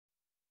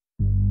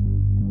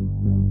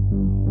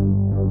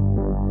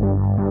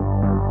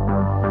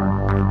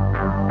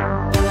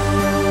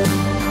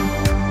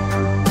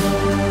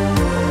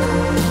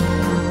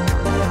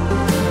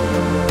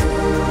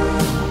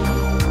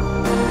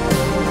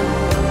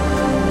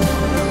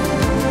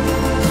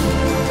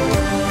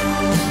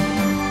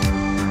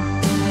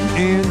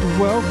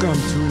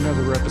Welcome to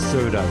another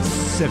episode of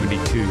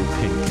 72 Pin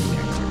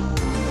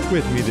Connector.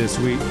 With me this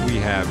week, we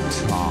have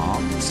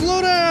Tom.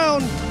 Slow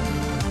down!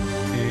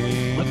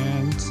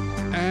 And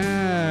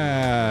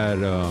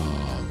Adam.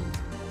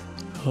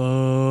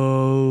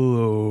 Hello.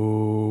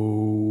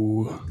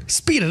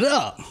 Speed it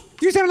up.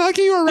 You sound like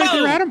you were right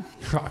there, Adam.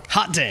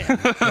 Hot damn.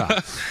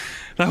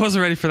 I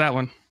wasn't ready for that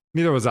one.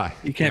 Neither was I.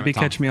 You can't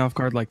catch me off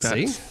guard like that.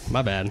 See?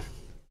 My bad.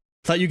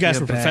 Thought you guys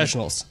were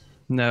professionals.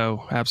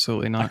 No,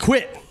 absolutely not. I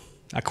quit.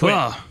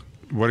 Ugh.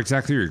 What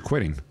exactly are you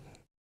quitting?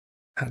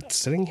 I'm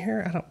sitting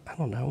here? I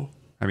don't know.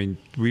 I mean,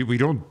 we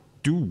don't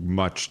do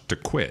much to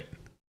quit.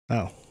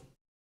 Oh.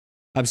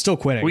 I'm still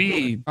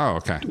quitting. Oh,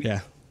 okay.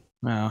 Yeah.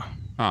 Oh,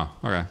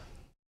 okay.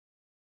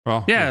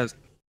 Well, yeah.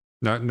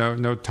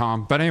 No,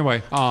 Tom. But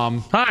anyway,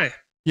 Hi.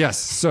 yes.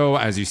 So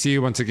as you see,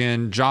 once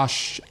again,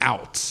 Josh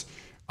out.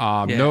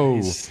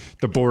 He's-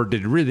 The board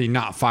did really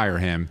not fire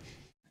him.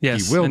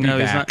 Yes. He will be no,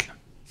 back.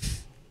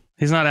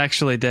 He's not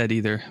actually dead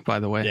either, by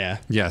the way. Yeah.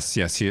 Yes.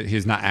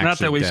 He's not actually Not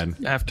that we dead.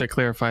 have to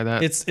clarify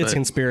that. It's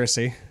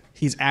conspiracy.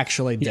 He's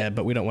actually dead,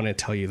 but we don't want to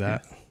tell you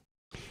that.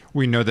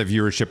 We know that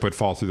viewership would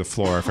fall through the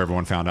floor if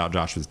everyone found out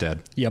Josh was dead.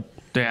 Yep.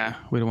 Yeah,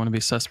 we don't want to be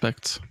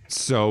suspects.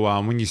 So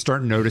when you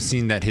start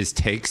noticing that his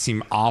takes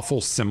seem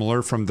awful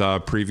similar from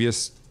the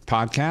previous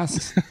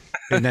podcast,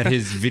 and that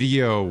his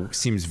video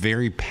seems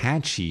very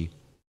patchy,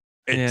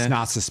 it's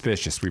not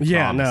suspicious. We promise.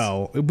 Yeah,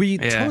 no. We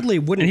totally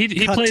wouldn't. And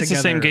he cut plays together.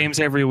 the same games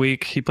every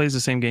week.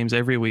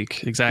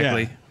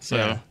 Exactly. Yeah. So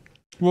Yeah.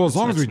 Well, as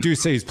long as we do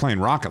say he's playing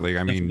Rocket League,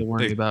 I mean, to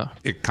worry about.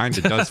 it kind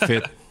of does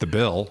fit the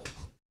bill.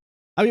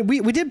 I mean,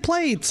 we did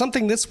play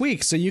something this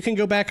week, so you can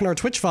go back in our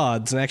Twitch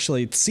VODs and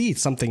actually see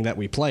something that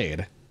we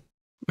played.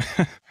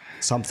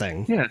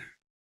 Something. Yeah.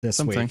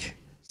 This week.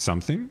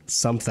 Something?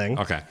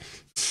 Okay.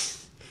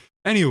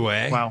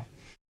 Anyway. Wow.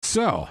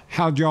 So,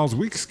 how'd y'all's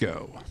weeks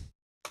go?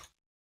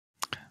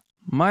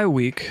 My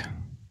week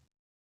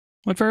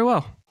went very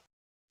well.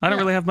 I don't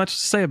really have much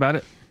to say about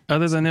it,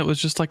 other than it was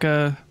just like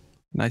a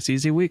nice,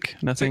 easy week.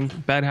 Nothing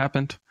bad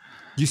happened.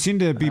 You seem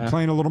to be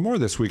playing a little more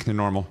this week than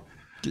normal.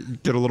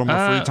 Get a little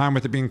more free time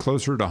with it being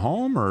closer to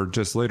home, or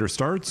just later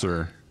starts,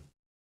 or?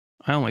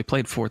 I only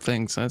played 4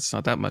 things. That's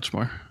not that much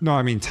more. No,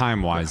 I mean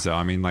time-wise, though.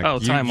 I mean, like,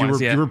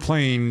 you were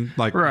playing,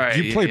 like,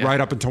 you played right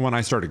up until when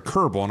I started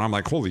Kerbal, and I'm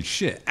like, holy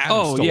shit.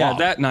 Adam's still off.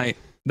 That night.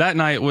 That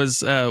night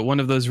was one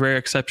of those rare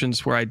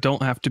exceptions where I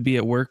don't have to be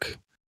at work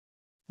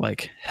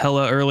like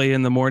hella early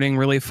in the morning,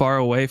 really far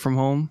away from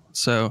home.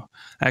 So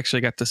I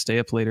actually got to stay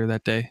up later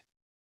that day.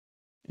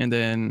 And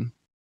then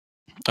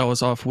I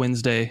was off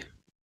Wednesday,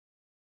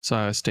 so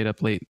I stayed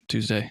up late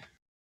Tuesday.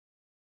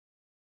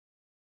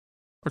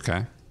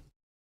 Okay.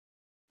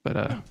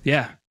 But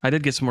yeah, I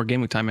did get some more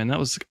gaming time in. That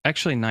was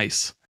actually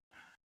nice.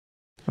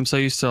 I'm so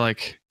used to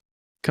like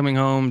coming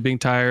home, being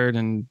tired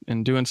and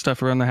doing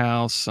stuff around the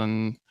house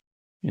and,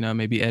 you know,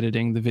 maybe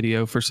editing the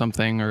video for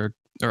something or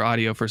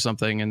audio for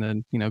something and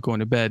then, you know,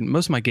 going to bed.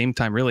 Most of my game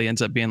time really ends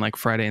up being like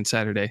Friday and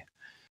Saturday.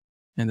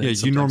 And then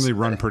you normally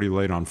run pretty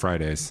late on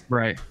Fridays.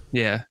 Right.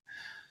 Yeah.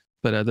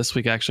 But this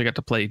week I actually got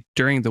to play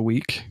during the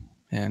week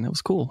and it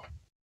was cool.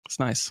 It's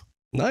nice.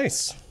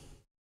 Nice.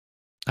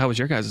 How was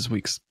your guys'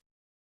 weeks?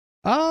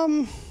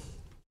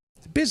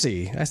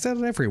 Busy. I said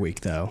it every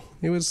week though.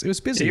 It was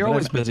busy. Yeah, you're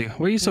always busy.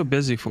 What are you so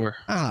busy for?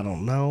 I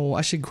don't know.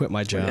 I should quit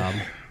my job.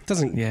 It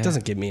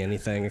doesn't give me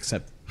anything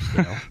except,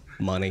 you know,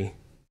 money.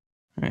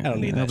 I don't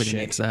need that shit. Nobody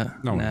needs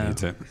that. No one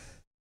needs it.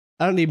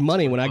 I don't need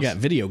money when I got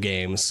video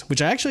games,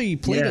 which I actually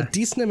played a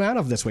decent amount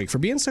of this week. For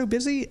being so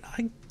busy,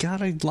 I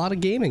got a lot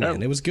of gaming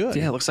in. It was good.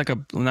 Yeah, it looks like a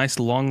nice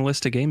long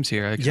list of games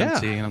here. I can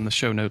see on the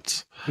show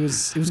notes. It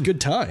was good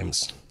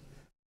times.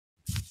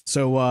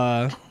 So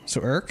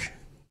Urk,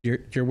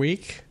 your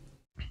week?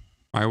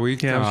 My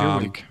week? Yeah, it was your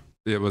week.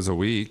 It was a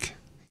week.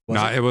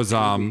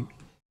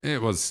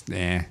 It was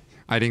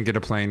I didn't get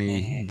to play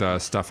any the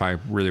stuff I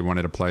really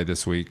wanted to play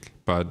this week,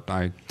 but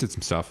I did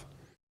some stuff.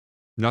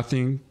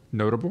 Nothing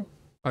notable,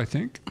 I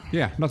think.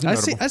 Yeah, nothing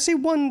notable. I see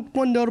one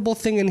notable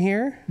thing in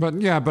here. But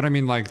I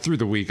mean, like, through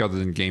the week, other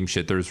than game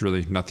shit, there's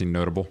really nothing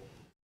notable.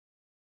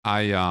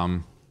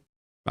 I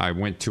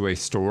went to a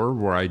store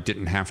where I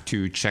didn't have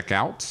to check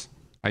out.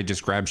 I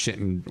just grabbed shit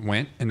and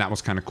went, and that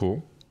was kind of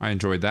cool. I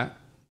enjoyed that.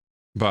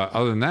 But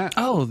other than that,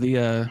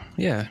 the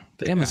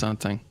Amazon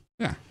thing.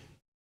 Yeah.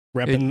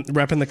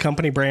 Repping the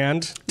company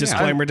brand.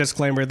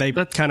 Disclaimer. They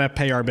kind of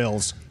pay our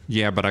bills.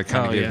 Yeah, but I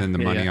kind of gave them the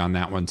money on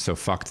that one, so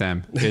fuck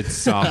them.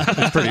 It's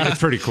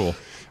pretty cool.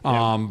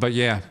 But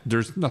yeah,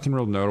 there's nothing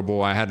real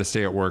notable. I had to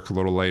stay at work a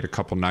little late a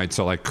couple nights,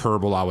 so like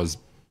Kerbal, I was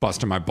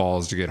busting my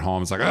balls to get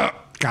home. It's like,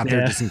 got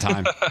there just in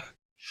time.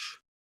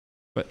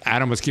 But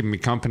Adam was keeping me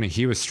company.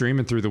 He was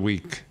streaming through the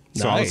week,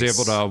 so I was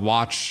able to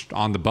watch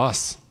on the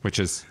bus, which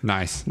is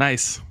nice.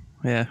 Nice,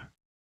 yeah.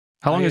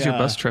 How long is your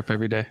bus trip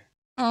every day?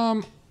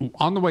 On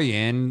the way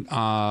in,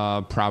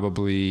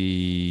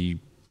 probably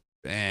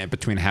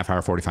between a half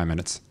hour, 45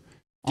 minutes.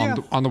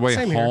 On the way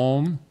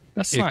home,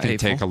 it can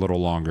take a little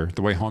longer.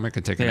 The way home, it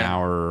can take an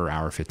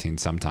hour 15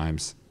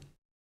 sometimes.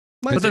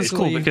 But that's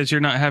cool because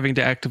you're not having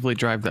to actively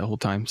drive that whole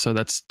time. So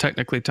that's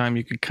technically time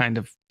you could kind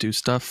of do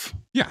stuff.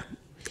 Yeah.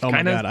 Oh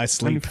my God, I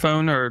sleep. On your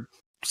phone or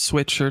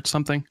Switch or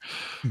something.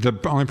 The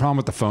only problem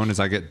with the phone is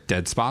I get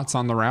dead spots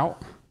on the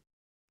route.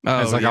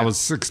 As I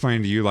was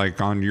explaining to you, like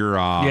on your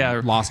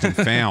Lost and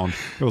Found,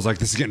 it was like,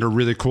 this is getting a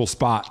really cool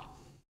spot.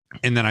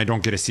 And then I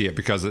don't get to see it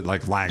because it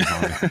like lags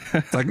on me.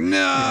 It's like,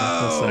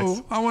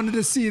 no, I wanted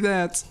to see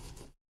that.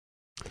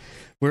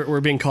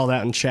 We're being called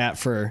out in chat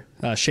for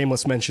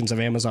shameless mentions of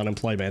Amazon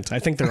employment. I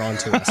think they're on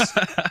to us.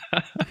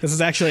 This is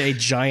actually a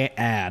giant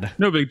ad.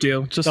 No big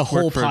deal. Just the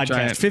whole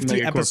podcast,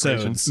 50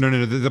 episodes.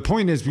 No. The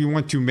point is we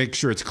want to make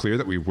sure it's clear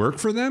that we work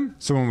for them.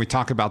 So when we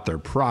talk about their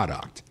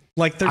product,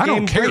 like their I game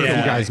don't care Breakaway. if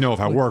you guys know if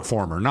I work for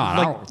them or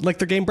not. Like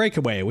their game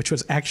Breakaway, which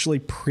was actually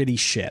pretty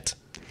shit.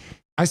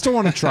 I still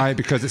want to try it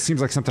because it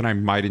seems like something I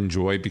might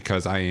enjoy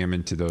because I am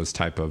into those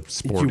type of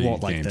sporty games. You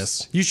won't like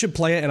this. You should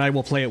play it and I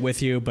will play it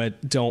with you,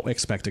 but don't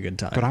expect a good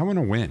time. But I want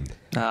to win.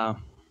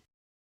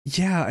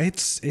 Yeah,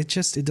 it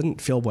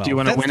didn't feel well. Do you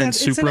want to win in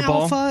Super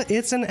Bowl?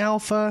 It's an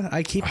alpha.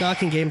 I keep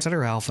knocking games that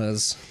are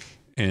alphas.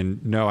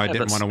 And no, I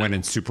didn't want to win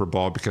in Super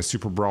Bowl because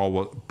Super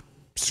Bowl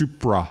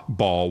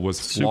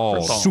was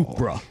flawed.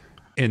 Supra.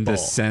 In the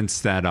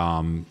sense that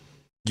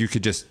you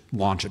could just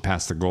launch it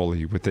past the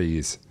goalie with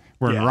ease.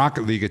 Where in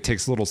Rocket League, it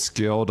takes a little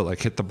skill to like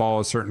hit the ball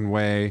a certain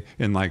way.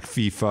 In like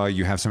FIFA,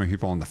 you have so many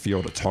people on the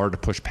field, it's hard to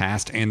push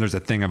past. And there's a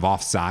thing of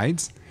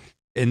offsides.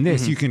 In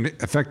this, you can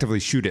effectively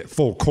shoot it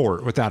full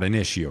court without an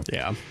issue.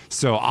 Yeah.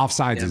 So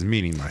offsides is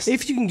meaningless.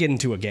 If you can get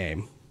into a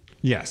game.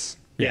 Yes.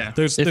 Yeah.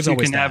 There's if you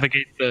always can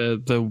navigate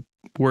the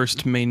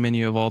worst main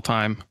menu of all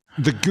time.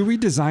 The GUI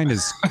design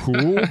is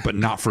cool, but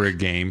not for a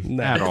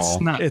game at all.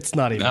 It's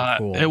not even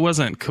cool. It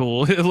wasn't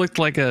cool. It looked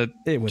like a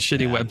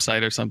shitty bad.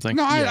 website or something.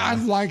 No, I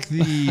like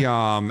the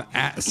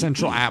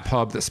central app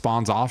hub that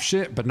spawns off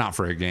shit, but not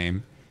for a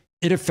game.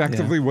 It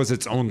effectively was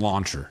its own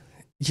launcher.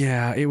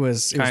 Yeah, it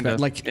was kind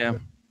of like. Yeah.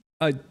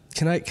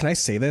 Can I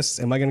say this?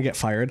 Am I going to get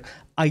fired?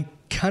 I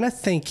kind of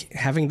think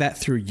having that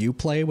through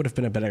Uplay would have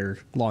been a better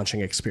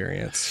launching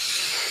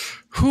experience.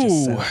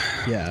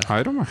 Yeah.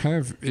 I don't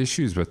have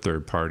issues with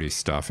third-party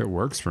stuff. It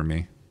works for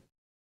me.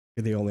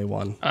 You're the only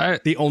one.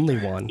 The only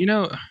one. You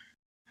know,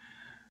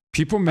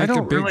 people make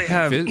a big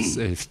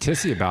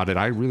tissy about it.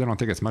 I really don't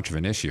think it's much of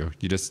an issue.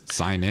 You just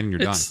sign in, you're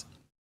done.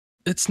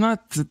 It's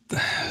not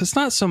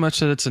so much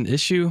that it's an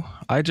issue.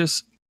 I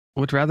just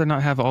would rather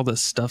not have all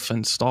this stuff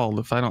installed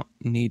if I don't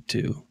need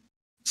to.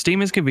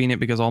 Steam is convenient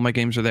because all my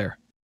games are there.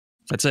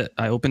 That's it.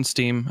 I open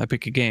Steam, I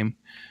pick a game.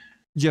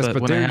 Yes,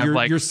 but then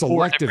you're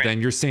selective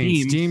then. You're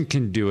saying Steam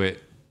can do it,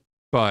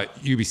 but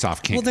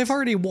Ubisoft can't. Well, they've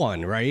already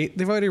won, right?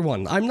 They've already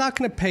won. I'm not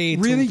going to pay...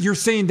 Really? You're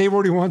saying they've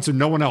already won, so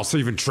no one else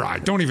will even try.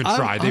 Don't even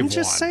try. They've won. I'm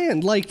just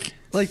saying, like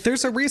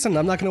there's a reason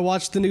I'm not going to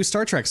watch the new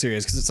Star Trek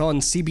series because it's on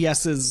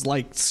CBS's,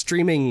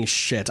 streaming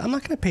shit. I'm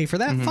not going to pay for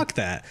that. Fuck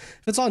that.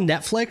 If it's on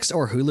Netflix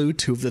or Hulu,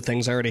 two of the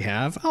things I already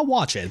have, I'll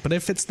watch it. But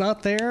if it's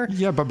not there...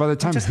 Yeah, but by the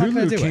time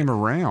Hulu came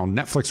around,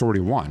 Netflix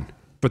already won.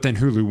 But then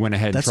Hulu went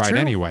ahead and tried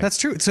anyway. That's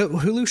true. So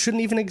Hulu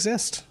shouldn't even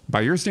exist.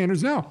 By your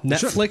standards, no.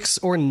 Netflix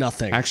or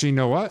nothing. Actually, you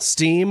know what?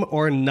 Steam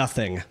or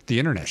nothing. The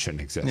internet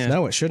shouldn't exist. Yeah.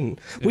 No, it shouldn't.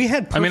 We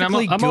had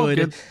perfectly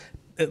good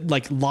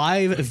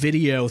live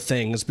video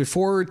things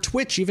before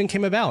Twitch even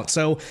came about.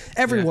 So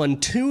everyone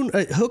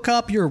hook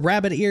up your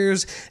rabbit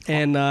ears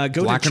and go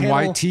to black and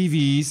white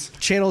TVs.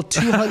 Channel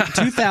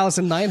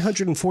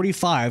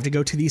 2945 to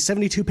go to the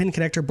 72-pin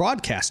connector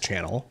broadcast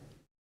channel.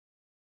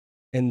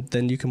 And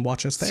then you can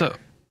watch us there.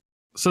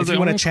 So if you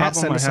want to chat,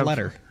 send us a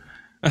letter.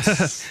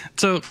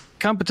 So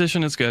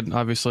competition is good,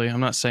 obviously. I'm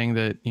not saying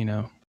that,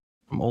 I'm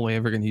only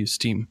ever going to use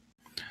Steam.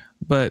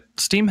 But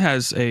Steam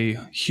has a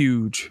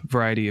huge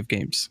variety of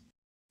games.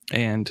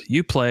 And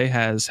Uplay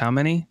has how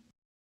many?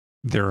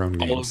 Their own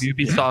games. All of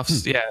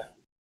Ubisoft's,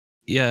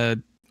 yeah.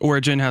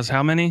 Origin has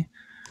how many?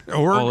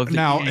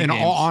 In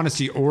all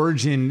honesty,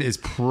 Origin has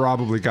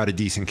probably got a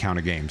decent count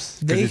of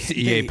games because it's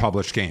EA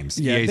published games.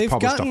 Yeah, EA's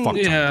published a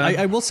fuck ton.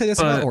 I will say this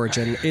about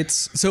Origin.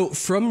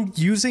 From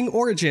using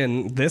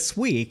Origin this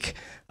week,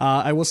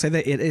 I will say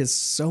that it is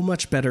so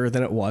much better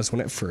than it was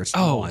when it first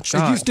launched.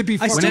 It used to be.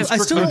 I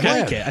still don't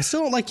like it. I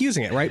still don't like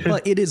using it, right?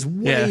 But it is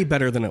way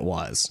better than it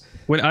was.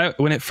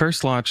 When it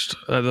first launched,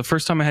 the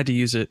first time I had to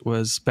use it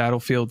was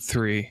Battlefield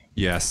 3.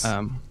 Yes,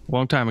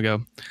 long time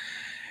ago,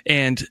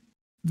 and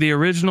the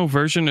original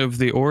version of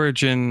the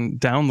Origin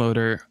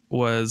downloader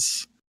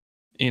was,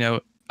 I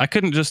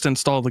couldn't just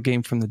install the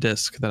game from the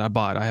disc that I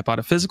bought. I bought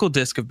a physical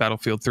disc of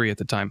Battlefield 3 at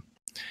the time.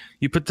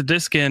 You put the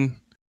disc in,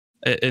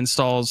 it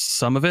installs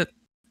some of it,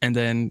 and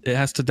then it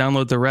has to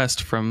download the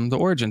rest from the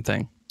Origin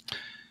thing.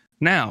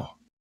 Now,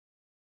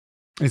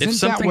 if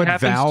something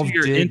happens to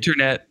your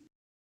internet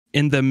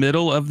in the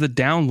middle of the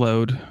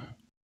download,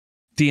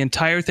 the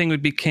entire thing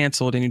would be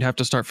canceled and you'd have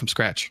to start from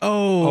scratch.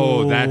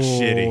 Oh, that's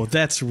shitty.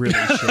 That's really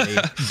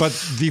shitty. But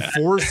the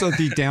force of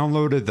the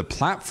download of the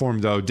platform,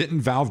 though,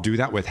 didn't Valve do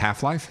that with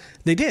Half-Life?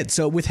 They did.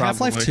 So with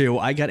Half-Life 2,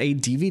 I got a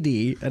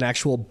DVD, an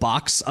actual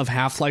box of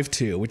Half-Life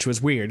 2, which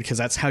was weird because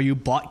that's how you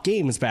bought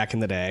games back in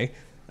the day.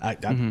 I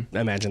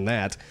imagine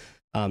that.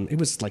 It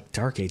was like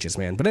Dark Ages,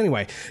 man. But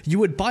anyway, you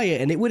would buy it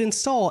and it would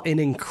install an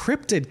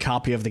encrypted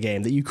copy of the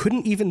game that you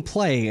couldn't even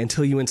play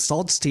until you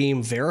installed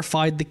Steam,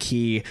 verified the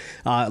key,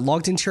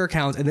 logged into your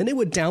account, and then it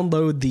would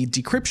download the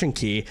decryption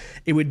key.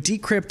 It would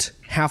decrypt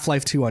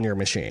Half-Life 2 on your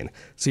machine.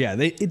 So yeah,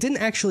 it didn't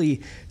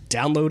actually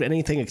download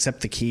anything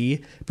except the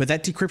key, but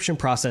that decryption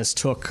process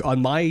took,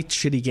 on my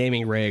shitty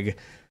gaming rig,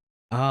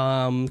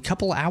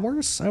 couple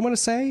hours, I want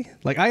to say.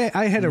 Like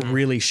I had a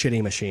really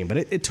shitty machine, but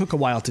it took a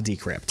while to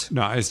decrypt.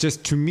 No, it's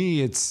just, to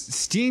me, it's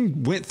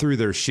Steam went through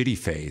their shitty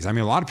phase. I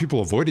mean, a lot of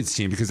people avoided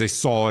Steam because they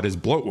saw it as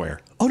bloatware.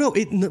 Oh no,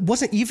 it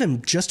wasn't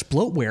even just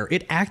bloatware.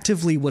 It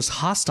actively was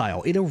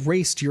hostile. It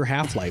erased your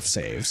Half-Life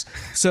saves.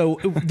 So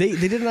they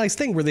did a nice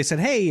thing where they said,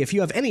 hey, if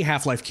you have any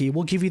Half-Life key,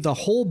 we'll give you the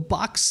whole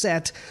box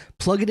set,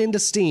 plug it into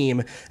Steam.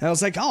 And I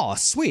was like, oh,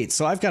 sweet.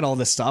 So I've got all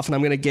this stuff and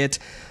I'm gonna get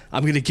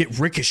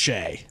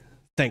Ricochet.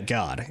 Thank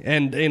God.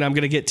 And I'm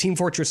going to get Team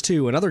Fortress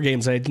 2 and other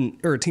games I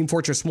didn't, or Team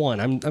Fortress 1.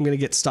 I'm going to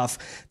get stuff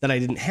that I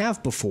didn't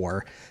have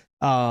before.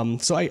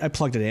 So I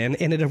plugged it in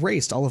and it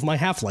erased all of my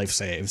Half-Life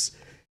saves.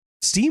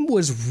 Steam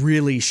was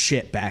really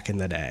shit back in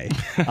the day.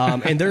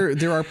 And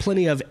there are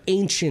plenty of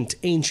ancient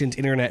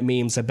internet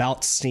memes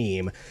about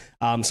Steam,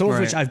 some of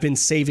which I've been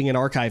saving and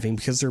archiving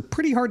because they're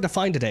pretty hard to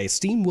find today.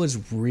 Steam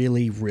was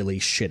really, really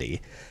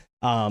shitty.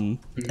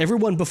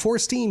 Everyone before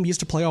Steam used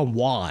to play on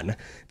WAN,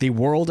 the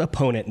World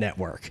Opponent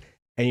Network.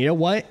 And you know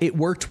what? It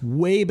worked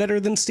way better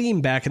than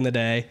Steam back in the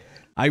day.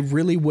 I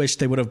really wish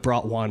they would have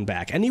brought WAN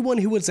back. Anyone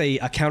who was a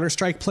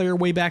Counter-Strike player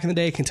way back in the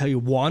day can tell you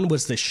WAN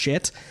was the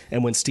shit.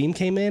 And when Steam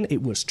came in,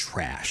 it was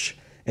trash.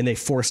 And they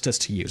forced us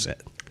to use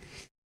it.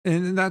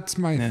 And that's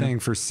my thing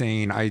for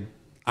saying I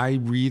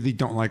really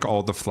don't like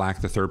all the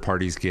flack the third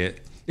parties get.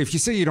 If you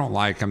say you don't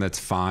like them, that's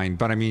fine.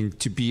 But I mean,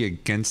 to be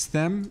against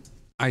them,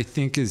 I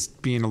think is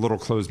being a little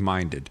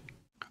closed-minded.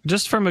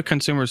 Just from a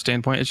consumer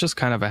standpoint, it's just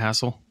kind of a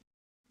hassle.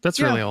 That's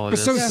really all it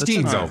is. But so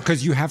Steam, though,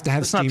 because you have to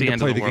have Steam to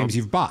play the games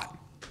you've bought.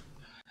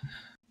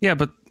 Yeah,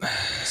 but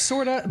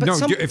sort of. But no,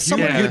 if you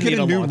get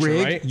a new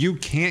rig, right? You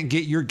can't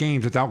get your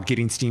games without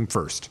getting Steam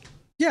first.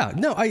 Yeah,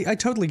 no, I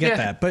totally get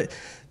that. But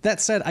that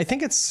said, I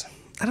think it's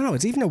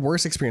even a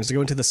worse experience to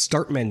go into the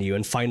start menu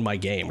and find my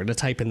game or to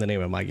type in the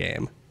name of my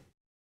game.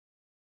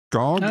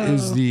 GOG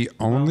is the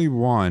only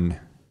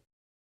one.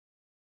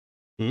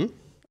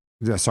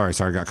 Yeah, sorry,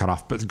 I got cut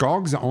off. But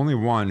GOG's the only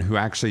one who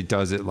actually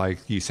does it like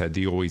you said,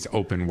 the always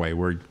open way,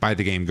 where buy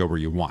the game, go where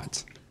you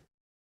want.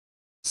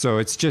 So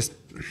it's just,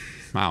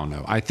 I don't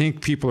know. I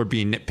think people are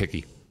being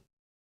nitpicky.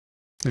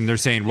 And they're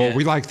saying, well,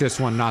 we like this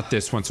one, not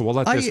this one, so we'll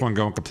let this one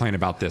go and complain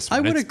about this one.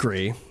 I would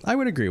agree. I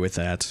would agree with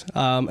that.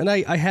 And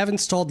I have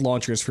installed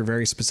launchers for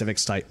very specific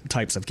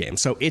types of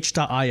games. So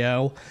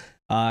itch.io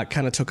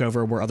kind of took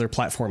over where other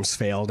platforms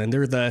failed. And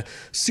they're the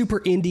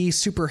super indie,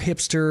 super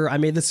hipster. I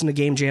made this in a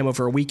game jam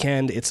over a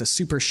weekend. It's a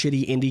super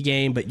shitty indie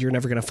game, but you're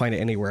never going to find it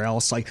anywhere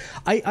else. Like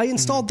I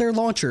installed their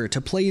launcher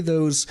to play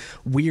those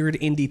weird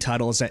indie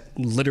titles that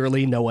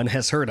literally no one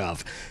has heard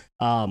of.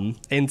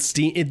 And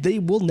Steam, they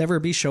will never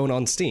be shown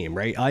on Steam,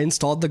 right? I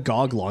installed the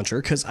GOG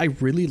launcher because I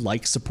really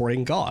like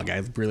supporting GOG.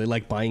 I really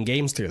like buying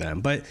games through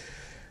them, but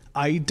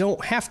I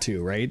don't have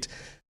to, right?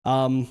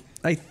 I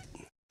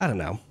don't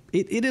know.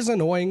 It is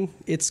annoying.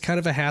 It's kind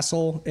of a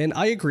hassle, and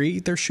I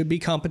agree there should be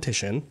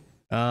competition.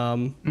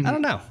 I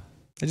don't know.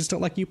 I just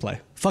don't like Uplay.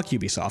 Fuck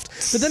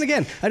Ubisoft. But then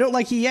again, I don't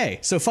like EA,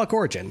 so fuck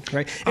Origin,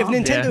 right? If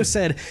Nintendo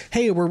said,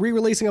 hey, we're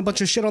re-releasing a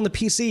bunch of shit on the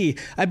PC,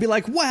 I'd be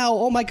like, wow,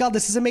 oh my God,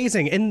 this is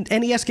amazing. And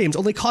NES games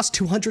only cost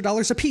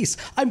 $200 a piece.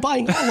 I'm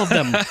buying all of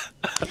them.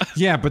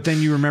 Yeah, but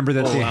then you remember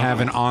that they have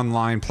an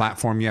online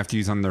platform you have to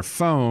use on their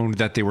phone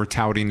that they were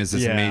touting as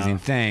this amazing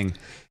thing.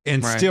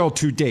 And still,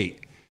 to date,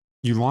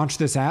 you launch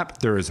this app,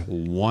 there is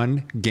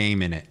one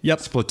game in it. Yep.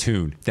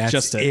 Splatoon. That's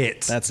just it.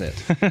 That's it.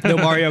 No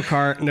Mario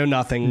Kart, no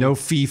nothing. No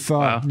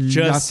FIFA,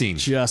 nothing.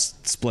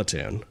 Just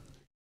Splatoon.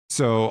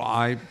 So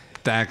I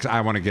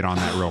want to get on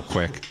that real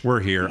quick.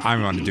 We're here.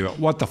 I'm going to do it.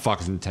 What the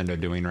fuck is Nintendo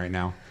doing right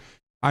now?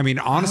 I mean,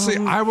 honestly,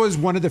 I was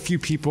one of the few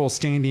people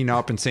standing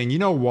up and saying, you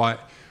know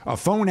what? A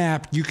phone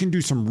app, you can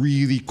do some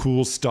really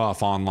cool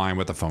stuff online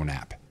with a phone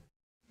app.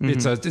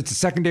 It's a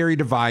secondary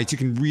device. You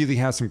can really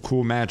have some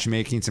cool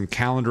matchmaking, some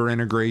calendar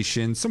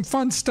integration, some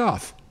fun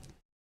stuff.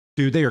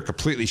 Dude, they are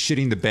completely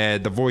shitting the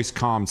bed. The voice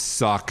comms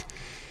suck.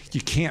 You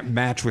can't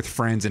match with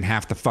friends in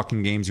half the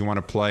fucking games you want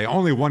to play.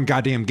 Only one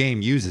goddamn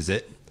game uses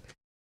it.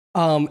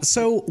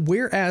 So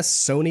whereas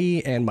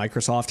Sony and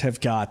Microsoft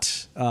have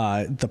got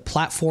the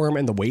platform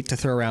and the weight to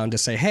throw around to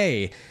say,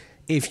 hey,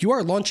 if you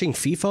are launching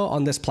FIFA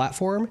on this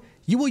platform,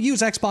 you will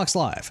use Xbox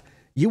Live.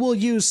 You will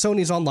use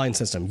Sony's online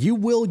system. You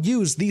will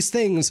use these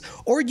things,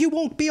 or you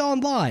won't be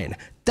online.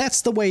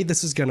 That's the way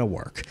this is going to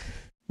work.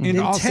 And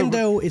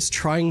Nintendo is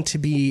trying to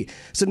be...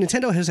 So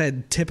Nintendo has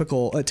had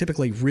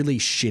typically really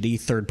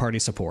shitty third-party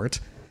support.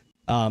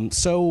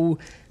 So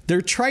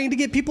they're trying to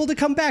get people to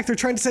come back. They're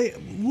trying to say,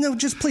 no,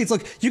 just please,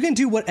 look, you can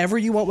do whatever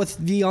you want with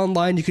the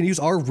online. You can use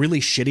our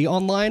really shitty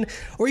online,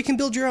 or you can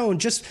build your own.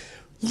 Just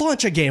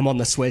Launch a game on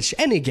the Switch,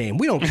 any game.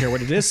 We don't care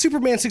what it is.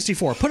 Superman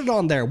 64, put it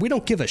on there. We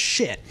don't give a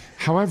shit.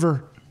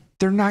 However,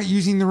 they're not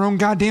using their own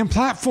goddamn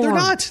platform. They're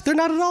not. They're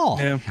not at all.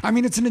 Yeah. I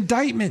mean, it's an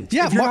indictment.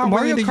 Yeah, if you're not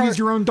Mario willing to Kart- use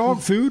your own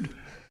dog food.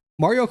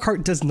 Mario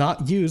Kart does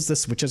not use the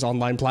Switch's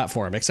online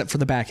platform except for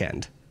the back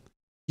end.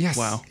 Yes.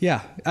 Wow.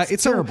 Yeah,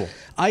 it's terrible.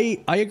 I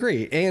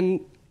agree. And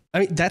I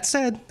mean, that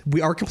said,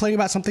 we are complaining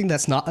about something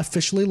that's not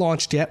officially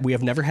launched yet. We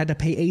have never had to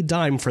pay a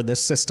dime for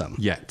this system.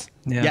 Yet.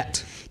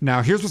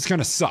 Now, here's what's going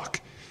to suck.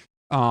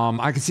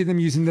 I can see them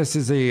using this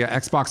as a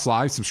Xbox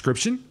Live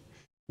subscription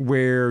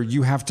where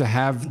you have to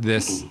have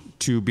this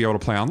to be able to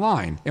play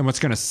online. And what's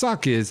going to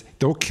suck is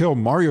they'll kill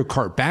Mario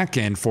Kart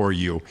backend for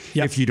you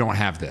if you don't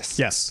have this.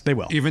 Yes, they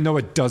will. Even though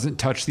it doesn't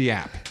touch the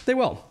app. They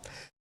will.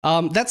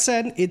 That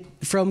said,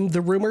 from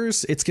the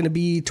rumors, it's going to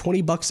be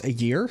 $20 a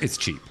year. It's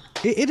cheap.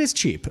 It is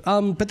cheap.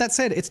 But that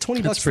said, it's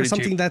 $20 for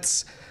something cheap.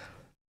 that's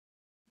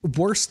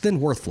worse than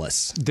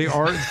worthless. They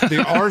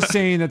are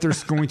saying that they're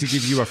going to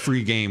give you a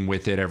free game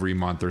with it every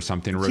month or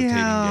something, rotating game.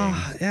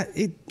 Yeah,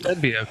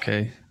 That'd be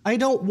okay. I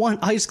don't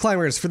want Ice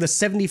Climbers for the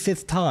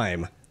 75th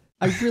time.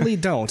 I really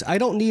don't. I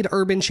don't need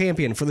Urban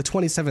Champion for the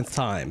 27th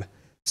time.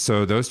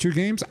 So those two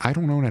games, I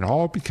don't own at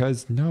all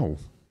because no.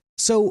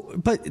 So,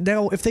 but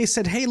now if they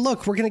said, hey,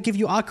 look, we're going to give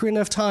you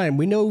Ocarina of Time.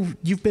 We know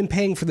you've been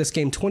paying for this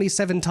game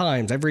 27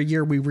 times. Every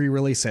year we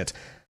re-release it.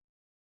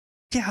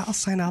 Yeah, I'll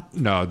sign up.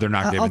 No, they're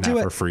not giving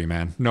that for free,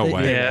 man. No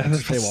way. Yeah,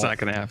 that's not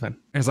going to happen.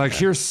 It's like,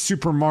 here's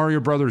Super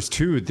Mario Brothers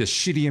 2, the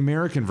shitty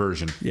American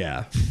version.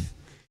 Yeah.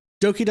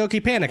 Doki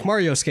Doki Panic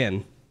Mario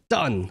skin.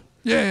 Done.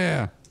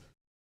 Yeah.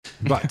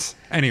 But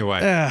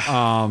anyway,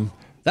 that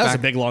was a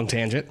big long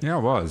tangent. Yeah,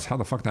 it was. How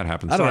the fuck that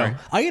happened? I don't know.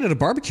 I ate at a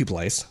barbecue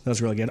place. That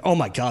was really good. Oh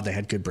my God, they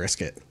had good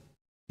brisket.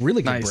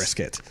 Really good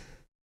brisket.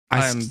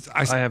 I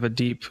have a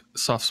deep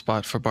soft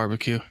spot for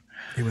barbecue.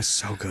 It was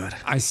so good.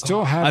 I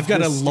still have. I've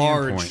got a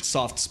large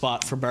soft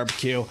spot for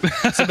barbecue.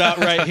 It's about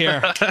right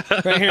here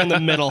in the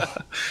middle.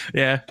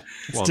 Yeah,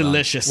 it's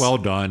delicious. Well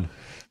done.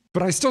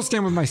 But I still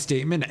stand with my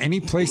statement. Any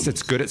place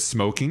that's good at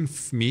smoking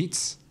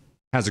meats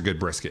has a good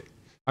brisket.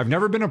 I've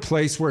never been a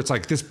place where it's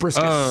like, this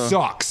brisket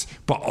sucks,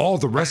 but all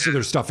the rest of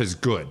their stuff is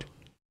good.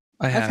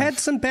 I've had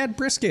some bad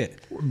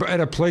brisket. But at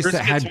a place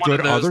that had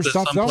good other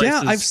stuff, though?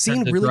 Yeah, I've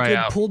seen really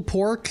good pulled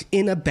pork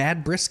in a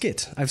bad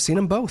brisket. I've seen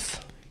them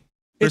both.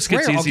 It's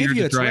Brisket's rare. I'll easier give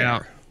you to it's dry rare.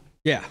 out.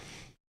 Yeah.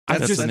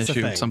 That's an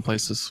issue in some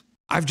places.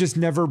 I've just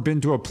never been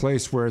to a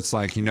place where it's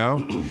like,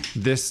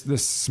 this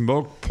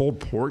smoked pulled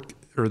pork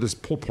or this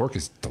pulled pork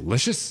is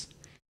delicious,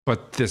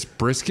 but this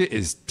brisket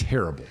is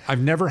terrible.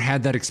 I've never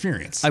had that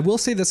experience. I will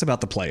say this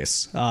about the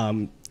place.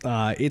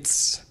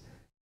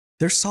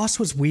 Their sauce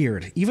was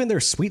weird. Even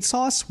their sweet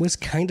sauce was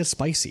kind of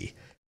spicy.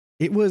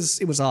 It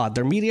was odd.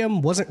 Their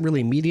medium wasn't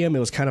really medium. It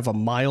was kind of a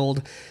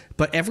mild,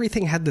 but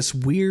everything had this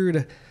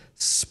weird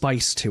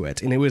spice to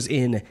it, and it was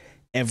in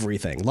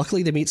everything.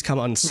 Luckily, the meats come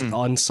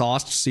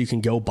unsauced, so you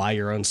can go buy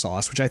your own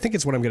sauce, which I think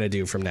is what I'm going to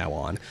do from now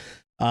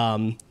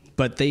on.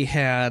 But they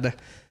had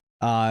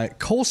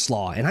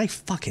coleslaw, and I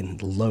fucking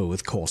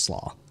loathe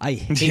coleslaw. I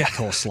hate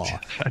coleslaw.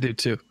 I do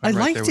too. I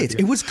liked it.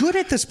 It was good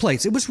at this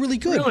place. It was really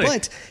good,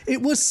 but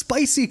it was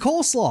spicy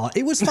coleslaw.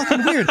 It was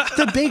fucking weird.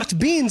 The baked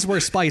beans were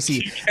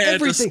spicy.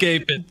 Everything.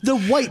 Escape it. The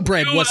white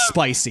bread was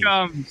spicy.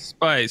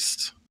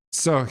 Spiced.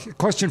 So,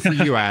 question for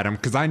you, Adam,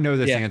 because I know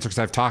this answer because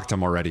I've talked to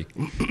him already.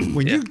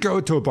 When you go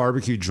to a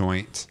barbecue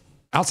joint,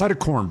 outside of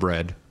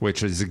cornbread,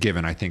 which is a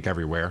given, I think,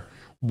 everywhere,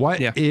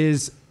 what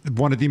is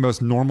one of the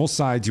most normal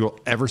sides you'll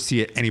ever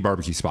see at any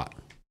barbecue spot?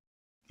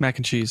 Mac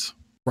and cheese.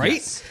 Right?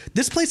 Yes.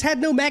 This place had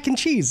no mac and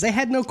cheese. They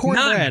had no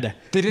cornbread. None.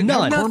 They didn't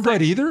have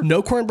cornbread either?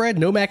 No cornbread,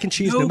 no mac and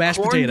cheese, no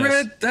mashed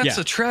potatoes. That's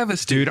a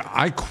travesty. Dude,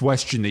 I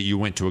question that you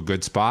went to a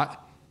good spot.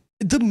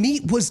 The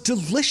meat was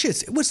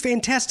delicious. It was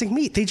fantastic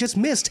meat. They just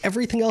missed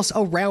everything else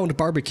around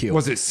barbecue.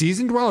 Was it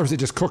seasoned well or was it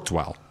just cooked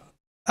well?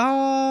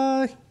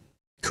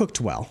 Cooked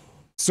well.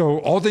 So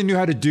all they knew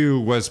how to do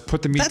was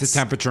put the meat to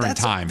temperature and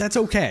time. That's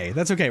okay.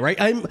 That's okay, right?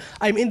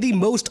 I'm in the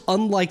most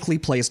unlikely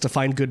place to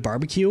find good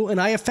barbecue,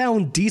 and I have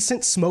found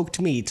decent smoked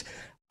meat.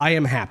 I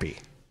am happy.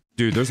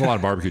 Dude, there's a lot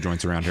of barbecue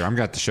joints around here. I'm going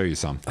to have to show you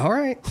some. All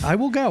right. I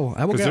will go.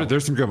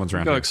 There's some good ones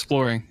around here. Go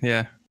exploring.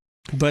 Yeah.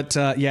 But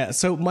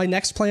so my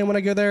next plan when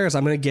I go there is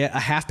I'm going to get a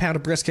half pound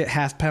of brisket,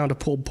 half pound of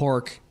pulled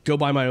pork, go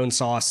buy my own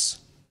sauce,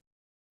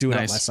 do it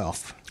out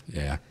myself.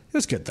 Yeah. It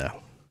was good,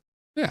 though.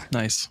 Yeah.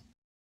 Nice.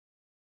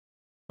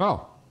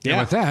 Well, and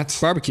with that,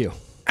 barbecue.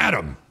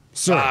 Adam,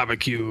 sir,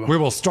 barbecue. We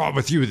will start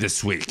with you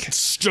this week.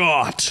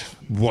 Start.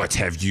 What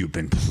have you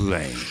been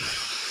playing?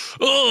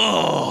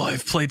 Oh,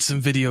 I've played some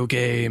video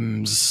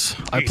games.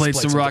 I played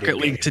some Rocket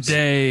League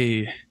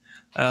today.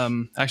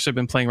 Actually, I've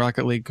been playing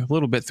Rocket League a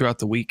little bit throughout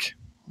the week.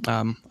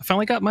 I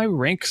finally got my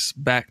ranks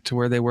back to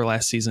where they were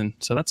last season,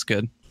 so that's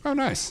good. Oh,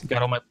 nice.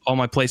 Got all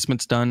my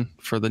placements done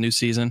for the new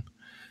season.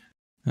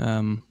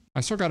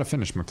 I still got to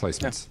finish my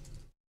placements. Yeah.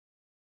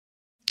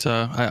 So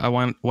I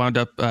wound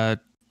up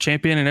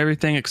champion and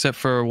everything except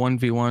for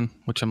 1v1,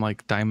 which I'm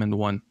like Diamond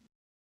 1,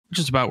 which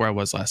is about where I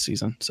was last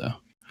season. So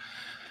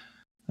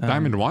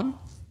Diamond 1?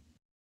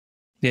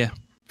 Yeah,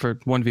 for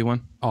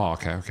 1v1. Oh,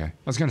 okay. I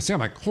was gonna say, I'm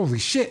like, holy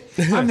shit,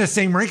 I'm the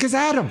same rank as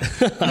Adam.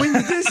 When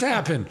did this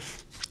happen?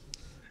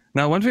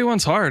 Now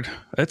 1v1's hard.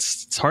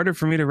 It's harder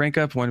for me to rank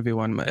up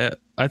 1v1.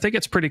 I think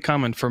it's pretty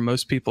common for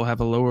most people have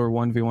a lower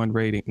 1v1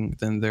 rating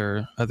than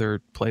their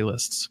other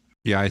playlists.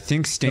 Yeah, I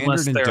think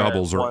standard and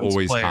doubles are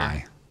always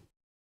high.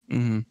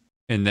 Mm-hmm.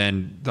 And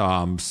then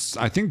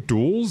I think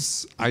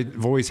duels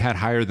I've always had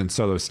higher than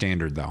solo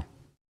standard though.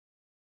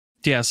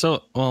 Yeah,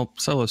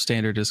 solo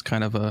standard is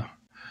kind of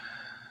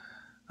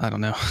I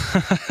don't know.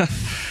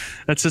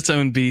 That's its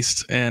own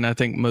beast, and I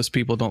think most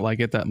people don't like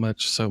it that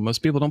much. So most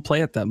people don't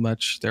play it that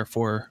much.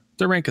 Therefore,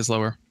 their rank is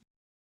lower.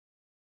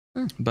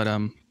 But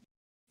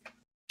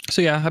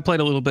so yeah, I played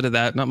a little bit of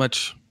that. Not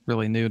much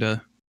really new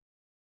to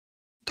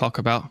talk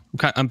about.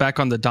 I'm back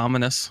on the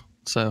Dominus,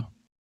 so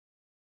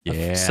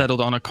I've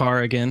settled on a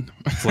car again.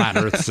 Flat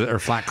Earth or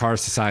Flat Car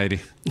Society.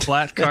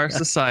 Flat Car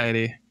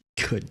Society.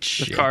 Good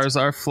shit. The cars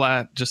are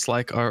flat, just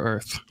like our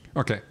Earth.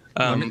 Okay.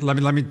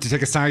 Let me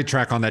take a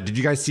sidetrack on that. Did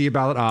you guys see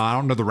about I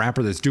don't know the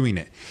rapper that's doing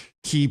it.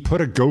 He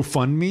put a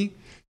GoFundMe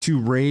to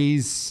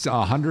raise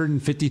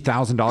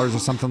 $150,000 or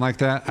something like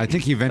that. I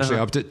think he eventually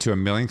upped it to $1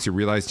 million because he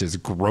realized his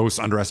gross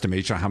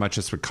underestimation on how much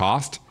this would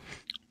cost.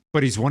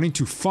 But he's wanting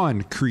to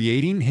fund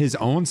creating his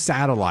own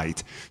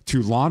satellite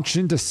to launch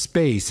into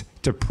space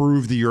to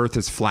prove the Earth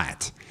is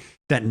flat.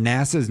 That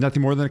NASA is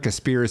nothing more than a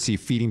conspiracy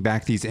feeding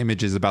back these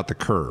images about the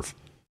curve.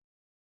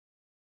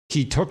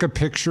 He took a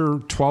picture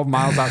 12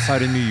 miles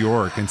outside of New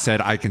York and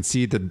said, I can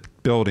see the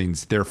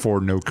buildings,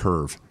 therefore no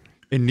curve.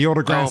 And Neil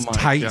deGrasse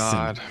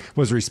Tyson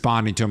was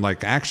responding to him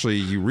like, actually,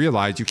 you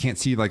realize you can't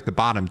see like the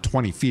bottom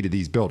 20 feet of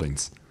these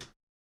buildings.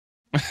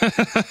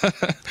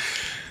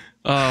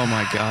 Oh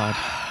my God.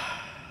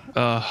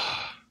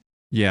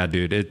 Yeah,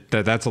 dude,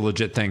 that's a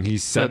legit thing. He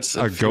set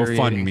a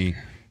GoFundMe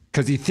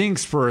because he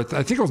thinks I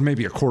think it was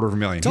maybe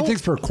 $250,000. He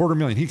thinks for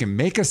 $250,000 he can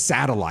make a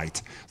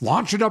satellite,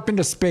 launch it up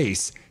into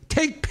space,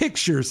 take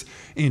pictures,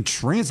 and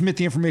transmit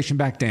the information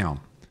back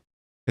down.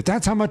 If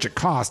that's how much it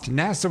cost,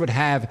 NASA would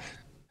have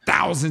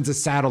thousands of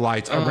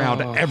satellites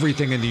around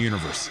everything in the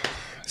universe.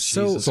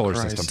 So solar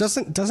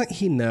system. Doesn't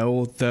he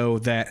know though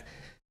that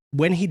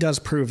when he does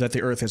prove that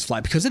the Earth is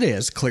flat, because it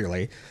is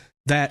clearly,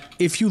 that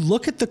if you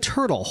look at the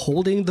turtle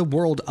holding the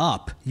world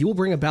up, you will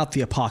bring about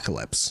the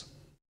apocalypse.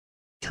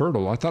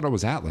 Turtle? I thought it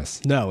was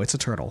Atlas. No, it's a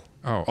turtle.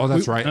 Oh,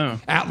 that's right.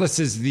 Atlas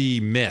is the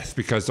myth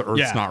because the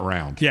Earth's not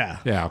round. Yeah.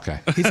 Yeah, okay.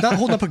 He's not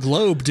holding up a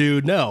globe,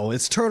 dude. No,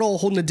 it's turtle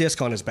holding a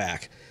disc on his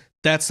back.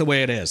 That's the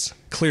way it is,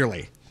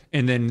 clearly.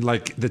 And then,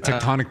 like, the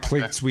tectonic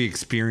plates we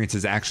experience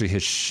is actually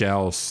his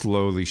shell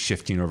slowly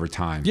shifting over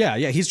time. Yeah.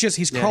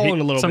 He's crawling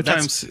a little bit.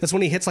 That's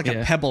when he hits like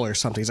a pebble or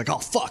something. He's like, oh,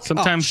 fuck.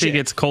 Sometimes he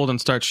gets cold and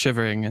starts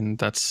shivering, and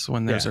that's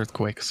when there's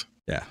earthquakes.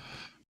 Yeah.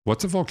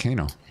 What's a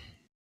volcano?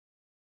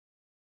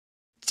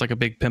 It's like a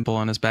big pimple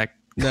on his back.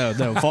 No.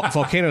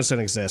 Volcanoes don't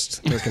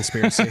exist. They're a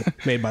conspiracy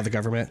made by the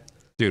government.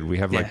 Dude, we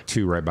have like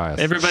two right by us.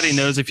 Everybody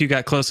knows if you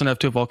got close enough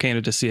to a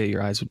volcano to see it,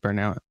 your eyes would burn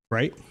out.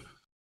 Right?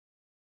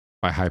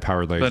 By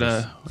high-powered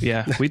lasers.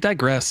 But we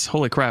digress.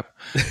 Holy crap.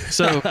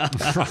 So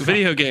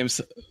video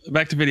games.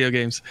 Back to video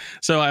games.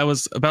 So I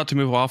was about to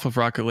move off of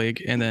Rocket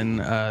League, and then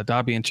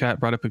Dobby in chat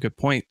brought up a good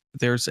point.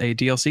 There's a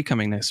DLC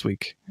coming next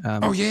week.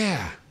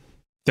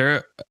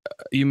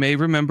 You may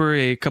remember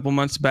a couple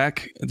months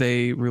back,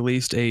 they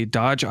released a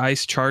Dodge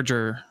Ice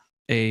Charger,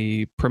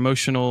 a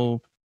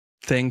promotional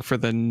thing for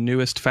the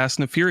newest Fast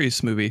and the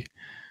Furious movie.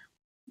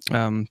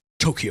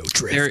 Tokyo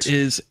Drift. There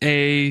is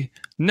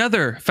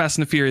another Fast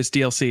and the Furious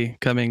DLC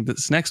coming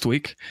this next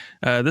week.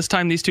 This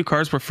time, these two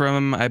cars were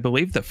from, I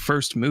believe, the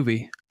first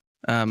movie.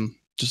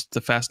 Just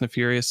the Fast and the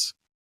Furious.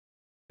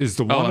 Is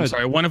the one? I'm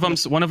sorry. One of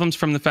them's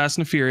from the Fast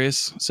and the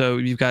Furious. So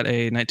you've got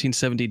a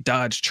 1970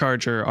 Dodge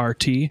Charger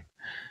RT.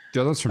 The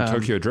other's from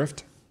Tokyo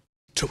Drift?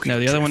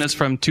 The other one is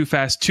from Too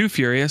Fast, Too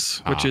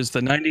Furious, which is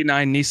the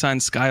 99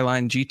 Nissan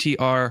Skyline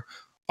GTR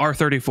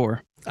R34.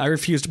 I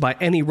refused to buy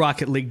any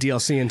Rocket League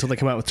DLC until they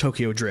come out with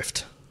Tokyo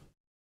Drift.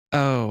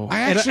 Oh.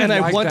 I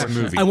want that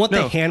movie. I want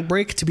the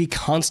handbrake to be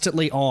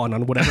constantly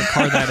on whatever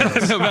car that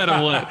is. No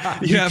matter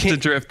what. You have to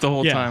drift the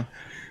whole time.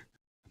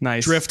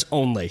 Nice. Drift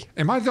only.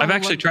 I've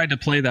actually tried to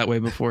play that way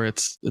before.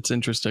 It's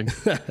interesting.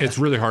 It's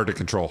really hard to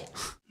control.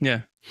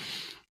 Yeah.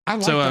 I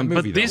like that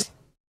movie, though.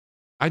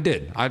 I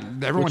did.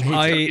 Everyone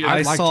hates it.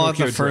 I saw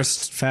Tokyo the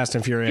first Fast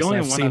and Furious. And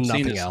I've seen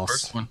nothing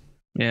else.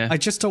 Yeah. I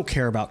just don't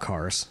care about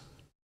cars.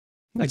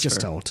 I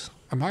just don't.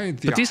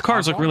 But these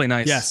cars look really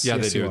nice. Yes. Yeah,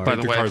 they do. By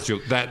the way,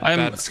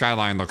 that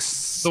Skyline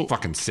looks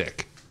fucking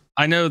sick.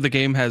 I know the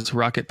game has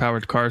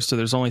rocket-powered cars, so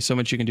there's only so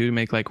much you can do to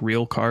make like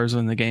real cars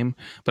in the game.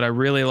 But I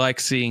really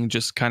like seeing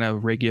just kind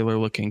of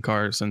regular-looking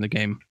cars in the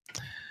game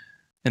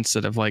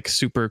instead of like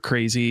super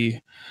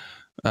crazy,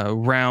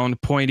 round,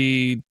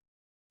 pointy,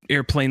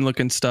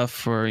 airplane-looking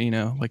stuff. Or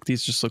like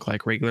these just look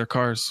like regular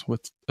cars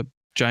with a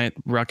giant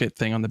rocket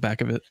thing on the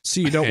back of it.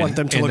 So you don't want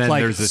them to look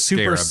like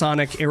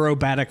supersonic,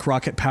 aerobatic,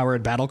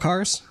 rocket-powered battle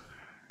cars?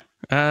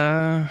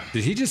 Did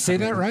he just say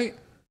that right?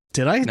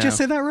 Did I just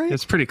say that right?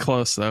 It's pretty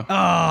close though.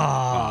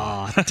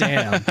 Oh,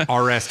 damn.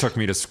 RS took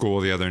me to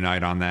school the other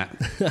night on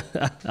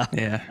that.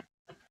 Yeah.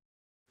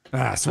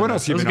 So what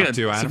else you been up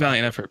to, Adam? It's a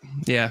valiant effort.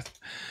 Yeah.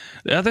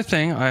 The other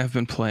thing I have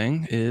been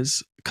playing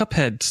is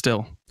Cuphead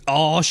still.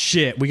 Oh,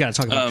 shit. We got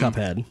to talk about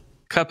Cuphead.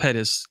 Cuphead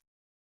is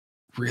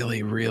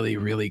really, really,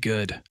 really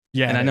good.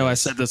 Yeah. And I know I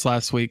said this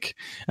last week.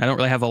 I don't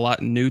really have a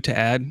lot new to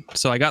add.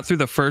 So I got through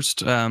the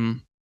first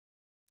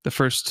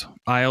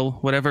aisle,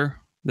 whatever.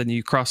 Then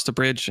you cross the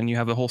bridge and you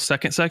have a whole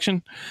second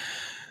section.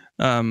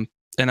 And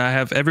I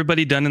have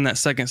everybody done in that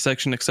second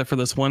section except for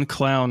this one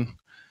clown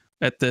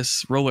at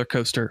this roller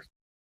coaster.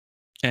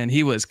 And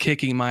he was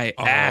kicking my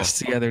ass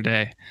the other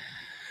day.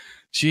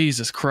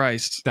 Jesus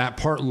Christ. That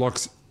part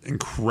looks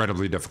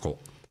incredibly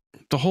difficult.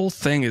 The whole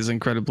thing is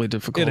incredibly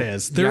difficult. It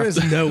is. There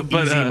is no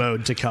easy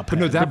mode to Cuphead. But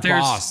no, that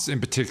boss in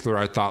particular,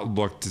 I thought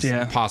looked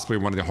possibly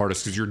one of the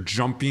hardest because you're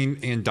jumping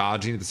and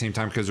dodging at the same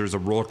time because there's a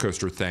roller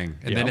coaster thing.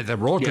 And then at the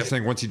roller coaster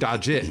thing, once you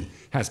dodge it,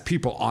 has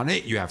people on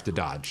it you have to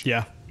dodge.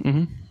 Yeah.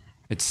 Mm-hmm.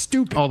 It's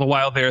stupid. All the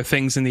while, there are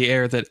things in the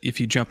air that if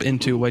you jump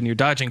into when you're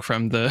dodging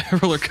from the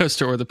roller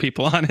coaster or the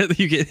people on it,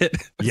 you get hit.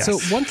 Yes. So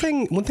one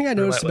thing I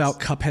noticed about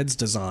Cuphead's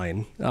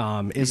design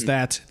is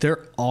that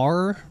there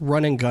are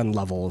run and gun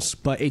levels,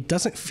 but it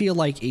doesn't feel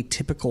like a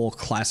typical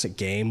classic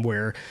game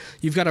where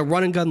you've got a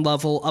run and gun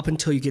level up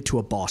until you get to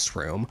a boss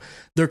room.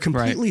 They're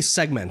completely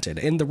segmented.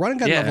 And the run and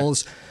gun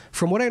levels,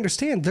 from what I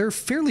understand, they're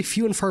fairly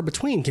few and far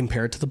between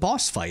compared to the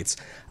boss fights.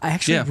 I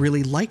actually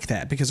really like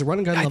that because the run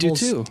and gun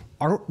levels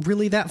aren't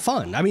really that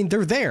fun. I mean,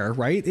 they're there,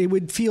 right? It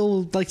would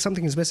feel like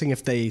something is missing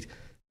if they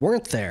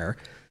weren't there.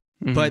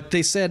 Mm-hmm. But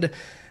they said,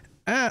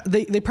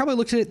 they probably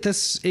looked at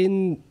this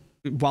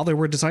while they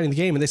were designing the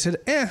game and they said,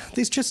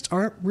 these just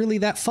aren't really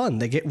that fun.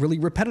 They get really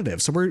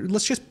repetitive. So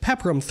let's just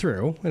pepper them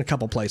through in a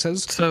couple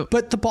places.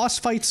 But the boss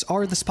fights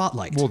are the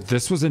spotlight. Well,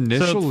 this was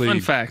initially...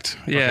 fun fact.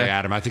 Yeah. Okay,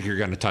 Adam, I think you're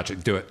going to touch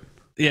it. Do it.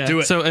 Yeah. Do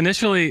it. So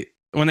initially,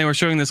 when they were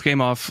showing this game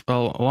off a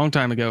long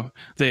time ago,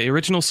 the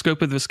original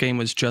scope of this game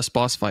was just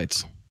boss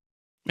fights.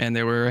 And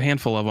there were a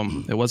handful of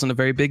them. It wasn't a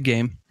very big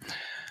game.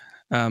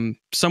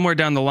 Somewhere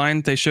down the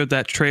line, they showed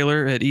that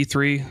trailer at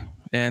E3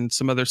 and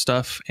some other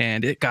stuff,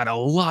 and it got a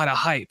lot of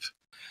hype.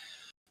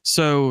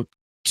 So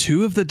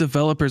 2 of the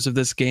developers of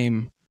this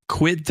game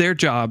quit their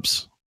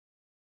jobs.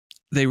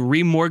 They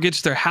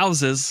remortgaged their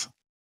houses,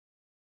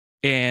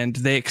 and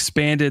they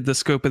expanded the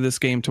scope of this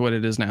game to what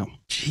it is now.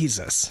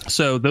 Jesus.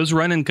 So those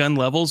run and gun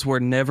levels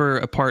were never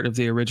a part of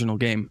the original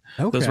game.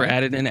 Okay. Those were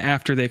added in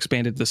after they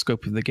expanded the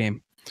scope of the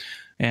game.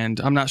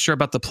 And I'm not sure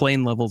about the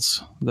plane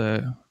levels,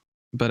 but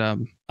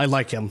I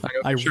like him.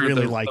 I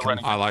really like him.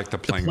 I like the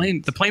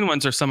plane. The plane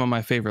ones are some of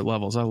my favorite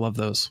levels. I love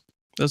those.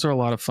 Those are a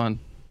lot of fun.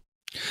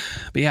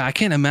 But yeah, I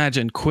can't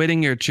imagine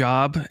quitting your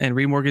job and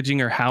remortgaging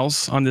your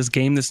house on this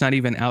game that's not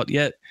even out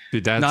yet.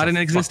 Dude, not an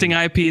existing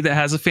IP that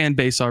has a fan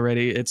base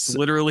already. It's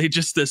literally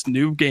just this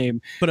new game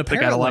that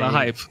got a lot of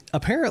hype.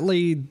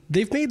 Apparently,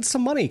 they've made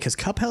some money because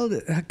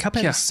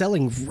Cuphead is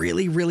selling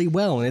really, really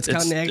well, and it's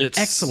gotten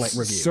excellent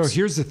reviews. So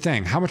here's the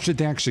thing. How much did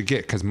they actually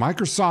get? Because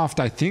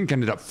Microsoft, I think,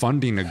 ended up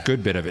funding a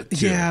good bit of it,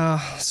 too. Yeah,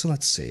 so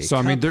let's see. So,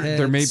 I mean,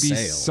 there may be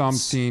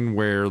something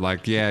where,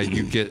 like,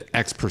 you get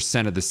X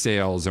percent of the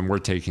sales, and we're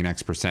taking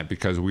X percent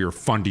because we are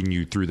funding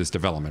you through this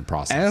development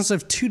process. As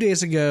of 2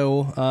 days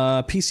ago,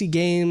 PC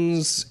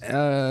Games...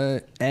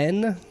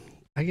 N,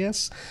 I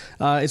guess,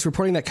 is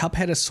reporting that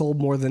Cuphead has sold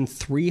more than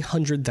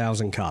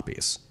 300,000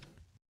 copies.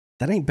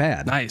 That ain't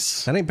bad.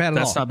 Nice. That ain't bad at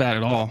all. That's not bad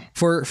at all.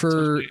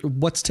 For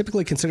what's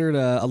typically considered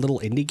a little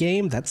indie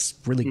game, that's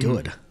really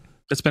good.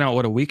 It's been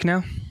out, a week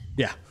now?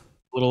 Yeah. A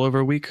little over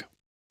a week?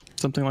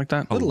 Something like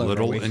that? A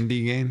little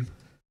indie game?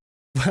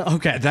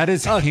 Okay, that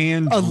is a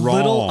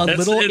little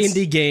it's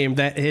indie game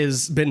that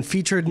has been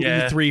featured in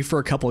E3 for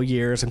a couple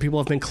years, and people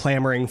have been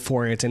clamoring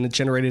for it, and it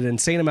generated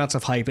insane amounts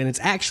of hype. And it's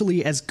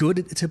actually as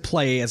good to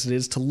play as it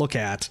is to look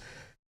at.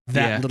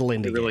 That little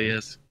indie, it really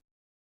is.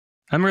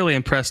 I'm really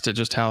impressed at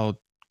just how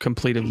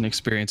complete of an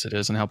experience it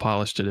is and how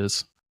polished it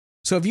is.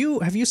 So have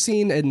you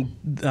seen? And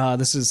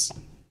this is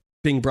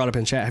being brought up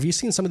in chat. Have you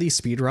seen some of these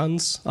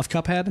speedruns of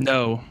Cuphead?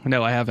 No,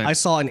 I haven't. I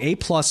saw an A+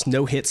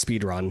 no-hit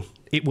speedrun.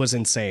 It was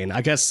insane.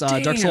 I guess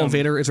Dark Soul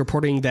Invader is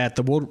reporting that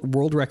the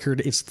world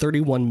record is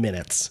 31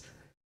 minutes.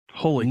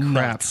 Holy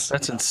crap.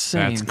 That's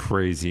insane. That's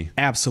crazy.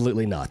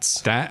 Absolutely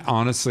nuts. That,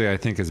 honestly, I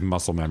think is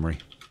muscle memory.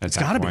 It's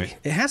got to be.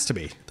 It has to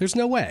be. There's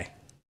no way.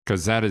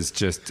 Because that is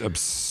just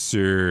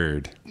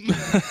absurd.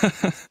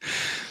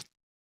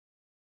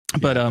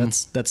 But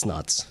that's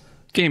nuts.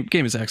 Game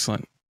is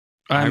excellent.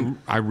 I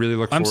really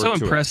look forward to it. I'm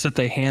so impressed that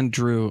they hand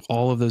drew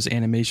all of those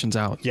animations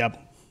out.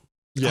 Yep.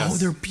 Yes. Oh,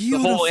 they're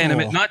beautiful. The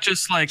whole not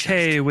just like,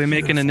 hey, we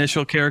make an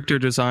initial character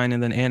design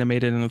and then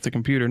animate it in with the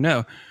computer.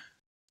 No,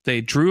 they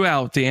drew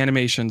out the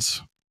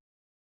animations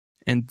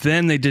and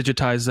then they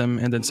digitized them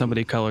and then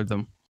somebody colored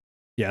them.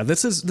 Yeah,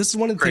 this is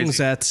one of the things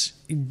that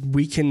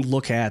we can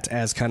look at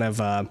as kind of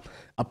a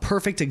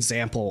perfect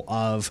example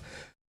of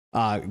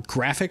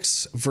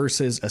graphics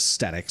versus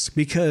aesthetics,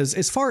 because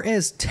as far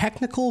as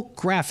technical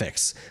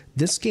graphics,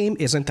 this game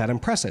isn't that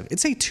impressive.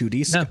 It's a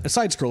 2D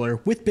side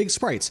scroller with big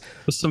sprites,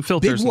 with some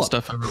filters and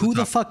stuff. Who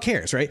the fuck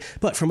cares, right?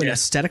 But from an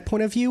aesthetic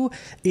point of view,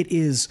 it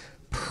is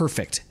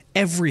perfect.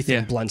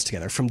 Everything blends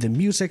together, from the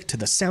music to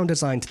the sound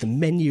design to the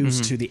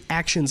menus to the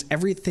actions.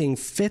 Everything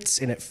fits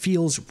and it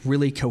feels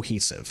really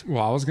cohesive.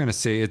 Well, I was going to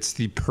say it's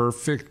the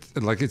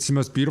perfect, like it's the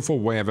most beautiful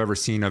way I've ever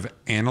seen of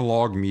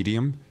analog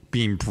medium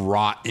being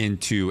brought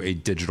into a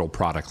digital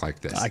product like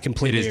this. I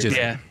completely agree. It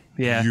is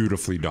just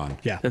beautifully done.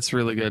 Yeah, that's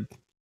really good.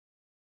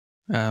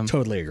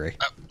 Totally agree.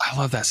 I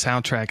love that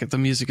soundtrack. The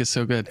music is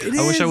so good.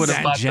 I wish I would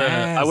have bought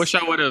jazz. I wish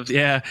I would have.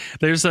 Yeah,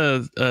 there's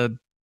I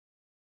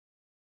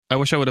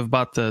wish I would have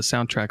bought the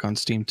soundtrack on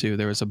Steam too.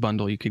 There was a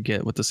bundle you could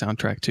get with the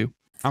soundtrack too.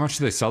 How much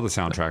do they sell the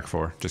soundtrack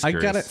for? Just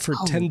curious. I got it for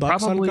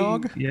 $10 on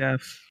GOG. Yeah,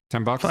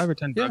 $10, $5 or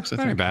 $10. Yeah, I think.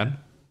 not bad.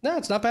 No,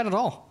 it's not bad at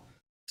all.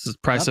 This is the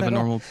price of a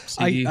normal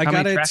CD. I How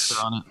got many it. tracks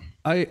are on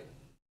it?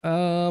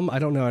 I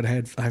don't know. I'd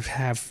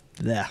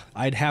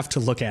have to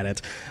look at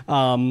it.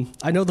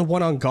 I know the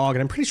one on GOG,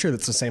 and I'm pretty sure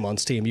that's the same on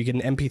Steam. You get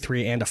an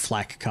MP3 and a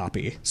FLAC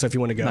copy. So if you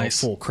want to go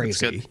full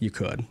crazy, you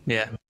could.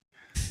 Yeah.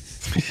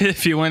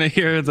 If you want to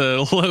hear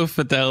the low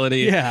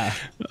fidelity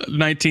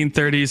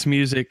 1930s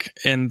music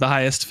and the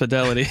highest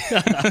fidelity,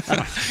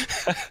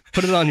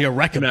 put it on your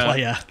record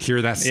player.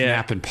 Hear that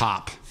snap and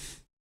pop.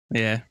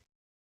 Yeah.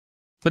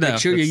 But make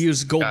sure you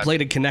use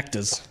gold-plated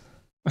connectors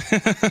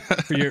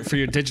for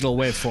your digital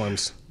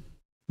waveforms.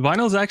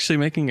 Vinyl's actually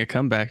making a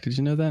comeback. Did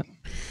you know that?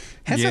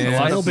 Hasn't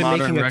vinyl been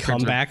making a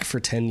comeback for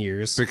 10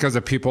 years? Because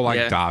of people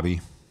like Dobby.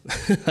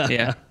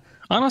 Yeah.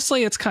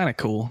 Honestly, it's kind of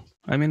cool.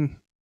 I mean,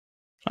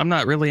 I'm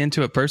not really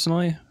into it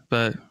personally,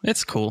 but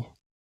it's cool.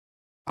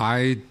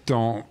 I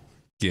don't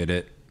get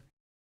it.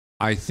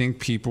 I think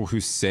people who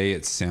say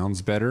it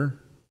sounds better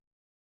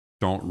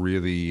don't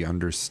really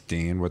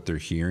understand what they're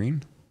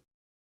hearing.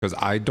 Because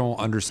I don't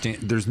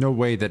understand. There's no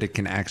way that it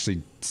can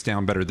actually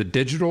sound better. The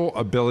digital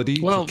ability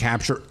to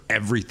capture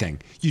everything.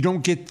 You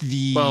don't get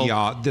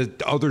the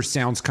other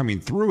sounds coming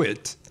through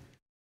it,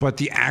 but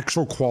the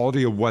actual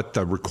quality of what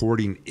the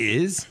recording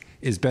is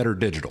better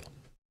digital.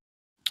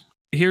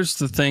 Here's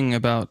the thing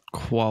about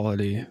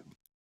quality.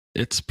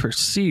 It's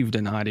perceived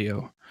in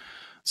audio.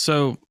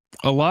 So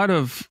a lot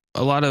of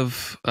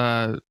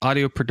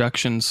audio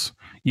productions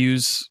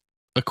use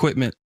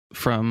equipment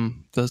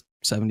from the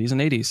 70s and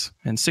 80s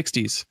and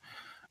 60s.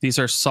 These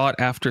are sought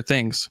after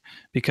things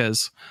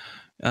because,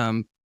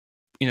 when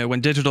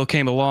digital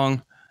came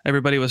along,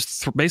 everybody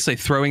was basically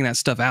throwing that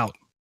stuff out.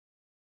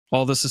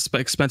 All this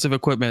expensive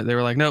equipment. They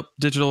were like, nope,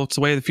 digital, it's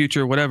the way of the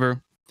future,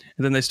 whatever.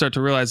 And then they start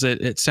to realize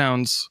that it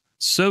sounds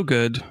so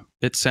good,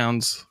 it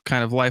sounds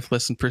kind of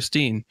lifeless and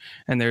pristine.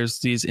 And there's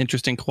these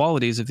interesting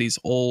qualities of these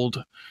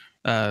old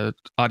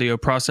audio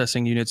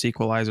processing units,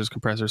 equalizers,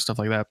 compressors, stuff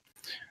like that.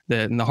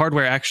 And the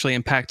hardware actually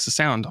impacts the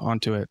sound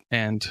onto it,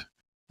 and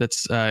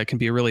that's it can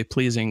be a really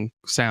pleasing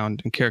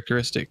sound and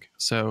characteristic.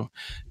 So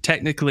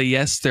technically,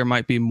 yes, there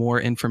might be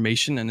more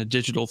information in a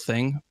digital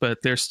thing, but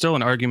there's still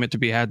an argument to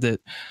be had that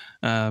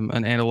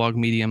an analog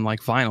medium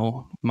like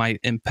vinyl might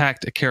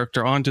impact a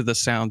character onto the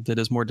sound that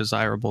is more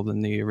desirable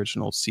than the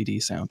original CD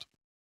sound.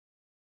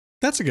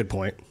 That's a good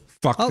point.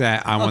 Fuck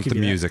that. I want the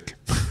music.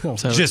 So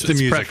just the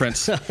music. Preference.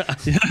 So,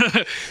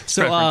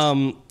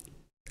 preference.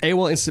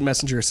 AOL Instant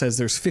Messenger says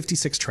there's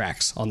 56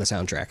 tracks on the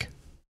soundtrack.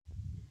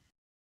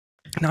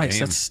 Nice.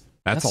 Damn.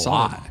 That's a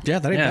lot. Yeah,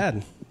 that ain't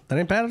bad. That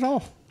ain't bad at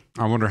all.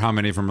 I wonder how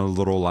many from a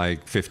little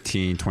like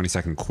 15,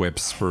 20-second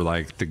quips for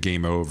like the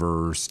game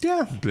overs.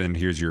 Yeah. Then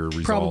here's your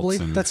results. Probably.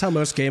 That's how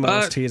most game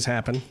OSTs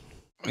happen.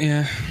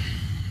 Yeah.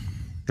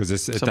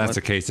 Because if that's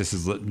the case,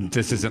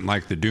 this isn't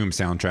like the Doom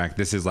soundtrack.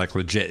 This is like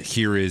legit.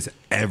 Here is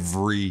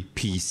every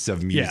piece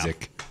of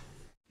music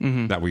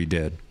that we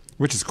did,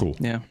 which is cool.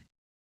 Yeah.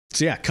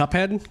 So yeah,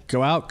 Cuphead,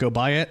 go out, go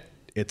buy it.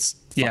 It's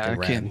fucking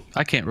rad.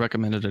 I can't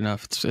recommend it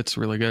enough. It's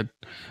really good.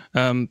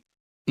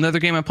 Another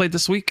game I played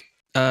this week,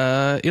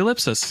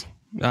 Ellipsis.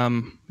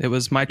 It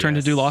was my turn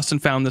to do Lost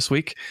and Found this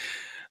week.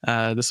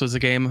 This was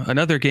yet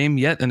another game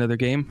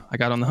I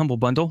got on the Humble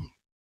Bundle.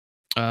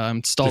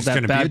 Installed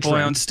that bad boy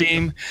on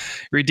Steam,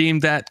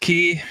 redeemed that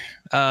key.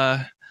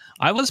 I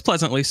was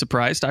pleasantly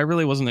surprised. I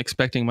really wasn't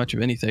expecting much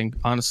of anything,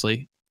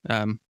 honestly.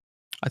 I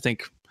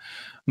think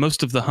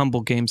most of the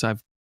Humble games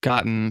I've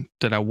gotten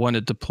that I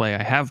wanted to play,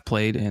 I have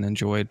played and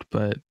enjoyed,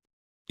 but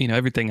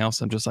everything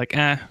else I'm just like,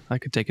 I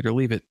could take it or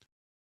leave it.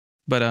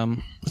 But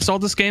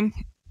installed this game.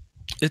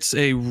 It's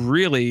a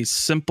really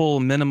simple,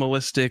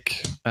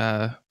 minimalistic,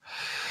 I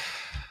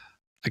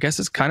guess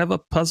it's kind of a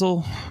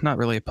puzzle, not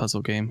really a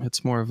puzzle game.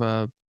 It's more of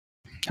a,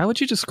 how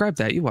would you describe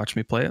that? You watched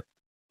me play it.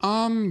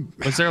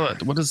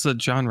 What is the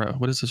genre?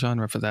 What is the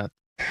genre for that?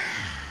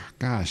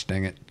 Gosh,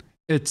 dang it.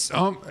 It's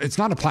not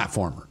a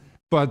platformer.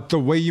 But the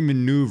way you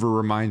maneuver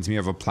reminds me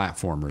of a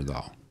platformer,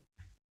 though.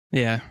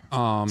 Yeah.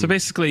 So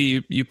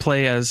basically, you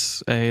play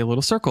as a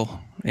little circle,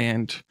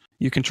 and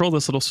you control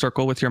this little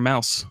circle with your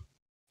mouse.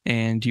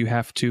 and you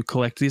have to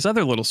collect these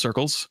other little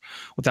circles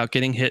without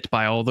getting hit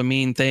by all the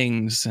mean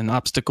things and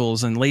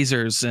obstacles and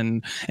lasers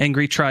and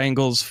angry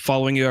triangles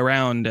following you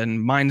around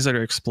and mines that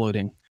are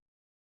exploding.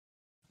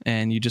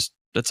 And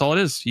that's all it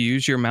is. You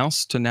use your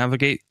mouse to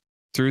navigate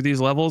through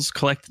these levels,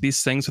 collect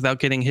these things without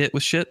getting hit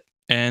with shit,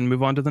 and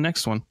move on to the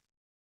next one.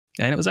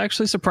 And it was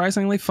actually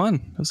surprisingly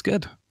fun. It was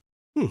good.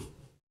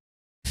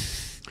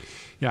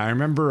 Yeah, I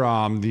remember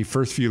the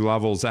first few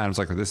levels, Adam's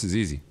like, oh, this is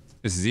easy.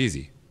 This is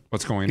easy.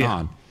 What's going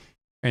on?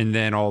 And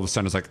then all of a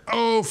sudden it's like,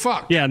 oh,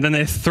 fuck. Yeah, and then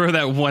they throw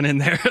that one in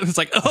there. It's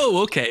like,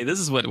 oh, okay, this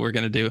is what we're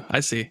going to do. I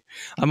see.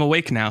 I'm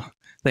awake now.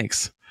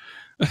 Thanks.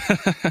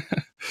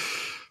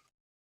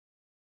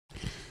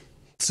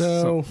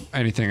 So,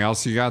 anything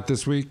else you got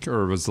this week?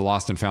 Or was the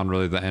Lost and Found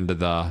really the end of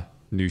the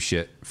new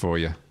shit for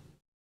you?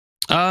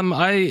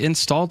 I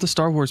installed the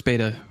Star Wars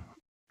beta,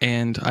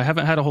 and I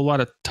haven't had a whole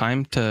lot of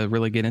time to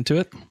really get into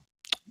it.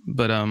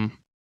 But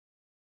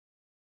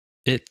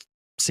it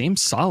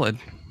seems solid.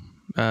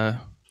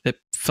 It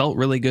felt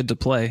really good to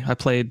play. I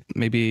played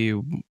maybe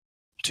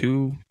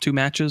two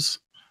matches.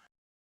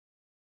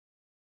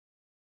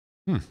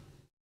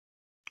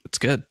 It's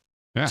good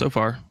so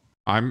far.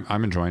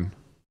 I'm enjoying.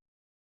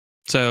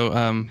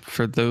 So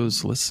for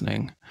those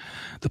listening,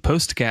 the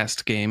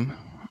postcast game,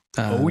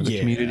 the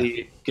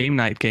community game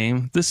night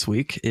game this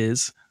week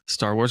is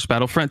Star Wars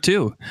Battlefront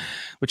II,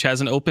 which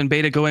has an open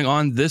beta going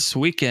on this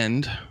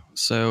weekend.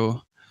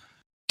 So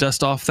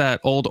dust off that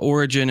old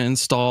Origin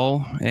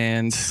install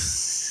and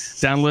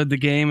download the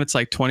game. It's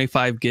like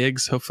 25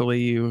 gigs.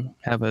 Hopefully you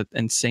have an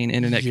insane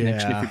internet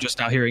connection if you're just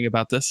now hearing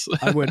about this.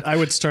 I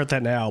would start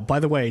that now. By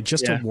the way,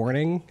 just a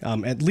warning,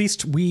 at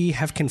least we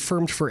have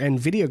confirmed for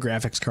NVIDIA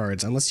graphics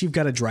cards, unless you've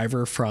got a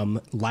driver from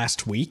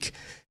last week,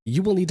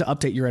 you will need to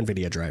update your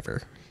NVIDIA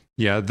driver.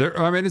 Yeah,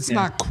 it's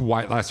not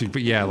quite last week,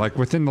 but like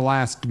within the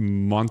last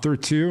month or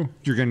two,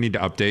 you're going to need to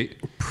update.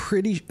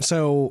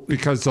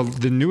 Because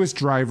the newest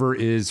driver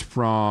is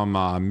from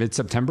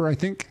mid-September, I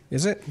think.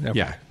 Is it? Okay.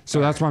 Yeah. So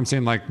that's why I'm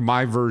saying like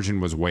my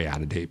version was way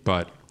out of date,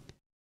 but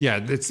yeah,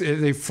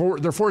 they're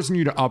forcing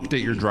you to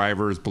update your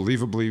drivers,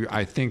 believably,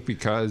 I think,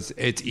 because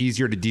it's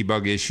easier to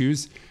debug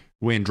issues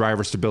when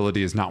driver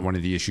stability is not one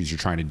of the issues you're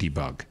trying to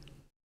debug.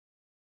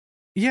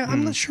 Yeah,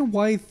 I'm not sure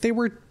why they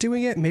were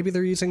doing it. Maybe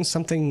they're using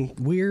something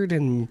weird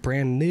and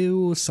brand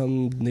new,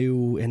 some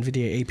new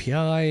NVIDIA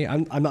API.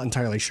 I'm not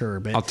entirely sure,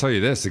 but I'll tell you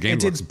this: the game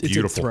looks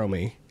beautiful. It did throw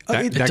me.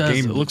 That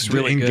game looks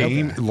really good.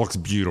 It looks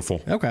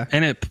beautiful. Okay,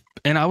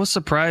 and I was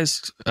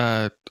surprised.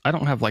 I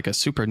don't have like a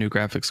super new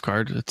graphics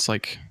card. It's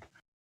like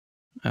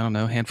I don't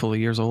know, a handful of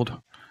years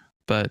old,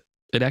 but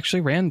it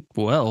actually ran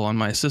well on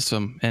my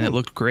system and it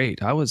looked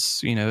great. I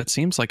was, it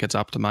seems like it's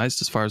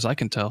optimized as far as I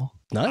can tell.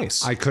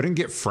 Nice. I couldn't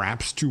get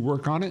Fraps to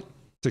work on it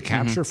to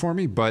capture for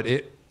me, but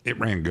it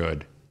ran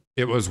good.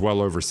 It was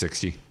well over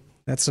 60.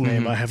 That's a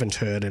name I haven't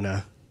heard in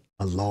a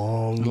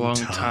long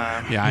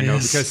time. Yeah, I know,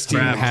 because Steam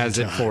has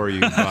it for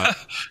you, but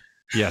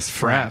yes,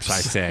 Fraps,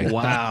 I say.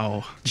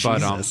 Wow.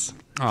 But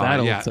that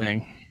old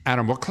thing.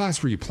 Adam, what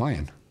class were you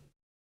playing?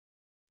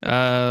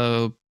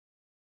 I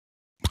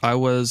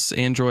was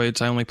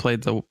androids. I only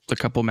played the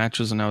couple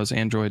matches and I was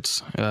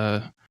androids.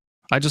 I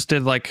just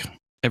did like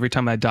every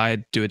time I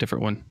died, do a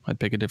different one. I'd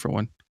pick a different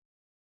one.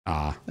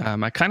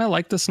 I kind of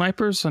like the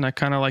snipers and I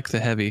kind of like the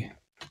heavy.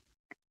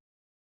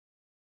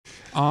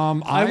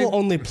 I will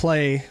only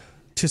play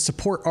to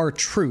support our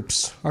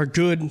troops, our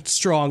good,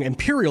 strong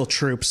Imperial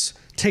troops,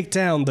 take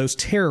down those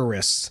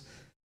terrorists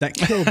that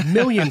killed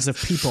millions of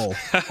people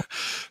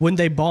when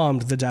they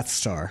bombed the Death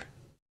Star.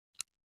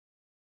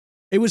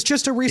 It was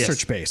just a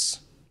research base.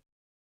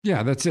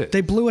 Yeah, that's it.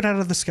 They blew it out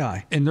of the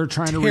sky. And they're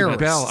trying to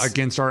rebel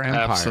against our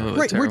empire. Absolutely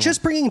right, terrible. We're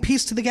just bringing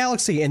peace to the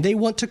galaxy, and they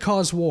want to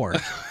cause war.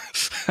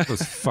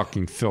 Those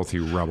fucking filthy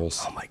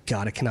rebels. Oh my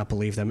god, I cannot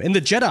believe them. And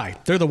the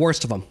Jedi, they're the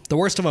worst of them. The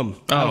worst of them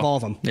out of all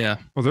of them. Yeah.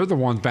 Well, they're the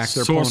ones back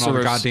there pulling all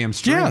the goddamn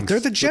strings. Yeah,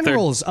 they're the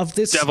generals of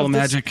this devil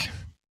magic.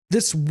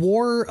 This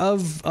war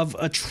of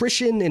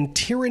attrition and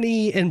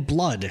tyranny and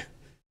blood.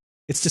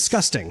 It's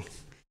disgusting.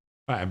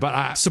 All right,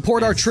 but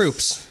support our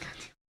troops.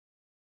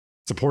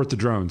 Support the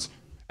drones.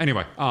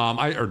 Anyway,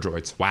 or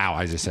droids. Wow,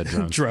 I just said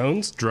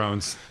drones.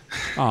 Drones.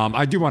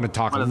 I do want to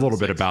talk a little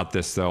bit about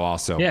this though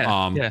also.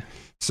 Yeah.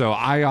 So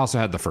I also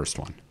had the first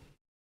one.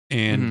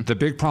 And the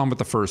big problem with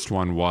the first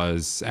one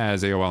was,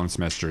 as AOL and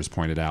Semester has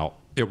pointed out,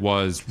 it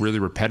was really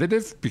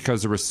repetitive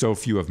because there were so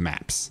few of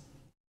maps.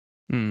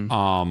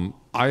 I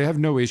have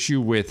no issue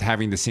with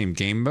having the same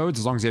game modes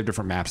as long as you have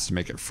different maps to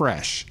make it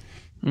fresh.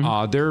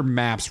 Their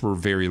maps were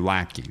very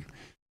lacking.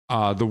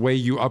 The way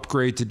you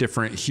upgrade to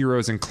different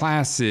heroes and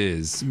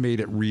classes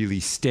made it really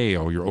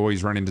stale. You're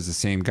always running as the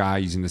same guy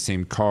using the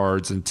same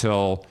cards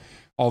until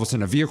all of a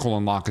sudden a vehicle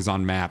unlock is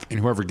on map and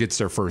whoever gets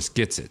there first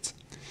gets it.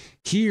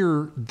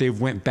 Here, they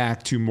went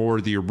back to more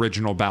the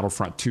original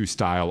Battlefront 2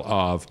 style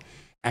of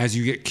as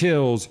you get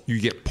kills, you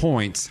get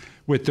points.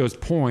 With those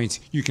points,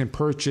 you can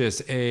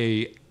purchase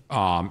a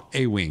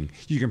A-Wing.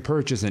 You can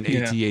purchase an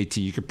AT-AT.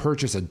 You can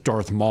purchase a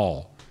Darth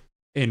Maul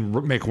and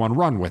make one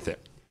run with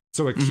it.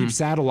 So it keeps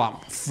that a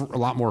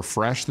lot more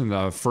fresh than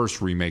the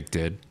first remake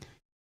did.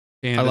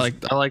 And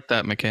I like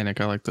that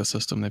mechanic. I like the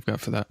system they've got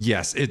for that.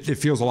 Yes, it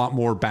feels a lot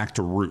more back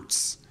to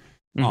roots.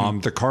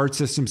 The card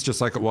system's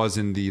just like it was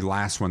in the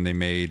last one they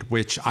made,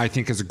 which I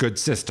think is a good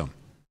system.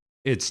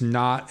 It's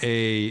not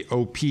a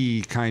OP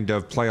kind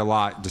of play a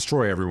lot,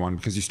 destroy everyone,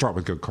 because you start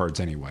with good cards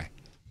anyway.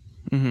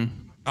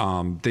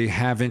 They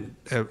haven't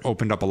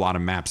opened up a lot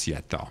of maps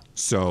yet, though.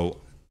 So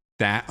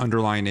that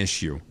underlying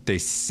issue, they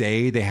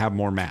say they have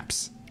more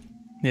maps.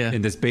 Yeah.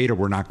 In this beta,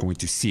 we're not going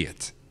to see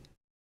it.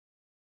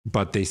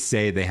 But they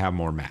say they have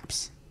more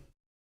maps.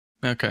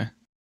 Okay.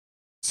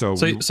 So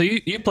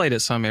you played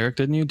it some, Eric,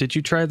 didn't you? Did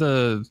you try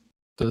the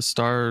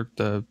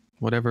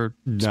whatever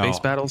space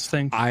battles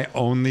thing? I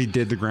only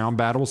did the ground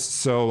battles.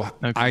 So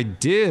I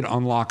did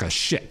unlock a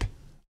ship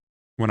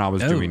when I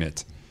was doing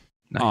it.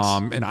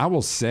 Nice. And I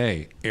will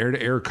say,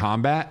 air-to-air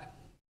combat,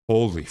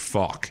 holy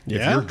fuck. Yeah?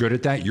 If you're good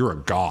at that, you're a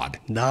god.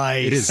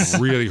 Nice. It is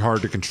really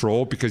hard to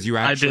control because you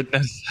actually...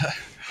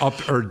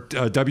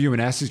 W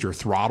and S is your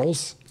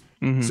throttles.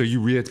 So you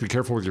really have to be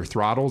careful with your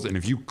throttles. And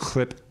if you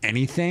clip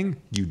anything,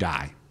 you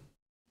die.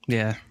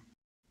 Yeah.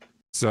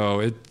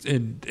 So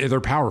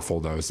they're powerful,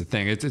 though, is the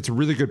thing. It's a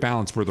really good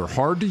balance where they're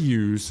hard to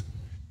use.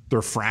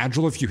 They're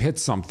fragile if you hit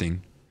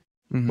something,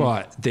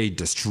 but they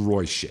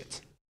destroy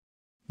shit.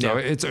 So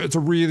it's a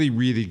really,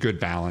 really good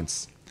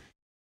balance.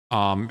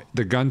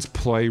 The guns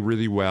play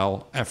really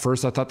well. At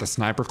first, I thought the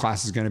sniper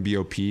class is going to be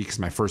OP because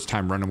my first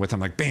time running with them,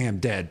 like, bam,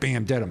 dead,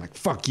 bam, dead. I'm like,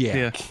 fuck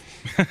yeah.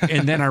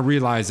 And then I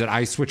realized that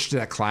I switched to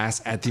that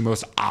class at the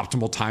most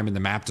optimal time in the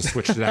map to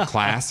switch to that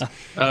class.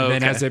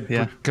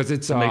 Because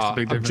it's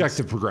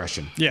objective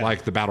progression,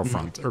 like the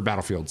Battlefront or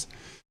Battlefields.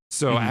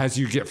 So as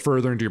you get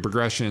further into your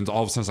progressions,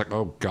 all of a sudden it's like,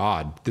 oh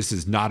God, this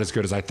is not as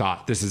good as I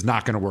thought. This is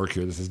not going to work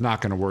here. This is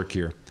not going to work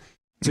here.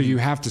 So you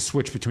have to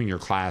switch between your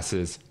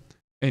classes.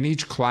 In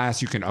each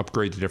class, you can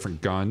upgrade to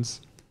different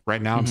guns.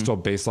 Right now, I'm still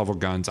base level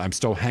guns. I'm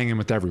still hanging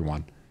with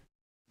everyone.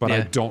 But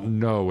I don't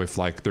know if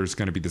like there's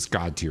going to be this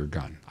god tier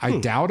gun. I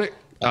doubt it.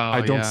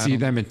 I don't see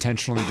them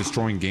intentionally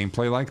destroying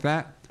gameplay like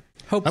that.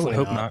 Hopefully I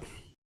would hope not.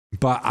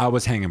 But I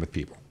was hanging with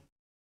people.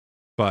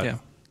 But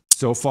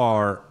so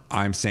far,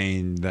 I'm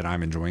saying that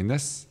I'm enjoying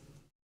this.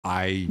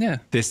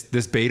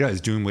 This beta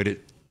is doing what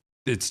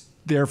it's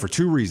there for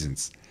two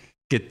reasons.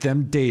 Get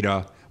them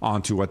data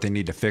onto what they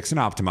need to fix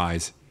and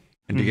optimize,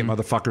 and to get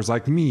motherfuckers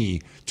like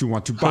me to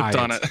want to buy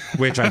it,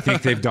 which I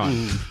think they've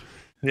done.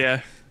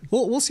 Yeah.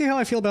 Well, we'll see how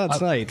I feel about it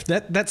tonight.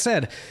 That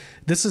said,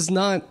 this is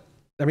not...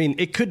 I mean,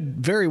 it could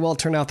very well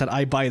turn out that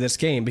I buy this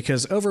game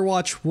because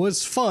Overwatch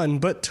was fun,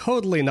 but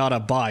totally not a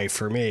buy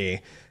for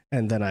me.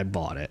 And then I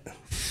bought it.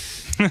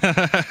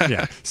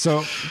 Yeah.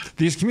 So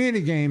these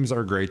community games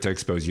are great to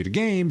expose you to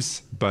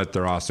games, but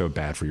they're also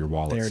bad for your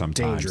wallet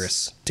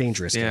sometimes.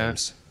 Dangerous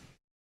games.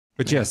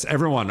 But yes,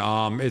 everyone,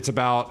 it's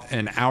about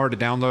an hour to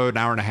download, an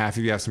hour and a half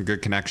if you have some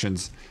good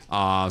connections.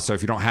 So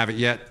if you don't have it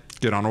yet,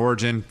 get on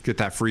Origin, get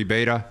that free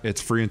beta. It's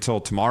free until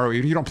tomorrow.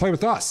 Even if you don't play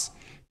with us,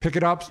 pick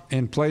it up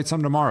and play it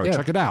some tomorrow.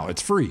 Check it out.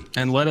 It's free.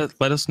 And let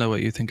us know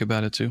what you think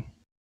about it too.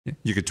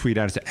 You could tweet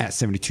at us at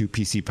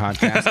 72PC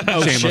Podcast.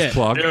 Shameless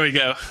plug. There we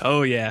go.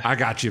 Oh yeah. I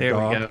got you, there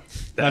dog. We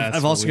go.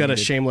 I've also got a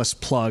shameless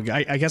plug.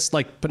 I guess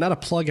but not a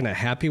plug in a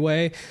happy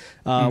way.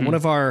 One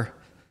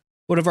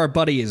of our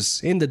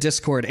buddies in the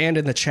Discord and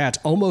in the chat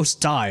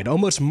almost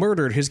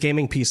murdered his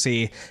gaming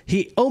PC.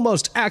 He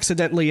almost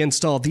accidentally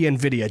installed the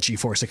NVIDIA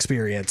GeForce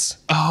Experience.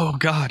 Oh,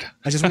 God.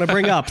 I just want to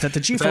bring up that the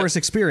GeForce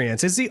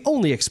Experience is the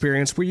only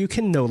experience where you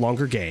can no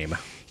longer game.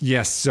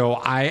 Yes, so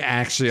I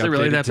actually updated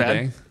really that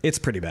today. Bad? It's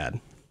pretty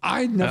bad.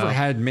 I never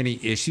had many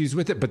issues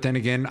with it, but then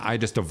again, I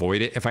just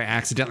avoid it. If I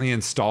accidentally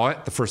install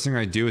it, the first thing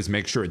I do is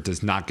make sure it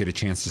does not get a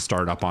chance to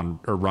start up on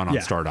or run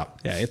on startup.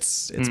 Yeah,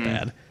 it's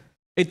bad.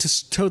 It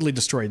just totally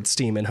destroyed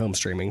Steam and home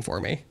streaming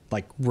for me.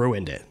 Like,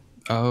 ruined it.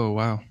 Oh,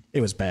 wow. It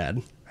was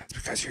bad. That's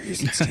because you're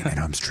using Steam and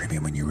home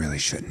streaming when you really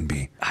shouldn't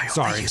be. I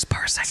only use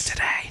Parsec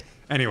today.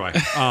 Anyway,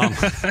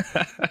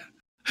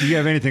 do you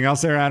have anything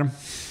else there, Adam?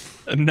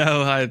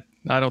 No, I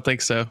don't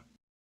think so.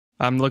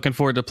 I'm looking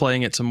forward to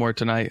playing it some more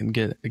tonight and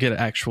get an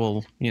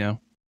actual,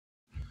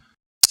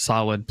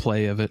 solid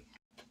play of it.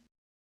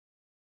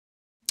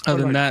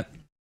 Other than that,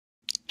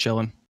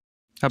 chilling.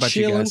 How about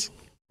you guys?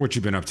 What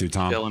you been up to,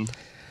 Tom? Chilling.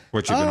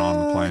 What you been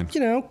on playing?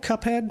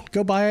 Cuphead.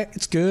 Go buy it.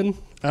 It's good.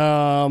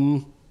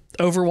 Overwatch.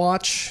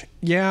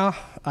 Yeah,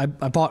 I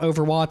bought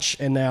Overwatch,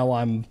 and now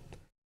I'm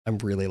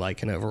really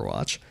liking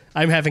Overwatch.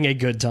 I'm having a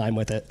good time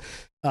with it.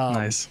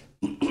 Nice.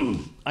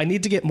 I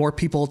need to get more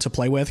people to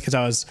play with because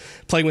I was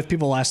playing with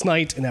people last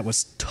night, and that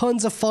was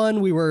tons of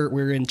fun. We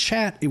were in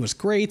chat. It was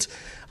great.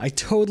 I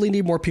totally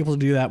need more people to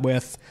do that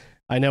with.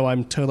 I know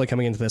I'm totally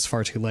coming into this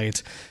far too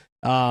late.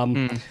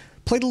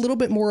 Played a little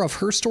bit more of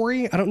Her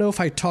Story. I don't know if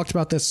I talked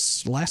about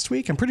this last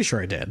week. I'm pretty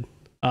sure I did.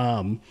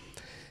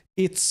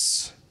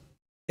 It's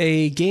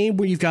a game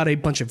where you've got a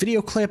bunch of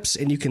video clips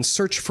and you can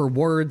search for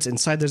words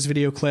inside those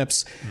video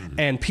clips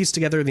and piece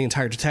together the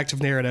entire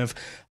detective narrative.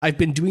 I've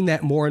been doing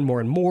that more and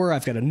more and more.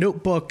 I've got a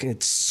notebook and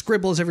it's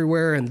scribbles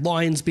everywhere and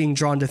lines being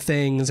drawn to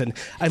things, and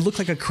I look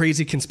like a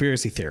crazy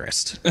conspiracy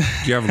theorist. Do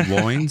you have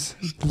loins?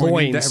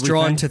 Loins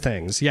drawn to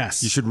things,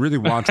 yes. You should really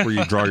watch where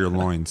you draw your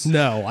loins.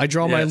 No, I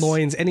draw my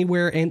loins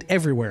anywhere and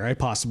everywhere I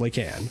possibly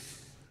can.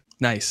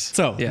 Nice.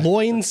 So,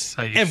 loins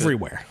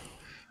everywhere.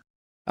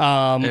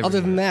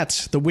 Other than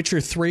that, The Witcher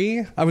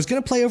 3, I was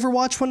going to play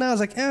Overwatch one night. I was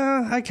like,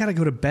 I gotta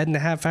go to bed in a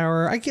half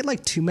hour. I get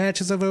like 2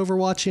 matches of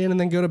Overwatch in and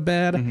then go to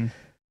bed.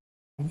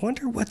 I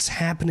wonder what's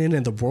happening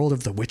in the world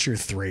of The Witcher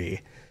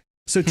 3.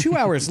 So 2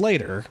 hours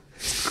later,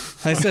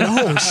 I said,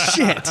 oh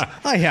shit,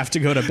 I have to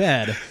go to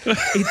bed.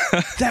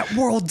 That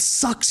world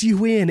sucks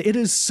you in. It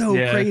is so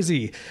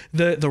crazy.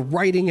 The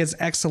writing is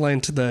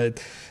excellent. The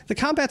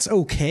combat's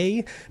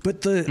okay,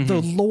 but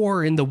the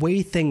lore and the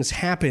way things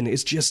happen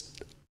is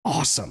just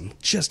awesome,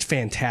 just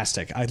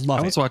fantastic. I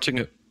love it.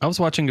 I was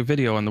watching a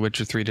video on The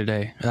Witcher 3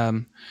 today.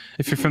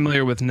 If you're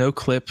familiar with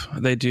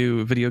NoClip, they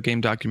do video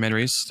game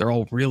documentaries. They're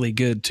all really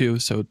good too,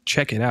 so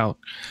check it out.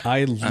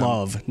 I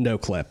love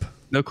NoClip.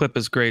 NoClip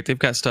is great. They've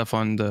got stuff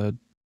on the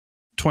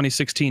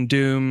 2016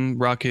 Doom,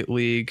 Rocket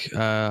League.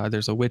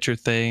 There's a Witcher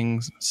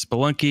thing,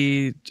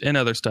 Spelunky, and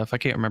other stuff. I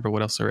can't remember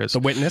what else there is. The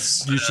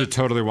Witness. You should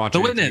totally watch The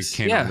it Witness, if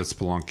you can on the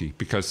Spelunky,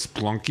 because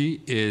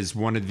Spelunky is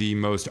one of the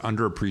most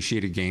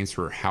underappreciated games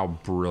for how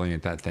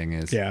brilliant that thing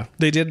is. Yeah,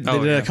 they did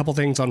a couple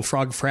things on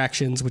Frog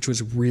Fractions, which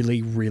was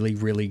really, really,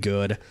 really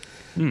good.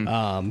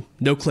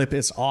 NoClip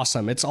is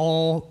awesome. It's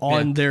all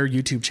on their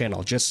YouTube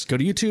channel. Just go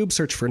to YouTube,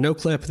 search for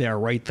NoClip. They are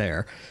right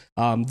there.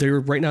 They're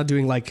right now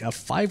doing like a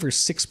 5 or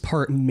 6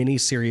 part mini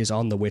series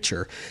on The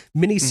Witcher.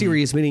 Mini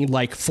series meaning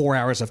like 4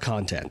 hours of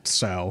content.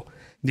 So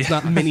it's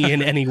not mini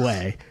in any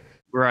way.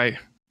 Right.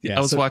 Yeah. I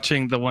was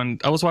watching the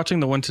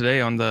one today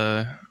on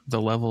the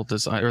level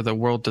design or the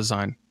world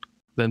design.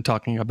 Them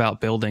talking about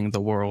building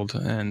the world,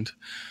 and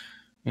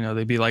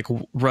they'd be like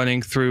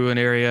running through an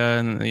area,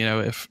 and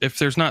if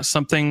there's not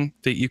something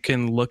that you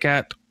can look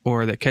at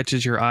or that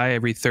catches your eye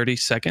every 30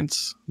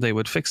 seconds, they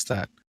would fix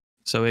that.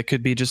 So it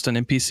could be just an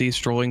NPC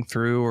strolling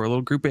through, or a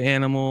little group of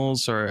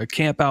animals, or a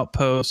camp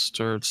outpost,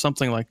 or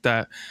something like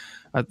that.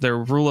 Their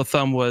rule of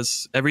thumb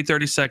was every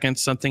 30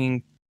 seconds,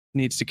 something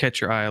needs to catch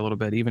your eye a little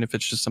bit, even if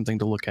it's just something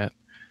to look at.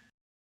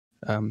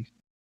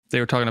 They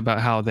were talking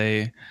about how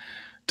they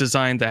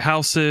designed the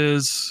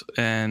houses,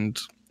 and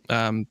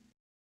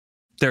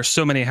there's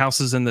so many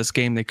houses in this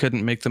game, they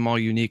couldn't make them all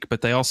unique,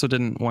 but they also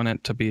didn't want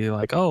it to be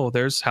like, oh,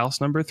 there's house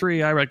number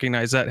 3. I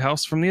recognize that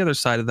house from the other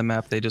side of the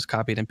map. They just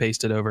copied and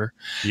pasted over.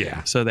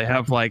 Yeah. So they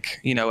have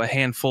like, a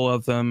handful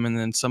of them, and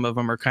then some of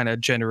them are kind of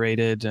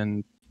generated,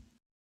 and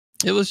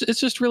it's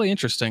just really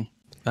interesting.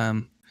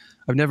 I've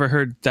never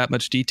heard that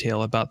much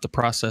detail about the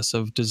process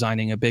of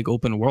designing a big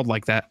open world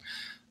like that.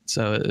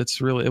 So it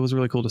was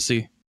really cool to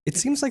see. It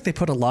seems like they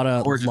put a lot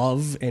of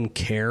love and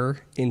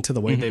care into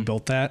the way they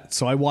built that.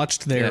 So I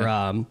watched their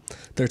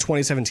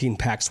 2017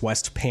 PAX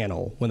West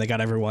panel when they got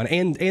everyone,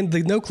 and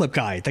the NoClip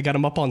guy, they got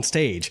him up on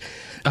stage.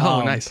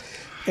 Oh, nice.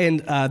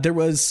 And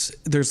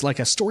there's like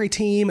a story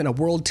team and a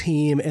world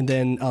team and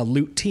then a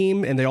loot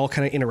team, and they all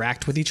kind of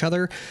interact with each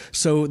other.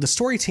 So the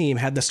story team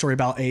had the story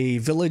about a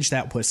village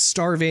that was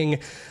starving,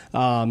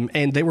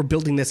 and they were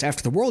building this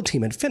after the world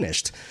team had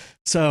finished.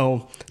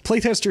 So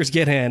playtesters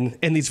get in,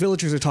 and these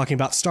villagers are talking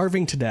about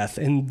starving to death,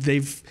 and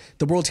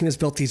the world team has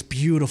built these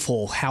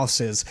beautiful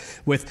houses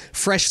with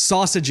fresh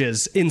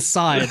sausages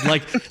inside,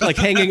 like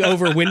hanging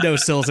over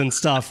windowsills and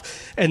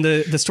stuff. And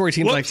the story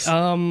team's like,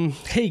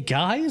 hey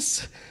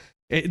guys.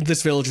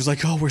 This villager's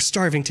like, oh, we're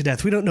starving to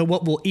death. We don't know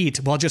what we'll eat.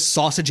 While just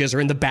sausages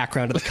are in the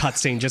background of the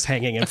cutscene, just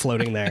hanging and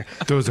floating there.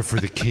 Those are for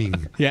the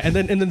king. Yeah, and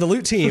then the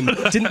loot team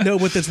didn't know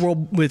what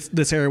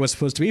this area was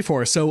supposed to be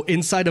for. So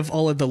inside of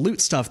all of the loot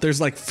stuff, there's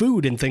like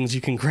food and things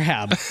you can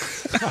grab.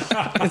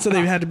 And so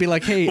they had to be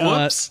like, hey,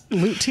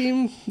 loot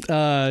team,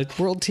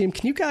 world team,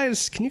 can you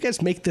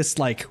guys make this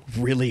like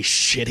really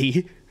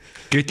shitty?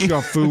 Get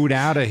your food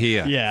out of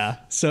here. Yeah.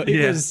 So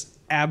it was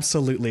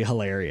absolutely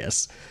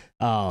hilarious.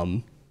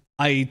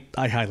 I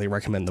highly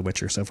recommend The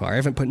Witcher so far. I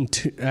haven't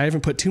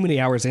put too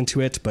many hours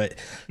into it, but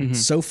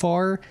so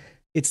far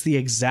it's the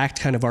exact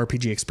kind of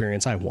RPG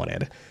experience I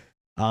wanted.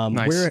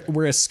 Nice.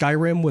 Whereas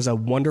Skyrim was a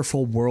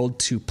wonderful world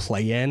to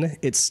play in,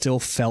 it still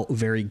felt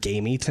very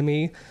gamey to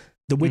me.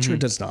 The Witcher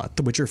does not.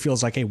 The Witcher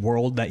feels like a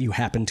world that you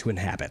happen to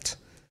inhabit.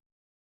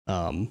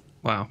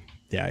 Wow.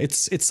 Yeah,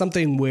 it's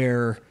something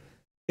where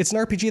it's an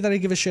RPG that I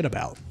give a shit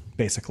about,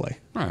 basically.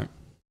 All right.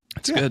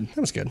 It's good. That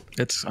was good.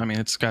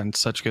 It's gotten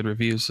such good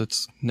reviews.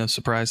 It's no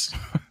surprise.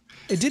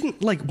 It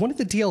didn't, like, one of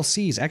the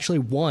DLCs actually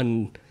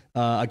won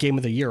a Game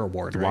of the Year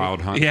award, right?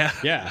 Wild Hunt. Yeah.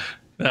 Yeah.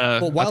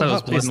 Well, Wild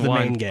Hunt is the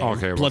main game.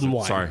 Okay. Blood and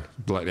Wine. Sorry.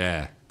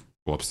 Yeah.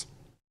 Whoops.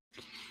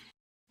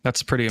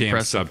 That's pretty Damn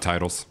impressive.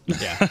 Subtitles.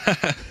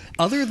 Yeah.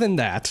 Other than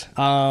that,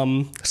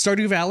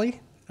 Stardew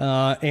Valley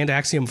and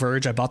Axiom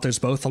Verge, I bought those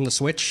both on the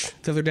Switch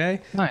the other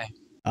day. Nice.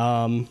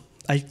 I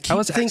keep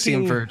thinking,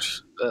 Axiom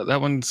Verge? That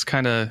one's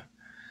kind of...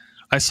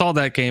 I saw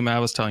that game. I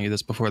was telling you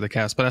this before the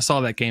cast, but I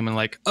saw that game and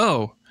like,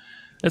 oh,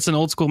 it's an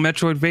old school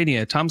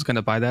Metroidvania. Tom's going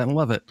to buy that and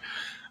love it.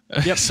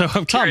 Yep. So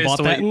I'm Tom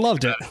bought that and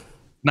loved it.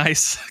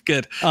 Nice.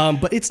 Good.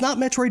 But it's not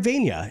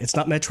Metroidvania. It's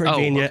not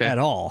Metroidvania at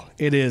all.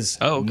 It is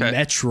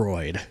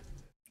Metroid.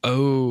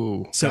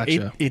 Oh, so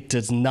gotcha. it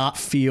does not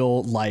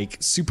feel like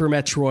Super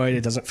Metroid.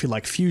 It doesn't feel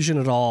like Fusion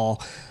at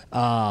all.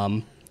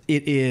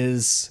 It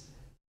is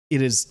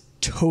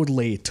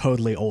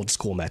totally old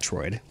school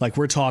Metroid. Like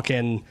we're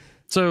talking.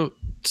 So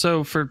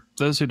for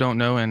those who don't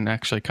know, and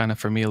actually kind of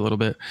for me a little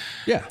bit,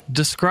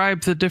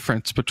 describe the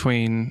difference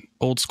between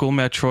old school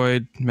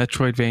Metroid,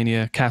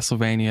 Metroidvania,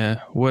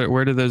 Castlevania.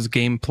 Where do those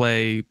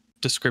gameplay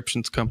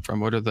descriptions come from?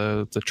 What are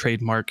the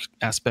trademark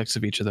aspects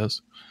of each of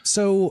those?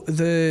 So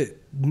the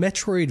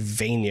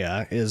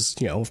Metroidvania is,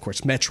 of course,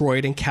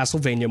 Metroid and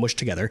Castlevania mushed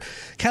together.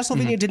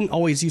 Castlevania didn't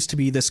always used to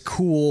be this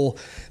cool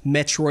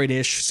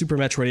Metroid-ish, Super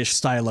Metroid-ish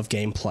style of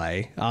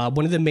gameplay.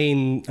 One of the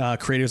main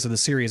creators of the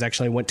series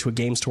actually went to a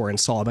game store and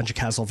saw a bunch of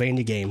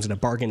Castlevania games in a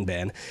bargain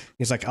bin.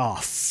 He's like, oh,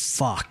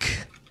 fuck.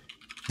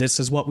 This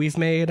is what we've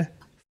made?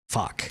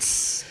 Fuck.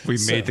 We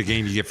made the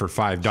game you get for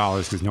 $5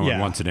 because no one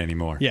wants it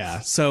anymore. Yeah.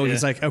 So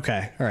he's like,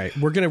 okay, all right,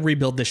 we're going to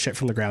rebuild this shit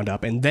from the ground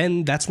up. And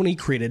then that's when he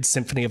created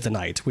Symphony of the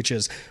Night, which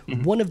is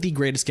one of the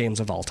greatest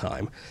games of all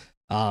time.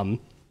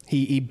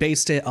 He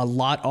based it a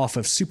lot off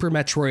of Super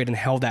Metroid and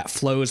how that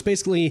flows.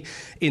 Basically,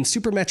 in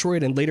Super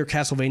Metroid and later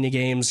Castlevania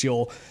games,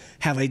 you'll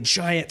have a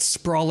giant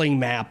sprawling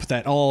map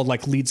that all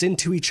like leads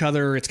into each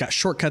other. It's got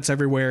shortcuts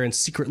everywhere and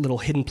secret little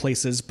hidden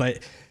places. But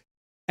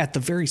at the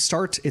very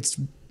start, it's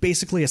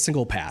basically a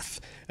single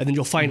path. And then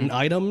you'll find an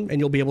item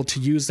and you'll be able to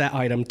use that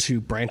item to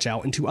branch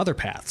out into other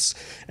paths.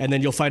 And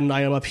then you'll find an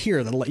item up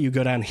here that'll let you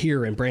go down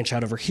here and branch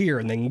out over here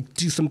and then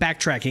do some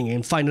backtracking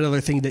and find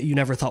another thing that you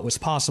never thought was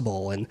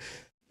possible. And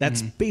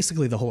that's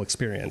basically the whole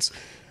experience.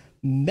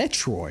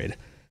 Metroid,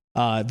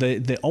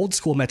 the old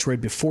school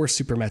Metroid before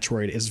Super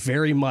Metroid is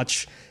very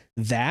much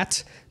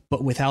that,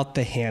 but without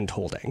the hand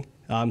holding.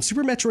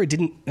 Super Metroid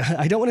didn't,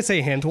 I don't want to say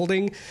hand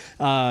holding.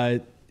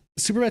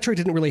 Super Metroid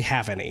didn't really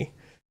have any.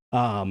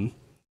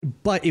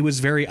 But it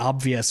was very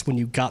obvious when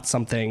you got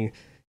something,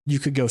 you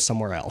could go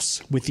somewhere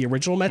else. With the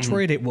original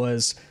Metroid, it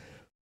was,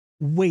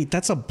 wait,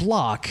 that's a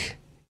block,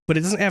 but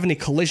it doesn't have any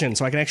collision,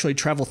 so I can actually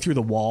travel through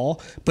the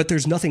wall, but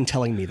there's nothing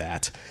telling me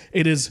that.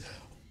 It is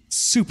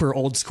super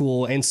old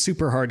school and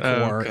super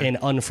hardcore and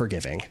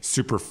unforgiving.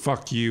 Super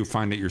fuck you,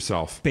 find it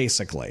yourself.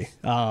 Basically.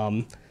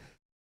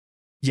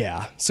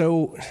 Yeah,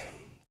 so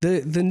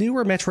the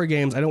newer Metroid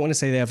games, I don't want to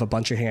say they have a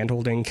bunch of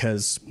hand-holding,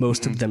 because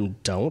most of them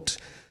don't.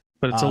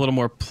 But it's a little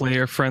more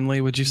player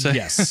friendly, would you say?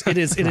 Yes, it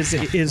is.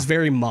 It is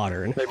very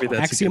modern. Maybe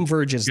that's Axiom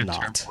Verge is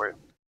not.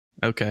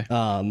 Okay.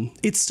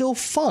 It's still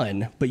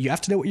fun, but you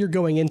have to know what you're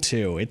going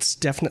into. It's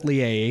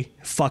definitely a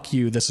fuck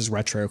you, this is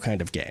retro kind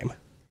of game.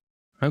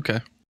 Okay.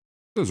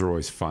 Those are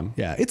always fun.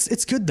 Yeah,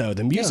 it's good though.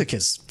 The music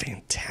is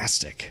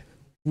fantastic.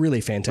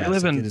 Really fantastic.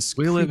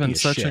 We live in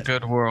such a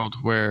good world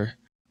where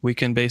we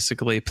can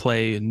basically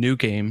play new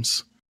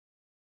games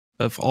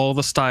of all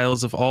the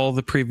styles of all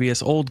the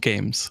previous old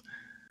games.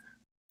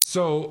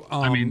 So,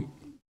 I mean,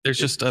 there's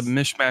just a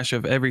mishmash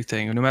of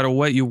everything. No matter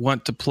what you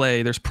want to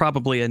play, there's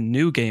probably a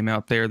new game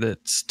out there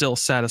that still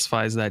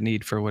satisfies that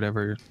need for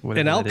whatever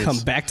and I'll come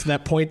back to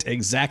that point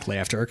exactly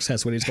after Irk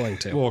says what he's going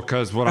to. Well,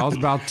 because what I was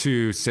about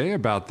to say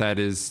about that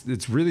is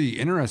it's really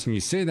interesting you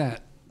say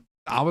that.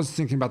 I was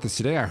thinking about this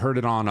today. I heard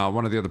it on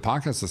one of the other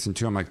podcasts I listened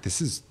to. I'm like,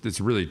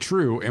 it's really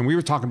true. And we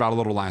were talking about it a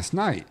little last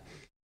night.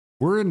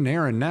 We're in an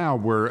era now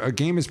where a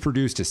game is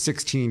produced as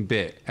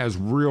 16-bit, as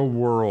real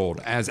world,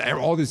 as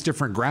all these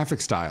different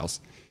graphic styles.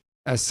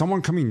 As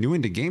someone coming new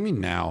into gaming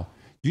now,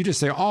 you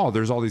just say, oh,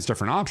 there's all these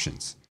different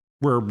options.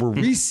 Where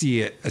we see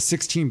it, a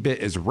 16-bit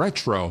is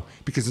retro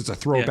because it's a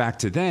throwback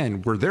to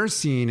then, where they're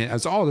seeing it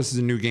as, oh, this is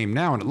a new game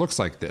now and it looks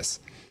like this.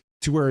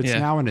 To where it's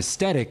now an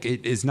aesthetic,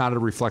 it is not a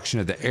reflection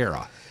of the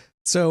era.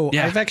 So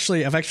I've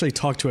actually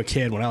talked to a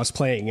kid when I was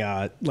playing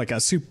like an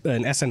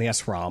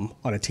SNES ROM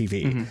on a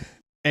TV.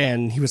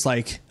 And he was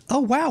like, oh,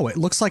 wow, it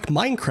looks like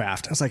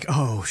Minecraft. I was like,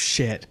 oh,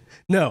 shit.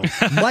 No,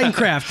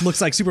 Minecraft looks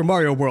like Super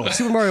Mario World.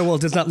 Super Mario World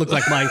does not look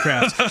like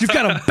Minecraft. You've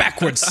got him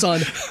backwards,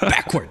 son.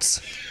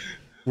 Backwards.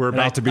 We're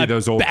about to be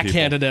those old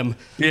backhanded people. him.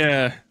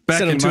 Yeah.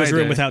 Sent him to his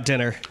room without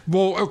dinner.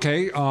 Well,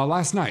 okay.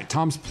 Last night,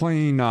 Tom's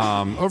playing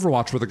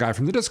Overwatch with a guy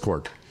from the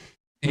Discord.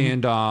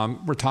 And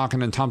we're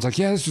talking, and Tom's like,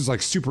 yeah, this was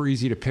like super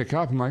easy to pick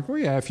up. I'm like, well,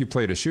 yeah, if you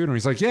played a shooter. And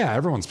he's like, yeah,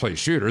 everyone's played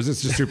shooters.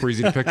 It's just super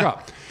easy to pick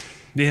up.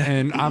 Yeah.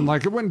 And I'm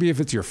like, it wouldn't be if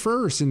it's your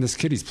first. And this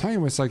kid he's playing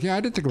with is like, yeah, I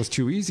didn't think it was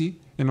too easy.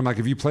 And I'm like,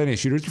 have you played any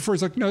shooters before?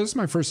 He's like, no, this is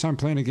my first time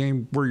playing a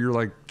game where you're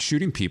like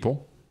shooting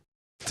people.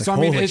 So, I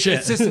mean, it's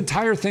this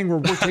entire thing where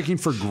we're taking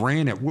for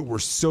granted what we're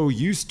so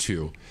used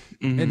to.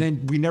 And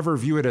then we never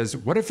view it as,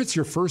 what if it's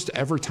your first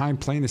ever time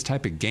playing this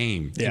type of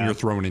game and you're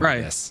thrown into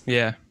this?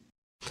 Yeah.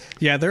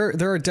 Yeah,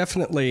 there are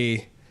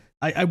definitely,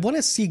 I want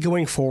to see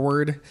going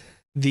forward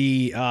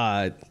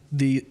the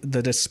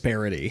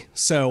disparity.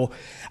 So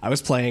I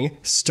was playing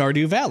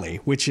Stardew Valley,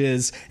 which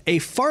is a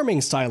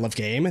farming style of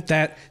game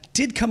that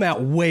did come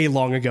out way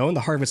long ago in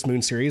the Harvest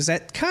Moon series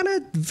that kind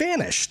of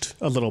vanished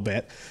a little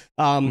bit.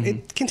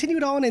 It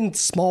continued on in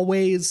small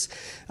ways,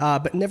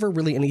 but never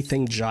really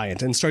anything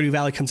giant. And Stardew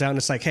Valley comes out and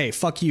it's like, hey,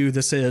 fuck you,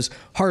 this is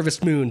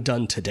Harvest Moon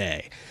done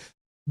today.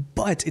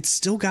 But it's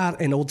still got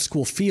an old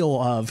school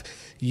feel of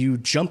you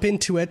jump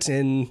into it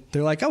and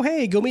they're like, oh,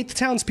 hey, go meet the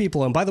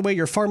townspeople. And by the way,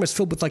 your farm is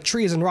filled with like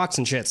trees and rocks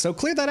and shit. So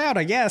clear that out,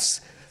 I guess.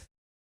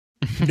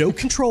 No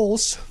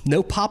controls,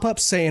 no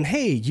pop-ups saying,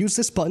 hey, use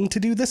this button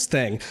to do this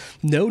thing.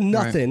 No,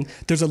 nothing.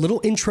 Right. There's a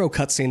little intro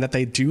cutscene that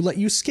they do let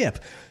you skip.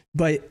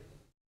 But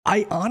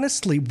I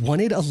honestly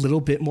wanted a little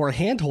bit more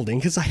hand-holding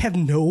because I have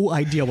no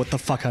idea what the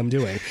fuck I'm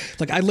doing.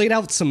 Like, I laid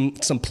out some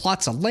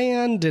plots of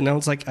land, and I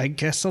was like, I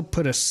guess I'll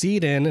put a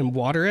seed in and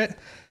water it.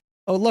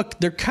 Oh, look,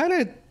 they're kind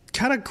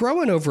of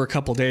growing over a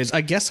couple days. I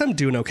guess I'm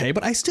doing okay,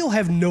 but I still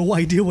have no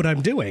idea what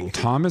I'm doing.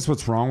 Tom is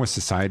what's wrong with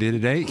society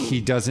today.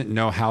 He doesn't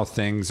know how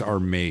things are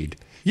made.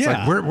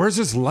 Yeah. Like, where's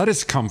this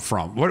lettuce come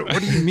from? What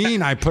do you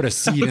mean I put a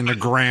seed in the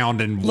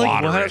ground and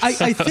water it?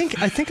 I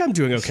think I'm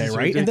doing okay, right?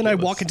 Ridiculous. And then I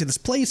walk into this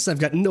place. I've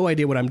got no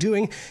idea what I'm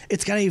doing.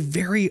 It's got a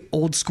very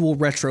old school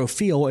retro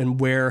feel,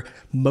 and where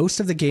most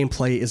of the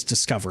gameplay is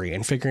discovery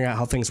and figuring out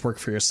how things work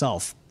for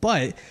yourself.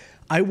 But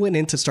I went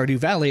into Stardew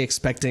Valley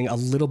expecting a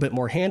little bit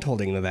more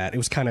hand-holding than that. It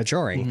was kind of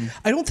jarring.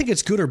 I don't think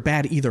it's good or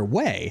bad either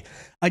way.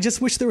 I just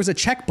wish there was a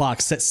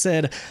checkbox that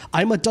said,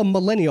 I'm a dumb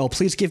millennial,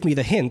 please give me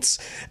the hints.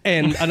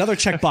 And another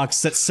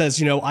checkbox that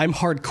says, I'm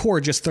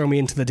hardcore, just throw me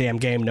into the damn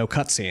game, no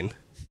cutscene.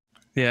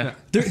 Yeah.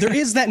 There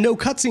is that no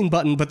cutscene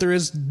button, but there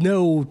is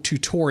no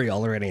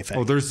tutorial or anything.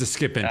 Oh, there's the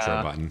skip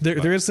intro button.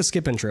 There is the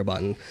skip intro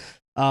button.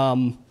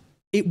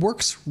 It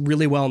works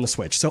really well on the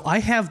Switch. So I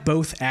have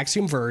both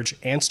Axiom Verge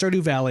and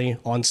Stardew Valley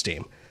on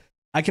Steam.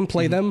 I can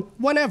play them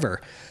whenever,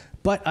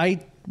 but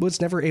I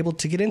was never able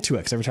to get into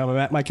it because every time I'm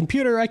at my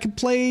computer, I could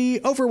play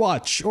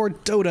Overwatch or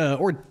Dota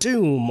or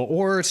Doom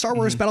or Star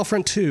Wars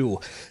Battlefront 2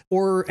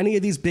 or any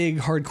of these big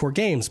hardcore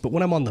games. But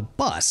when I'm on the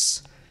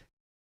bus,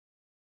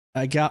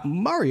 I got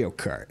Mario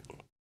Kart.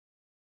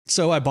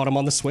 So I bought them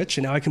on the Switch,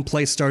 and now I can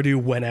play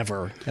Stardew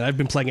whenever. And I've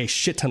been playing a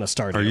shit ton of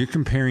Stardew. Are you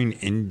comparing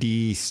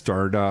indie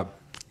startup,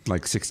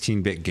 like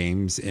 16-bit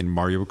games in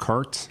Mario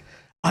Kart?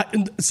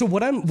 So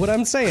what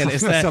I'm saying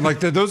is that like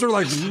those are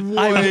like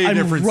way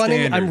different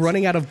standards. I'm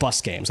running out of bus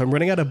games. I'm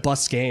running out of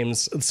bus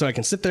games, so I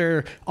can sit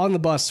there on the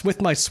bus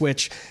with my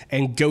Switch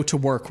and go to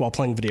work while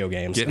playing video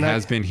games. Get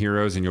Has-Been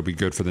Heroes, and you'll be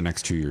good for the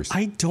next 2 years.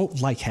 I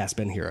don't like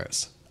Has-Been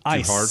Heroes.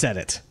 I said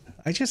it.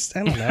 I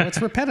don't know.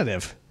 It's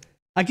repetitive.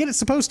 I get it's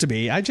supposed to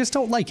be. I just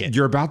don't like it.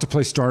 You're about to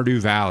play Stardew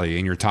Valley,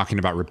 and you're talking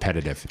about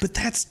repetitive. But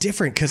that's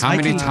different because how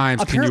many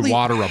times can you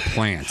water a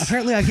plant?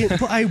 Apparently,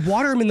 I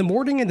water them in the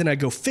morning, and then I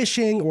go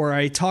fishing, or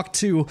I talk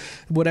to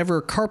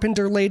whatever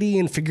carpenter lady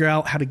and figure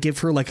out how to give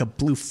her like a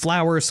blue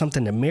flower or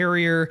something to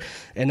marry her.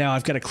 And now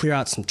I've got to clear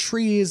out some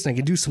trees, and I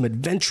can do some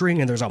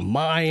adventuring, and there's a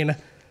mine.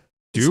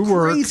 It's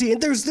crazy,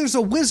 and there's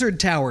a wizard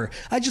tower.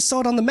 I just saw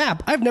it on the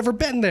map. I've never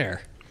been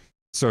there.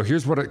 So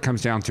here's what it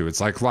comes down to.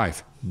 It's like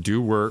life.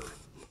 Do work.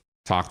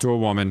 Talk to a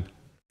woman,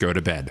 go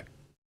to bed.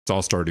 That's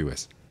all Stardew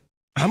is.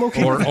 I'm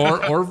okay.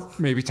 Or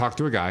maybe talk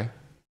to a guy.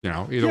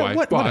 Either way.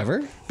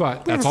 Whatever.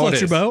 But that's all it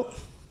is. Your boat.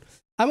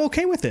 I'm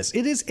okay with this.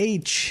 It is a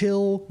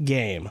chill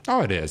game. Oh,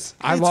 it is.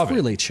 I love it. It's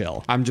really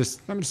chill. I'm just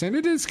saying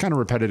it is kind of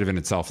repetitive in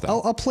itself, though.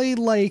 I'll play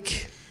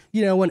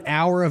an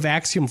hour of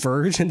Axiom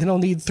Verge, and then I'll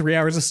need 3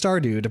 hours of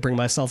Stardew to bring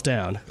myself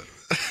down.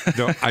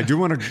 Though I do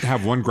want to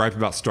have one gripe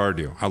about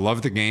Stardew. I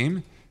love the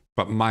game,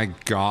 but my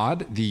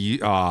God, the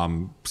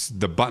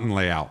button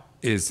layout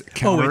is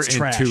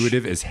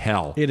counterintuitive as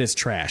hell. It is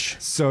trash.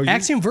 So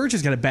Axiom Verge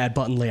has got a bad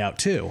button layout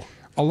too.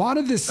 A lot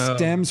of this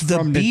stems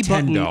from the B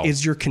Nintendo. button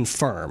is your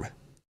confirm.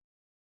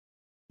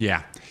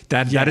 Yeah,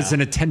 that is a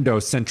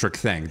Nintendo centric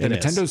thing. The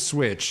Nintendo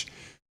Switch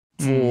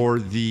for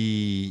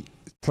the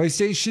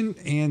PlayStation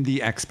and the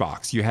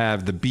Xbox, you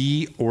have the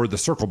B or the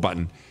circle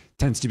button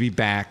tends to be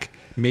back.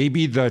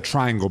 Maybe the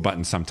triangle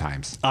button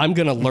sometimes. I'm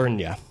gonna learn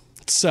you.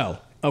 So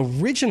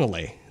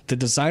originally, the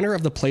designer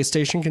of the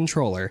PlayStation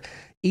controller,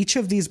 each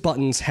of these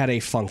buttons had a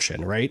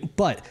function, right?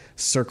 But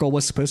circle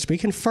was supposed to be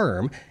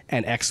confirm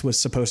and X was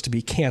supposed to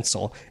be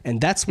cancel.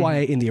 And that's why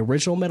in the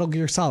original Metal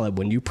Gear Solid,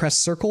 when you press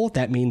circle,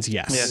 that means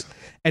yes. Yeah.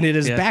 And it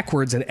is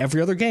backwards in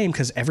every other game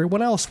because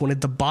everyone else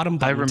wanted the bottom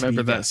button I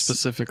remember to be that this.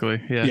 Specifically.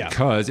 Yeah.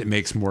 Because it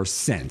makes more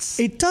sense.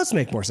 It does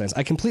make more sense.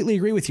 I completely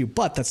agree with you,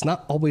 but that's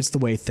not always the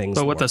way things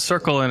work. But with a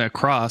circle and a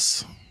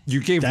cross... You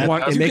gave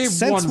one. It makes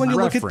sense when you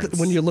reference.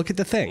 when you look at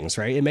the things,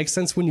 right? It makes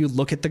sense when you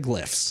look at the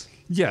glyphs.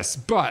 Yes,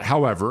 but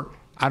however,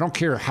 I don't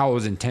care how it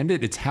was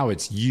intended; it's how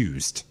it's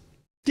used.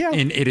 Yeah,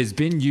 and it has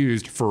been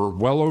used for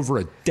well over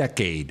a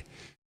decade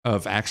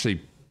of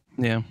actually.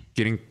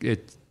 Getting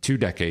it 2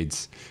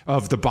 decades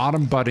of the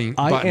bottom button.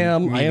 I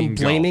am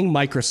blaming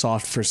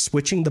Microsoft for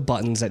switching the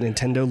buttons that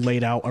Nintendo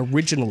laid out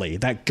originally,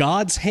 that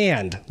God's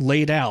hand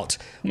laid out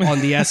on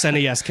the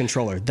SNES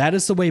controller. That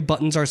is the way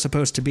buttons are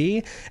supposed to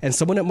be. And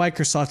someone at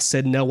Microsoft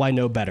said, no, I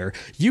know better.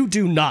 You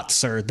do not,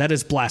 sir. That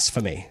is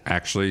blasphemy.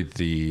 Actually,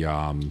 the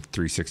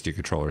 360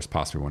 controller is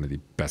possibly one of the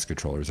best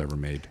controllers ever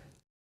made.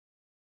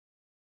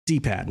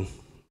 D-pad.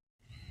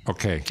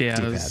 Okay.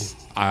 Yeah,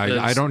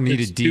 I don't need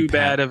a D-pad. Too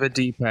bad of a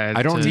D-pad.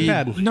 I don't need.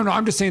 D-pad. No,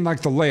 I'm just saying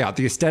like the layout,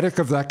 the aesthetic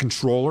of that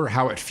controller,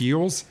 how it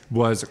feels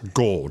was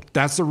gold.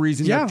 That's the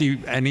reason that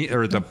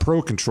the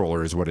Pro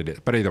controller is what it is.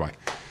 But either way,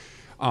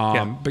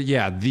 but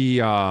yeah,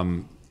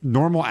 the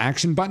normal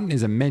action button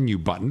is a menu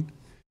button.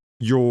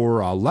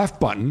 Your left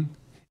button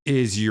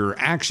is your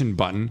action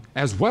button,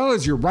 as well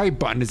as your right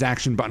button is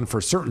action button for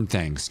certain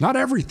things. Not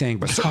everything,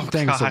 but certain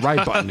things the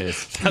right button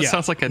is. That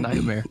sounds like a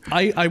nightmare.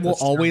 I will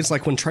always,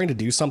 like when trying to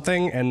do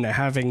something and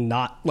having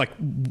not, like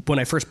when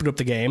I first boot up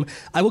the game,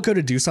 I will go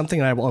to do something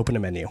and I will open a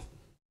menu.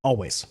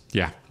 Always.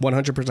 Yeah.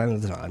 100%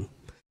 of the time.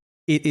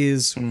 It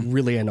is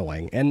really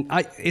annoying. And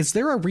is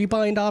there a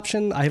rebind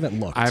option? I haven't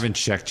looked. I haven't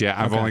checked yet.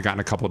 I've only gotten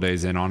a couple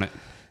days in on it.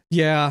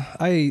 Yeah,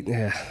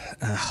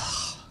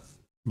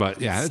 but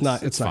yeah,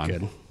 it's not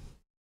good.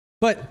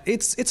 But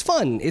it's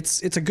fun.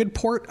 It's a good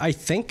port, I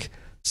think,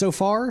 so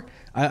far.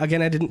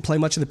 Again, I didn't play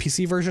much of the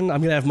PC version.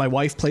 I'm going to have my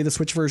wife play the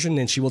Switch version,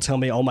 and she will tell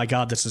me, oh my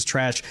God, this is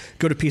trash.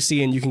 Go to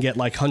PC, and you can get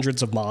like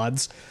hundreds of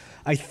mods.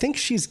 I think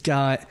she's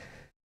got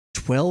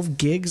 12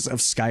 gigs of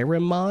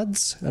Skyrim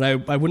mods, and I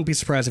wouldn't be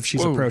surprised if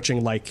she's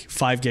approaching like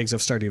 5 gigs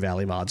of Stardew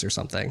Valley mods or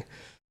something.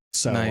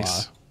 So,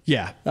 nice.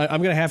 Yeah,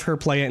 I'm going to have her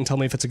play it and tell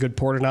me if it's a good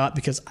port or not,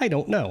 because I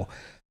don't know.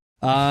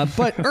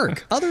 But,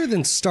 Urk, other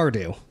than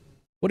Stardew,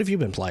 what have you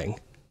been playing?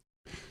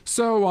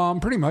 So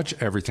pretty much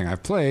everything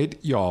I've played,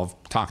 y'all have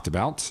talked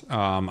about.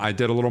 I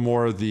did a little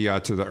more of the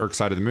to the Urk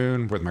side of the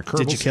moon with my Kerbal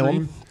Did you kill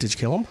him? Did you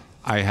kill him?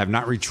 I have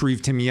not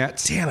retrieved him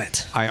yet. Damn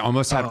it. I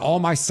almost had all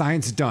my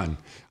science done.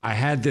 I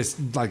had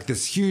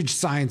this huge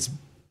science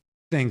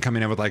thing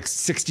coming in with like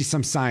 60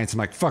 some science. I'm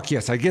like, fuck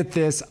yes, I get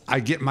this. I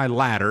get my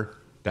ladder.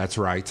 That's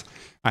right.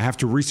 I have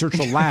to research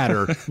a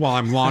ladder while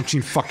I'm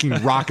launching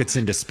fucking rockets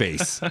into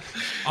space.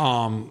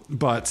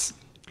 But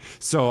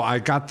so I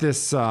got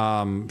this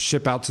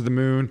ship out to the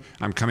moon.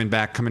 I'm coming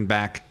back. And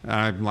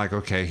I'm like,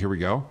 okay, here we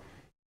go.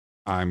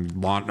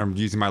 I'm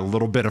using my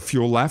little bit of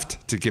fuel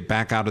left to get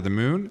back out of the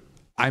moon.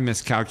 I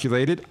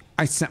miscalculated.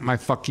 I sent my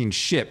fucking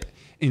ship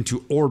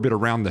into orbit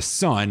around the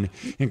sun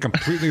and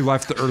completely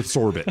left the Earth's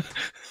orbit.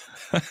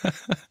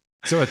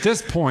 So at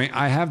this point,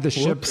 I have the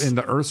ship in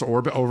the Earth's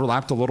orbit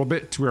overlapped a little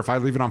bit to where if I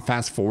leave it on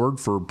fast forward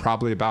for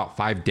probably about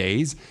 5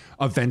 days,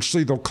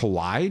 eventually they'll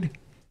collide.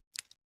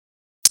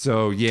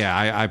 So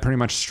yeah, I pretty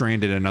much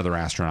stranded another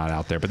astronaut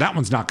out there, but that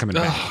one's not coming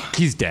back.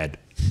 He's dead.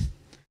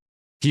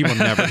 He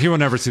will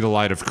never see the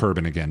light of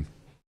Kerbal again.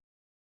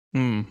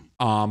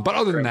 But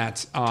other than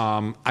that,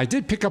 I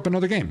did pick up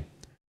another game.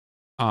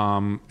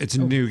 It's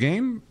a new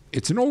game.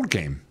 It's an old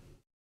game.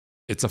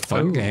 It's a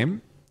fun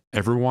game.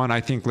 Everyone,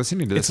 I think,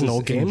 listening to this it's an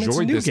old game. It's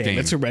a new game.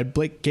 It's a red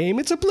Blake game.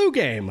 It's a blue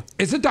game.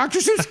 It's a Dr.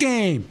 Seuss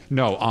game.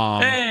 No,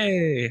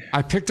 hey,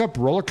 I picked up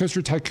Roller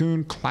Coaster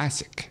Tycoon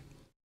Classic.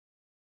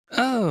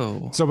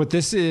 Oh, so what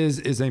this is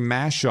a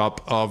mashup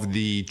of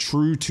the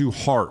true to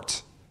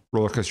heart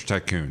Roller Coaster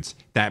Tycoons,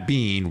 that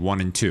being 1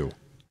 and 2.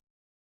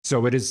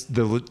 So it is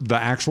the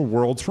actual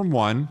worlds from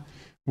 1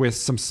 with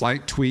some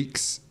slight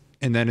tweaks,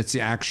 and then it's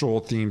the actual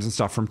themes and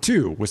stuff from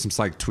 2 with some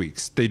slight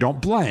tweaks. They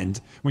don't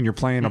blend. When you're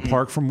playing a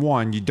park from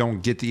 1, you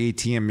don't get the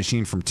ATM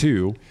machine from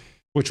 2,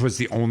 which was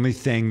the only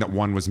thing that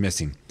 1 was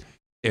missing.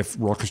 If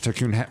Roller Coaster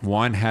Tycoon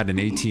 1 had an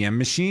ATM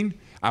machine,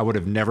 I would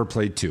have never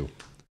played 2.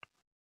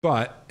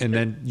 And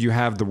then you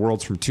have the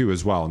worlds from 2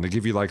 as well, and they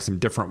give you like some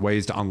different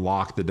ways to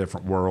unlock the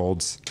different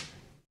worlds.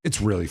 It's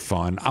really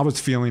fun. I was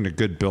feeling a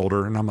good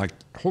builder, and I'm like,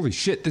 holy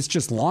shit, this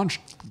just launched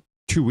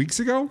 2 weeks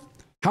ago?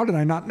 How did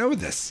I not know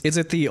this? Is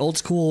it the old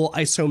school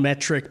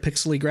isometric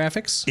pixely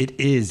graphics? It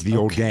is the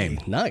old game.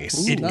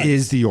 Nice. It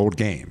is the old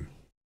game.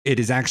 It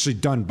is actually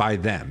done by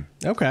them.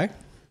 Okay.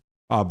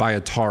 By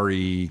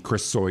Atari,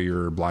 Chris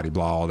Sawyer, blah, blah,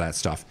 blah, all that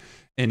stuff.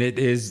 And it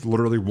is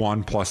literally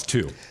 1 plus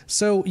 2.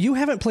 So you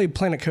haven't played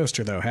Planet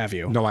Coaster, though, have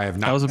you? No, I have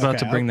not. I was about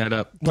to bring that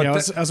up. But I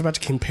was about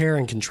to compare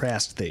and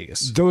contrast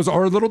these. Those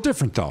are a little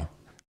different, though.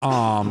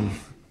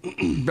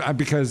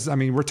 Because, I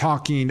mean, we're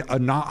talking a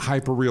not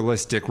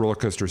hyper-realistic roller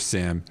coaster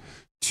sim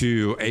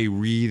to a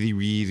really,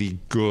 really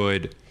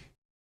good,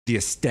 the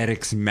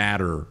aesthetics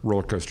matter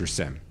roller coaster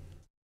sim.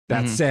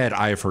 That said,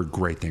 I have heard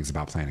great things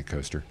about Planet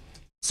Coaster.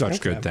 Such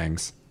good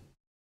things.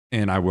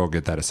 And I will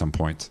get that at some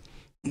point.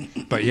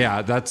 But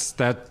yeah,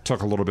 that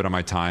took a little bit of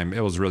my time. It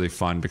was really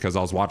fun because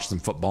I was watching some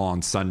football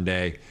on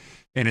Sunday,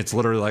 and it's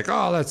literally like,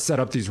 oh, let's set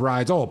up these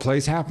rides. Oh, a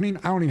play's happening?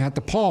 I don't even have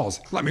to pause.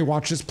 Let me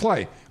watch this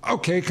play.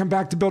 Okay, come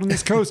back to building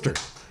this coaster.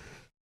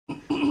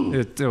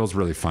 It was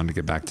really fun to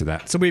get back to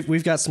that. So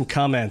we've got some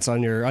comments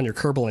on your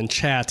Kerbal in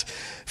chat.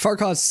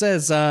 Farkaz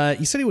says,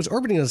 you said he was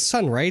orbiting the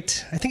sun,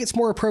 right? I think it's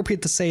more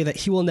appropriate to say that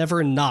he will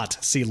never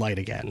not see light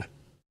again.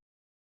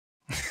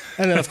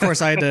 And then, of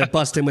course, I had to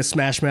bust in with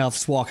Smash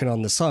Mouth's Walking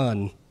on the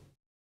Sun.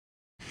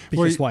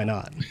 Because why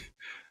not?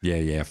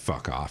 Yeah,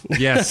 fuck off.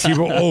 Yes, he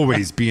will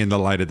always be in the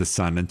light of the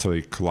sun until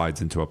he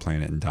collides into a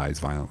planet and dies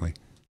violently.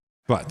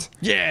 But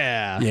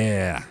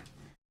yeah.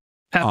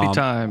 Happy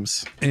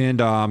times. And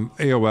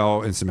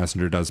AOL Instant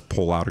Messenger does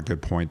pull out a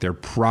good point. They're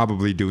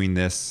probably doing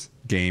this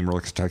game,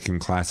 Roller Coaster Tycoon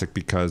Classic,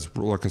 because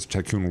Roller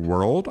Coaster Tycoon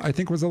World, I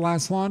think, was the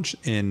last launch,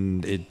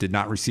 and it did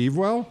not receive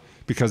well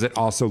because it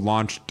also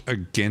launched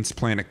against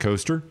Planet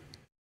Coaster,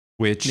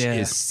 which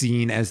is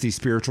seen as the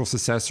spiritual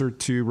successor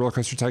to Roller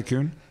Coaster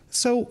Tycoon.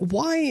 So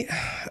why?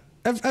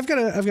 I've got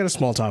a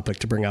small topic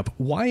to bring up.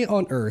 Why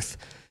on earth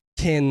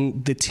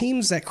can the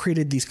teams that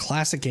created these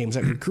classic games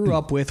that we grew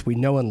up with, we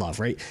know and love,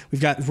 right? We've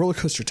got Roller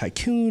Coaster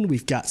Tycoon,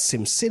 we've got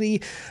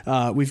SimCity,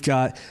 we've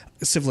got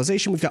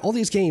Civilization, we've got all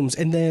these games,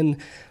 and then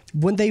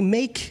when they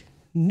make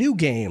new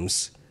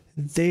games,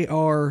 they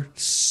are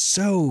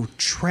so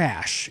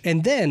trash.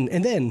 And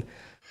then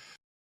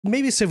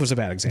maybe Civ was a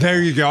bad example.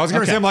 There you go. I was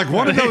going to say, I'm like,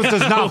 one of those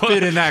does not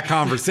fit in that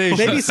conversation.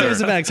 Maybe Civ is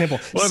a bad example.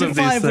 Civ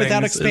 5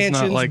 without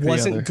expansions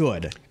wasn't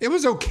good. It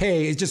was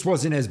okay. It just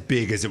wasn't as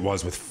big as it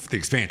was with the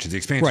expansions. The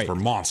expansions were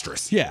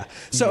monstrous. Yeah.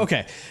 So,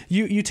 okay,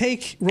 you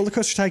take Roller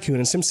Coaster Tycoon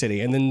and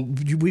SimCity, and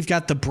then we've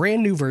got the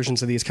brand new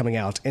versions of these coming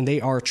out, and they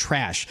are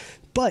trash.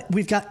 But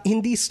we've got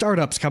indie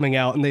startups coming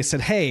out, and they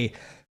said, hey,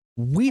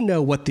 we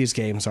know what these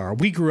games are.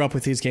 We grew up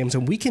with these games,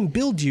 and we can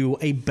build you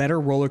a better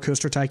Roller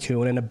Coaster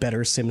Tycoon and a better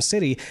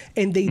SimCity.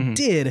 And they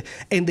did,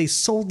 and they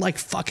sold like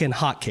fucking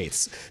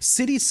hotcakes.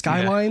 City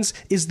Skylines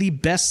is the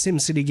best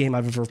SimCity game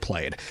I've ever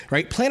played,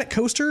 right? Planet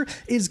Coaster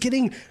is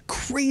getting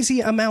crazy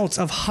amounts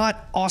of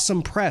hot,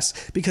 awesome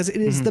press because it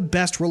is the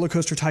best Roller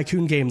Coaster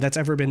Tycoon game that's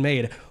ever been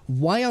made.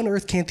 Why on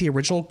earth can't the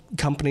original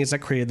companies that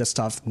created this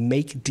stuff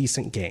make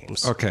decent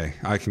games? Okay,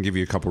 I can give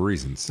you a couple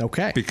reasons.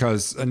 Okay.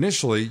 Because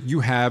initially,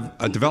 you have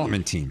a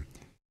development team.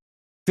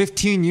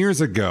 15 years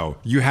ago,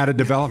 you had a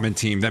development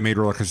team that made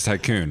Roller Coaster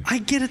Tycoon. I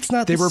get it's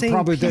not they the were same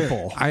probably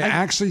people. There. I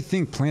actually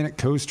think Planet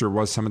Coaster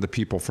was some of the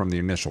people from the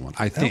initial one.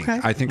 I think.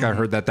 Okay. I think I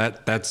heard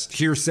that's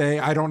hearsay.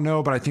 I don't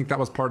know, but I think that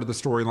was part of the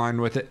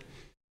storyline with it.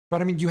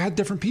 But I mean, you had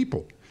different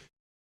people.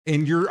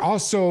 And you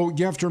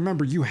have to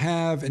remember, you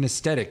have an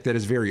aesthetic that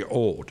is very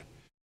old.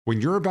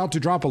 When you're about to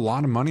drop a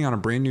lot of money on a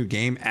brand new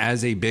game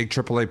as a big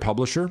AAA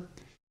publisher,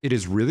 it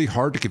is really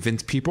hard to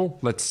convince people,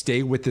 let's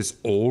stay with this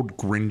old,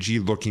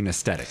 grungy looking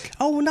aesthetic.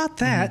 Oh, not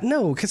that.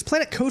 No, because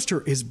Planet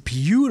Coaster is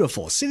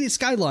beautiful. City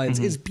Skylines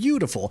is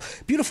beautiful.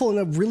 Beautiful in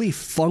a really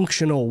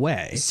functional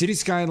way. City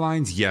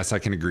Skylines, yes, I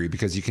can agree,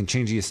 because you can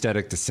change the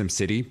aesthetic to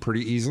SimCity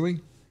pretty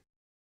easily.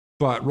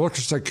 But Roller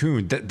Coaster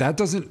Tycoon, that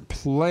doesn't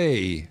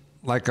play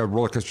like a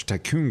Roller Coaster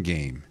Tycoon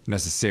game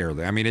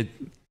necessarily. I mean,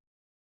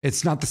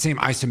 it's not the same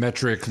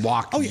isometric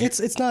lock. Oh,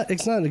 it's not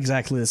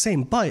exactly the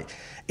same, but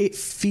it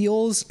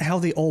feels how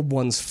the old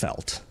ones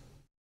felt.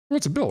 Well,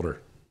 it's a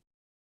builder.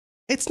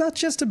 It's not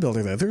just a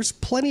builder, though. There's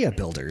plenty of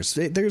builders.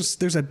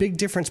 There's a big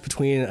difference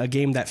between a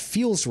game that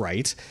feels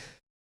right,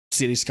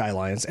 City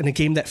Skylines, and a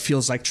game that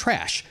feels like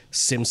trash,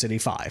 SimCity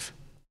 5.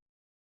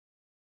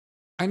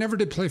 I never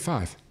did play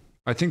 5.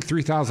 I think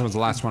 3000 was the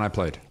last one I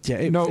played.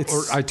 Yeah,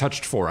 or I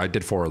touched 4. I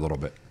did 4 a little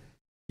bit.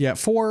 Yeah,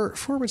 4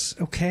 was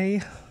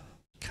okay.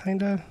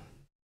 Kinda.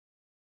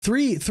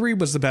 3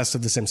 was the best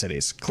of the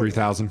SimCities.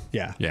 3000?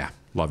 Yeah,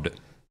 loved it.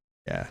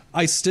 Yeah,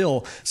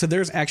 so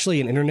there's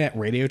actually an internet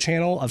radio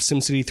channel of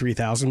SimCity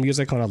 3000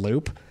 music on a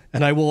loop,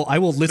 and I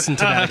will listen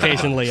to that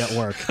occasionally at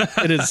work.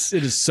 It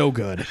is so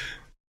good.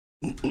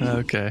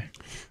 Okay.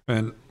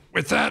 And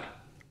with that,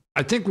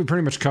 I think we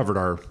pretty much covered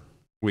our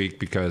week,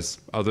 because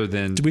other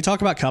than, did we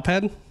talk about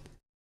Cuphead?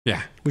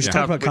 Yeah, we should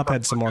talk about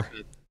Cuphead some more.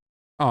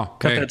 Oh,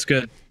 Cuphead's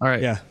good. All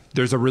right. Yeah.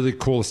 There's a really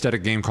cool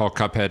aesthetic game called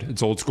Cuphead.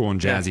 It's old school and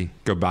jazzy.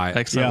 Go buy it.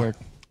 Excellent work.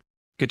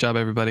 Good job,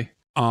 everybody.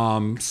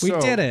 We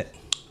did it.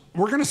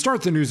 We're going to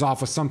start the news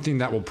off with something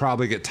that will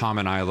probably get Tom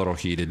and I a little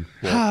heated.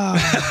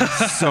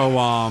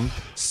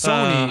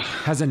 Sony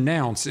has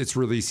announced it's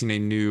releasing a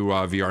new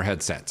VR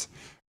headset.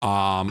 A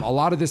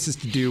lot of this is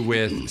to do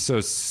with, the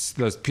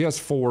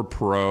PS4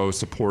 Pro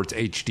supports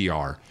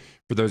HDR.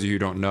 For those of you who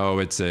don't know,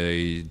 it's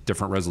a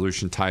different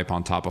resolution type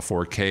on top of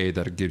 4K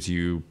that gives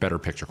you better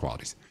picture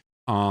qualities.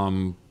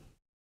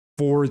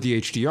 For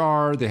the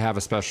HDR, they have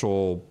a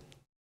special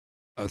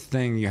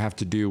thing you have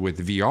to do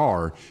with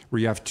VR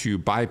where you have to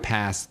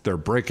bypass their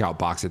breakout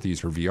box that they use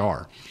for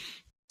VR.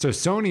 So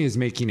Sony is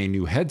making a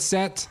new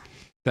headset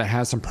that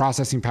has some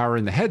processing power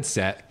in the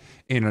headset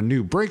and a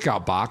new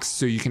breakout box,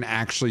 so you can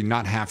actually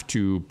not have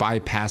to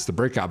bypass the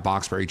breakout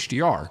box for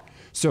HDR.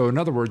 So in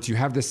other words, you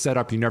have this set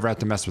up, you never have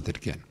to mess with it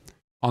again.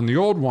 On the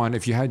old one,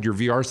 if you had your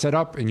VR set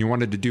up and you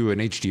wanted to do an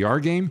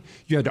HDR game,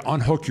 you had to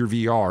unhook your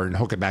VR and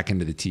hook it back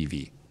into the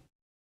TV.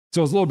 So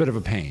it was a little bit of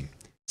a pain.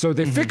 So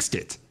they fixed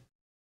it.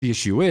 The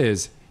issue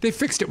is they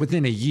fixed it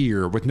within a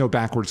year with no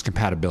backwards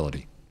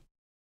compatibility.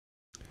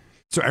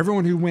 So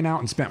everyone who went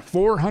out and spent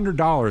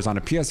 $400 on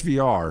a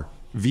PSVR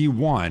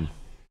V1,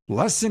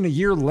 less than a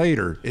year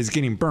later is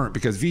getting burnt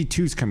because V2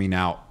 is coming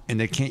out and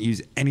they can't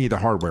use any of the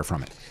hardware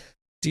from it.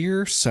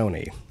 Dear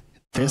Sony,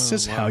 this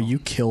is how you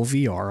kill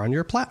VR on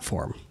your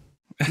platform.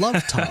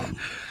 Love, Tom.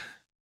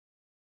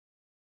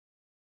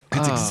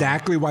 It's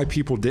exactly why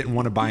people didn't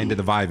want to buy into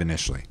the Vive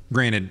initially.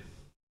 Granted,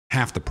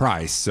 half the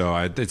price, so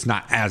it's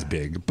not as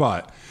big,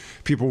 but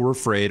people were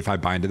afraid if I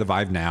buy into the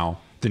Vive now,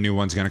 the new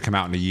one's going to come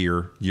out in a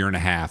year and a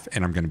half,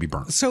 and I'm going to be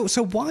burnt. So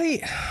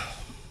why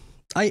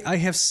I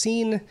have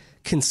seen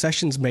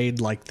concessions made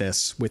like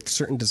this with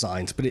certain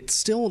designs, but it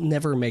still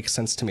never makes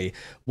sense to me.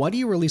 Why do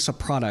you release a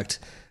product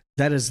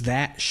that is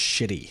that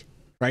shitty?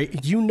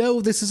 Right? You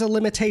know this is a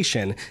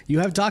limitation. You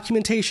have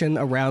documentation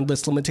around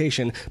this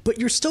limitation, but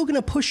you're still going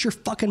to push your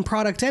fucking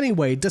product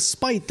anyway,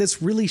 despite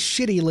this really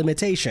shitty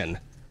limitation.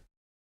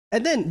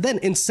 And then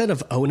instead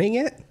of owning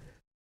it,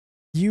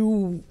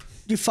 you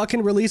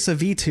fucking release a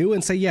V2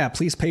 and say, yeah,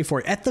 please pay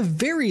for it. At the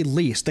very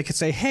least, they could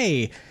say,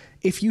 hey,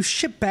 if you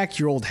ship back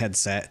your old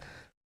headset,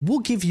 we'll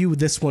give you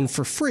this one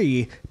for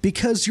free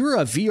because you're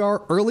a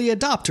VR early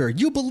adopter.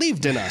 You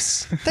believed in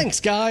us. Thanks,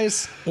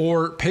 guys.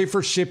 Or pay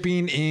for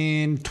shipping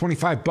in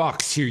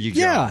 $25. Here you go.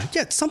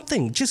 Yeah,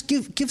 something. Just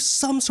give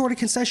some sort of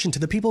concession to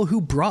the people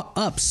who brought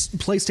up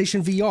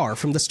PlayStation VR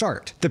from the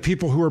start. The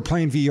people who are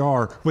playing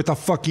VR with a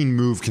fucking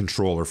Move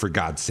controller, for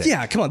God's sake.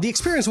 Yeah, come on. The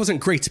experience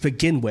wasn't great to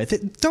begin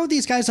with. Throw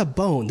these guys a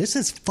bone. This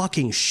is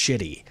fucking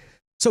shitty.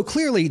 So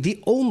clearly,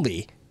 the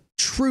only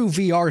true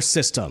VR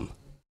system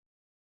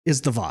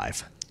is the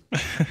Vive.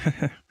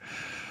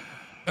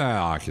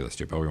 Oculus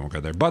too, but we won't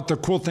go there. But the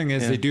cool thing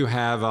is they do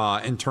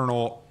have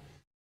internal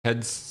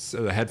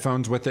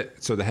headphones with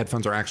it, so the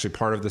headphones are actually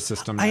part of the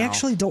system now. I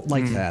actually don't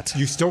like that.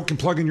 You still can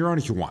plug in your own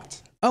if you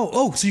want.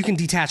 Oh, so you can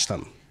detach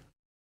them.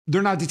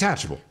 They're not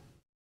detachable.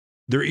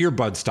 They're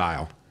earbud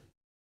style.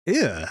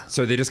 Yeah.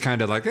 So they just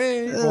kind of like,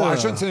 hey. Well, I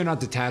shouldn't say they're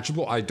not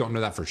detachable. I don't know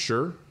that for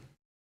sure.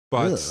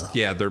 But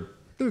yeah, they're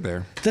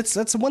there.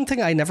 That's one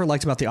thing I never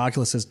liked about the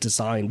Oculus's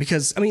design,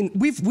 because I mean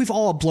we've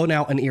all blown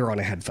out an ear on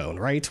a headphone,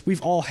 right?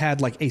 We've all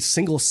had like a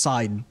single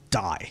side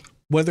die,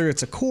 whether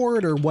it's a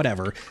cord or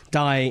whatever,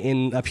 die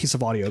in a piece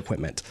of audio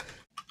equipment.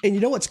 And you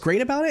know what's great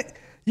about it?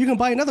 You can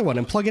buy another one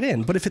and plug it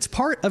in. But if it's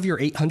part of your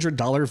 $800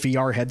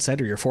 VR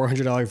headset or your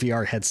 $400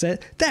 VR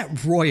headset,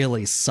 that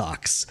royally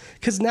sucks,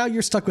 because now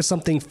you're stuck with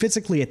something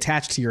physically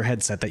attached to your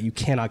headset that you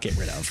cannot get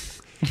rid of.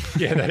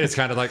 Yeah, that is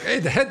kind of like, hey,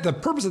 the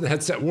purpose of the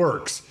headset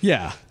works.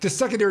 Yeah. The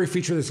secondary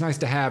feature that's nice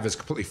to have is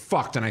completely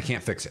fucked and I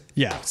can't fix it.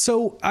 Yeah.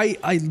 So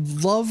I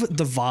love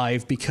the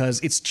Vive because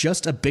it's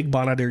just a big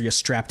monitor you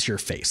strap to your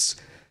face.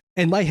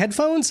 And my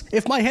headphones,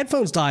 if my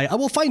headphones die, I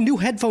will find new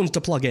headphones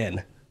to plug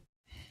in.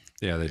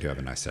 Yeah, they do have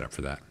a nice setup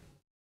for that.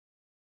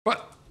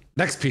 But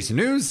next piece of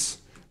news,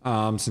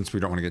 since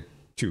we don't want to get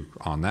too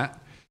on that,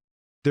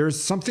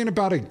 there's something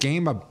about a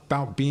game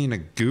about being a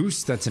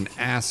goose that's an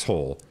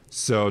asshole.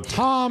 So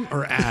Tom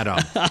or Adam,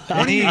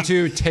 I need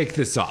to take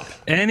this up.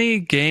 Any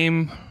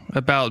game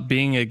about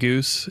being a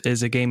goose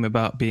is a game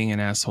about being an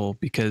asshole,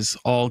 because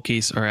all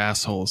geese are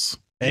assholes.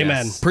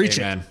 Amen. Yes. Preach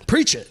Amen. it.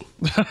 Preach it.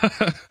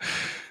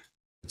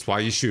 That's why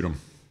you shoot them.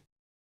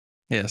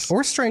 Yes.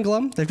 Or strangle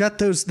them. They've got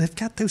those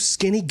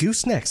skinny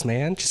goosenecks,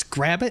 man. Just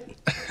grab it.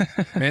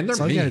 Man, they're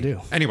That's all mean. you gotta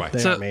do. Anyway,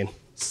 They are mean.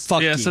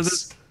 Fuck yeah, geese. so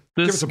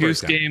this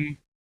goose breakdown. game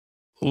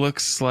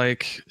looks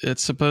like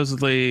it's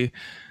supposedly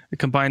it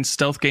combines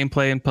stealth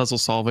gameplay and puzzle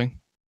solving.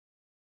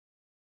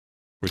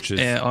 Which is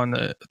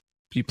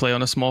you play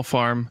on a small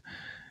farm,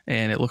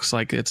 and it looks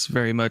like it's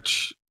very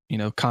much,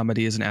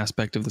 comedy is an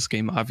aspect of this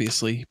game.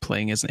 Obviously,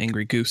 playing as an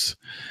angry goose,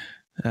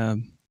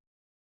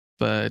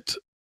 but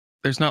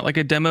there's not like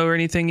a demo or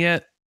anything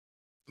yet.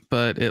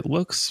 But it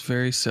looks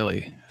very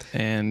silly.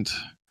 And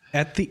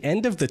at the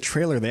end of the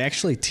trailer, they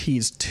actually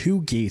teased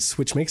 2 geese,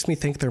 which makes me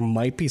think there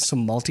might be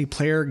some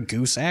multiplayer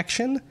goose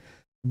action.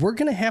 We're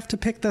going to have to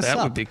pick this up.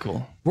 That would be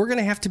cool. We're going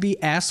to have to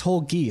be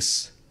asshole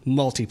geese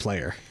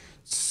multiplayer.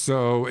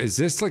 So is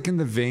this like in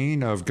the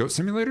vein of Goat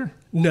Simulator?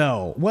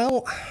 No.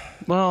 Well,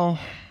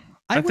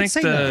 I would think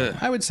say no.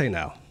 I would say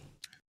no.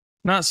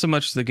 Not so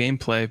much the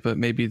gameplay, but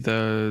maybe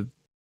the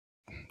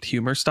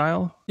humor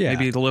style. Yeah.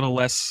 Maybe a little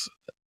less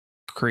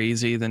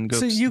crazy than Goat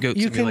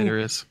Simulator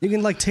is. You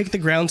can like take the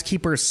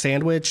groundskeeper's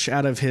sandwich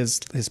out of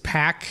his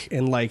pack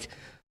and like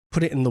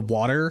put it in the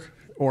water,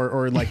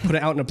 or like put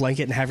it out in a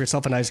blanket and have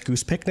yourself a nice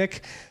goose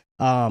picnic.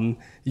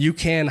 You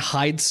can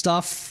hide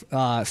stuff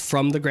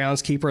from the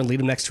groundskeeper and lead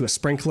him next to a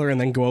sprinkler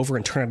and then go over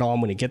and turn it on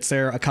when he gets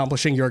there,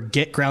 accomplishing your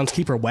get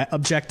groundskeeper wet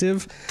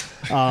objective.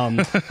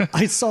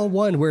 I saw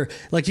one where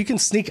like you can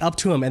sneak up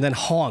to him and then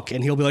honk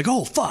and he'll be like,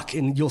 oh, fuck,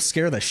 and you'll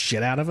scare the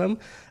shit out of him.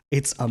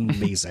 It's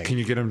amazing. Can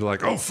you get him to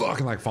like, oh, fuck,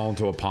 and like fall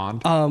into a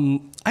pond?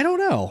 I don't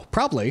know.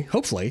 Probably.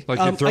 Hopefully. Like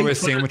you throw his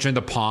sandwich in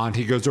the pond.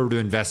 He goes over to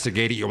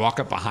investigate it. You walk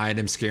up behind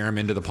him, scare him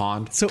into the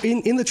pond. So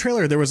in the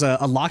trailer, there was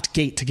a locked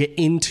gate to get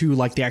into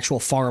like the actual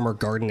farm or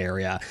garden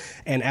area.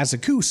 And as a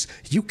goose,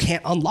 you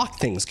can't unlock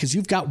things because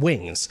you've got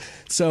wings.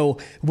 So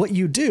what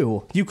you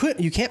do, you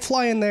can't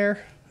fly in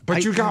there.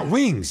 But you got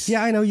wings.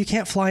 Yeah, I know, you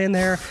can't fly in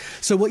there.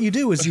 So what you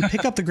do is you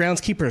pick up the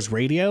groundskeeper's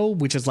radio,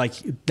 which is like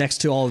next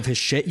to all of his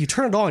shit. You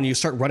turn it on, you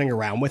start running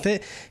around with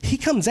it. He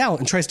comes out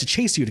and tries to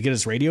chase you to get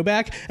his radio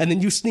back, and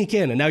then you sneak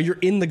in, and now you're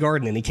in the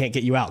garden and he can't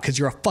get you out because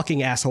you're a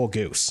fucking asshole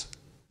goose.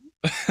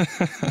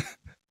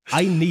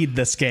 I need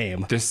this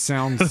game. This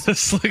sounds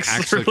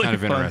actually really kind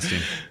of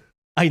interesting.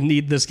 I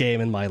need this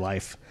game in my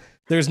life.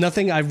 There's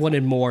nothing I've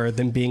wanted more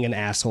than being an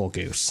asshole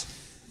goose.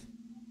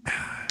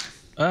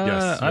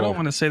 Yes, Uh, I don't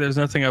want to say there's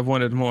nothing I've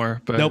wanted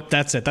more, but Nope,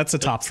 that's it. That's the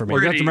top for me.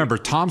 Well, you have to remember,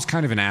 Tom's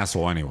kind of an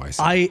asshole anyway.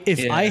 So.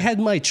 If I had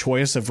my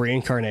choice of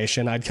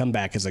reincarnation, I'd come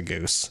back as a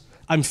goose.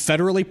 I'm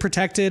federally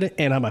protected,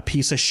 and I'm a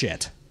piece of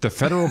shit. The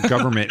federal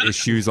government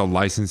issues a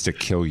license to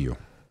kill you.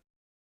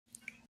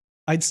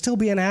 I'd still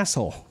be an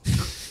asshole.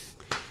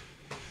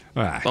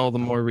 all the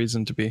more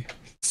reason to be.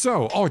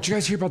 So, did you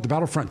guys hear about the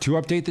Battlefront 2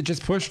 update that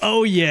just pushed?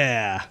 Oh,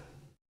 yeah.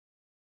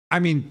 I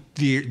mean,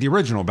 the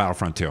original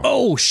Battlefront 2.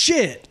 Oh,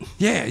 shit.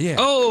 Yeah.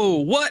 Oh,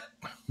 what?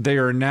 They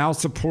are now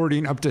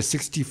supporting up to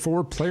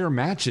 64 player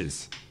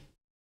matches.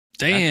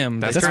 Damn,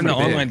 That's they turned the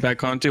pretty big. online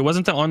back on too.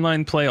 Wasn't the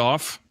online play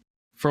off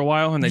for a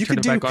while and they You turned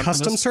could it do back on?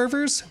 custom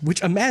servers,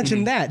 which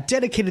imagine that.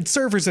 Dedicated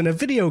servers in a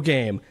video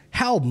game.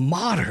 How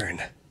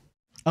modern.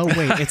 Oh,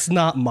 wait, it's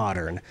not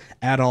modern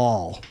at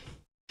all.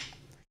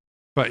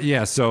 But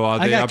yeah, so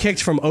I got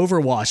kicked from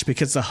Overwatch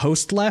because the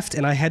host left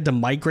and I had to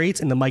migrate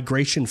and the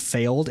migration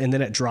failed and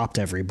then it dropped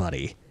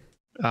everybody.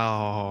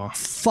 Oh,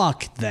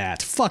 Fuck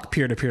that. Fuck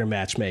peer-to-peer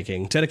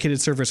matchmaking. Dedicated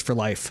servers for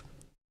life.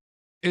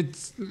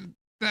 It's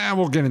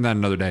we'll get into that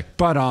another day.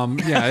 But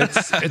yeah,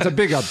 it's a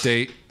big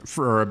update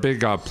for a big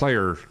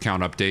player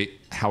count update.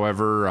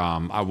 However,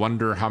 I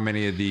wonder how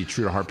many of the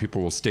true to heart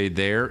people will stay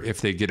there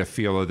if they get a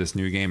feel of this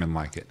new game and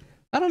like it.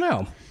 I don't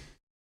know.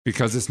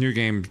 Because this new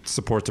game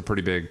supports a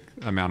pretty big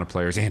amount of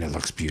players and it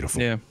looks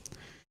beautiful. yeah.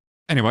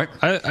 Anyway,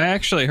 I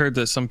actually heard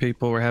that some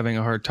people were having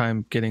a hard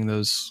time getting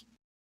those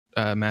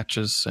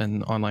matches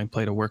and online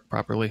play to work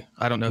properly.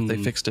 I don't know if they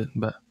fixed it,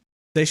 but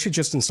They should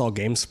just install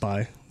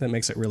GameSpy. That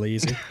makes it really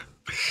easy.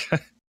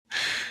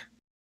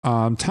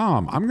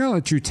 Tom, I'm going to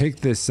let you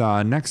take this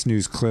next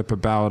news clip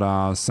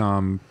about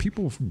some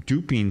people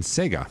duping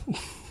Sega.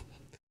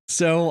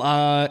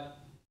 So,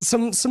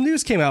 some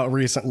news came out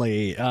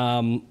recently.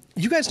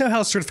 You guys know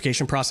how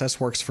certification process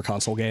works for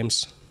console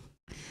games?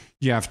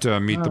 You have to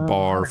meet the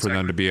bar for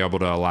them to be able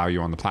to allow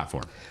you on the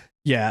platform.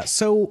 Yeah.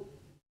 So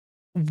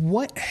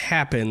what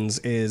happens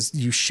is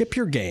you ship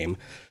your game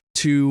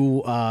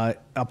to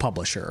a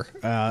publisher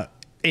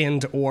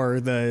and or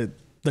the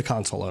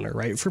console owner,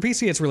 right? For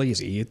PC, it's really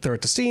easy. You throw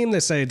it to Steam.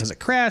 They say, does it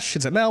crash?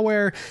 Is it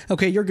malware?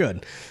 Okay, you're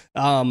good.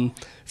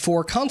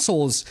 For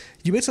consoles,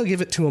 you basically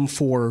give it to them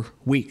for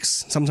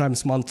weeks,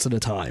 sometimes months at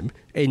a time,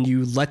 and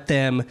you let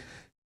them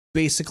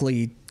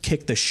basically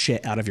kick the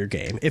shit out of your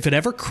game. If it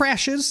ever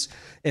crashes,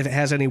 if it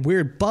has any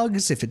weird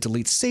bugs, if it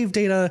deletes save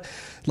data,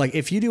 like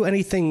if you do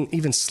anything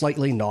even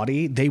slightly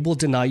naughty, they will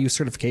deny you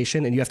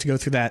certification and you have to go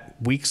through that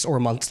weeks or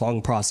months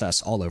long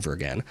process all over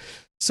again.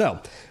 So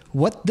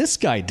what this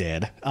guy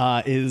did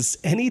is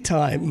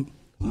anytime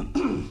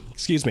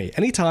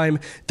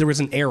there was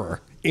an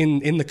error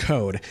in the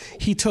code,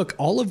 he took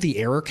all of the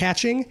error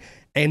catching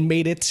and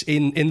made it,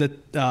 in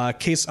the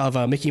case of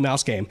a Mickey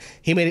Mouse game,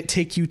 he made it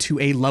take you to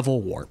a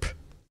level warp.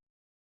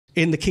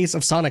 In the case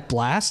of Sonic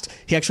Blast,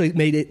 he actually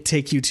made it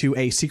take you to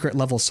a secret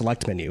level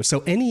select menu.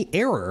 So any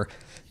error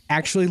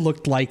actually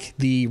looked like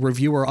the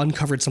reviewer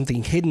uncovered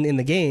something hidden in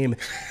the game,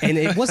 and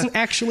it wasn't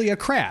actually a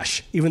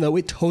crash, even though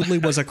it totally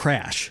was a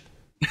crash.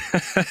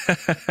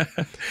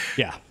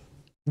 Yeah.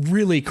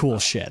 Really cool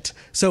shit.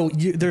 So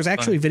there's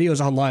actually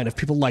videos online of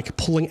people like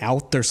pulling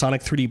out their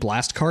Sonic 3D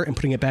Blast cart and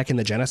putting it back in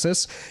the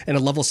Genesis, and a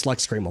level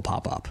select screen will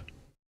pop up.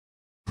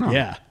 Huh.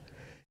 Yeah.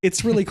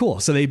 It's really cool.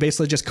 So they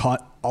basically just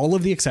caught all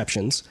of the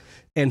exceptions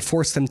and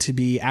forced them to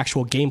be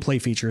actual gameplay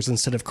features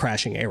instead of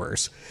crashing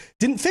errors.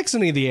 Didn't fix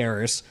any of the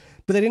errors,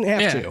 but they didn't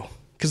have to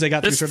because they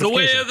got through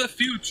certification. It's the way of the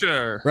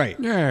future. Right.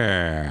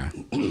 Yeah.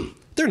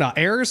 They're not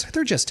errors.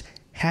 They're just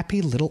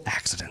happy little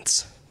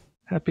accidents.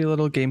 Happy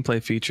little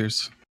gameplay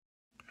features.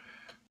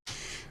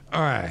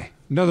 All right.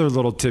 Another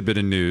little tidbit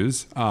of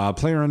news.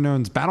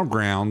 PlayerUnknown's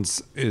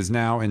Battlegrounds is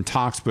now in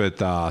talks with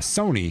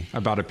Sony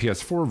about a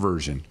PS4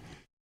 version.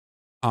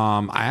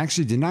 I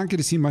actually did not get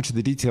to see much of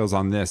the details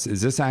on this.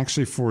 Is this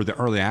actually for the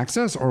early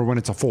access or when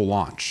it's a full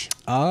launch?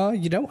 I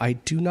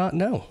do not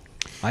know.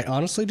 I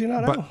honestly do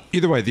not know. But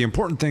either way, the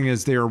important thing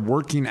is they are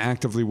working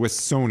actively with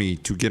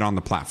Sony to get on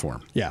the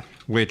platform. Yeah.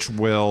 Which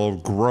will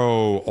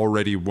grow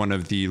already one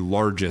of the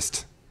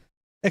largest.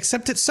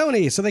 Except it's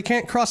Sony, so they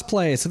can't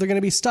cross-play, so they're going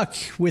to be stuck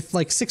with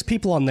like 6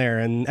 people on there,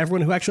 and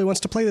everyone who actually wants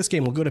to play this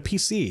game will go to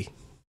PC.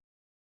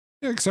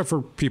 Yeah, except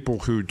for people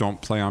who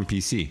don't play on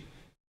PC.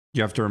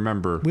 You have to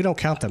remember. We don't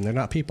count them. They're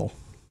not people.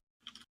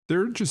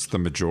 They're just the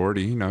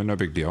majority. No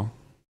big deal.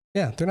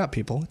 Yeah, they're not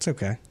people. It's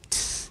okay.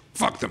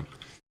 Fuck them.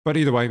 But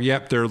either way,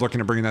 yep, they're looking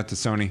to bring that to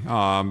Sony.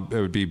 It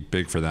would be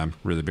big for them,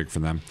 really big for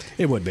them.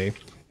 It would be.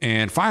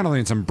 And finally,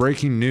 in some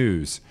breaking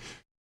news,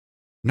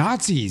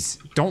 Nazis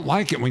don't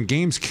like it when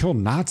games kill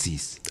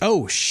Nazis.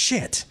 Oh,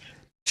 shit.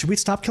 Should we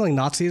stop killing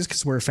Nazis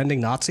because we're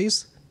offending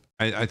Nazis?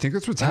 I think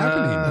that's what's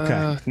happening.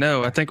 Okay.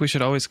 No, I think we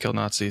should always kill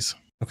Nazis.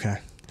 Okay.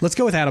 Let's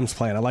go with Adam's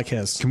plan. I like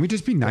his. Can we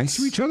just be nice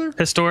to each other?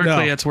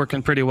 Historically, it's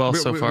working pretty well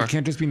so far. We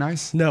can't just be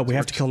nice? No, we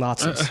have to kill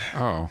Nazis.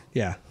 Oh.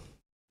 Yeah.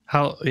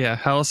 How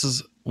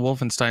else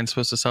Wolfenstein's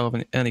supposed to sell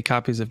any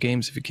copies of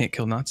games if you can't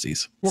kill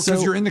Nazis? Well,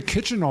 because you're in the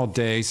kitchen all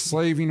day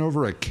slaving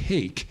over a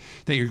cake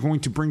that you're going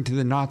to bring to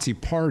the Nazi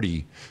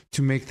party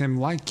to make them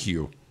like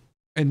you.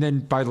 And then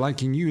by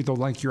liking you, they'll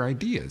like your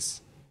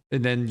ideas.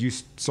 And then you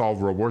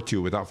solve World War II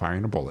without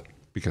firing a bullet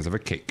because of a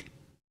cake.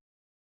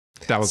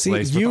 That was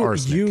laced with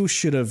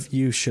arsenic.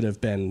 You should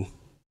have been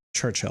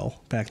Churchill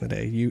back in the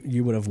day.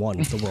 You would have won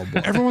the World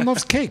War. Everyone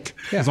loves cake.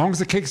 Yeah. As long as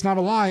the cake's not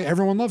a lie,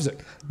 everyone loves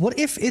it. What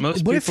if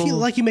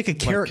you make a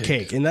carrot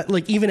cake and that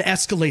like even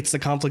escalates the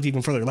conflict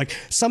even further? Like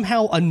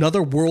somehow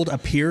another world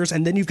appears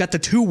and then you've got the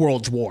two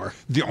worlds war.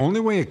 The only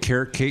way a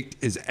carrot cake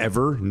is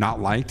ever not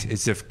liked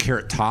is if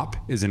Carrot Top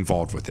is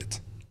involved with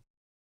it.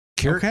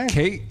 Carrot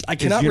cake I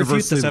cannot is refute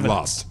this universally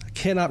evidence. loved. I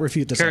cannot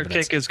refute this Carrot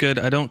evidence. cake is good.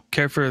 I don't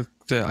care for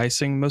the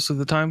icing most of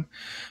the time,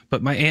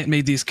 but my aunt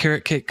made these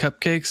carrot cake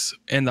cupcakes,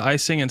 and the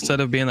icing, instead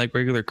of being like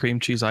regular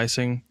cream cheese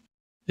icing,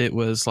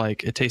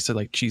 it tasted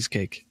like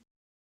cheesecake.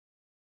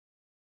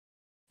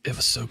 It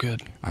was so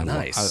good.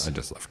 I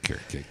just love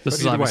carrot cake.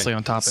 This is obviously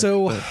on topic.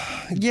 So,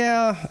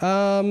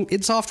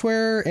 id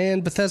Software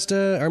and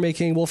Bethesda are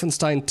making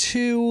Wolfenstein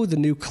 2, the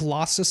new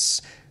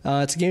Colossus.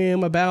 It's a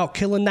game about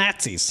killing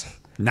Nazis.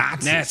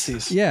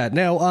 Nazis. Yeah.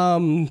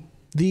 Now,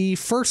 the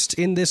first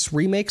in this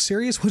remake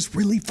series was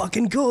really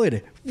fucking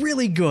good.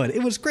 Really good.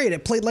 It was great.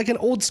 It played like an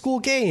old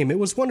school game. It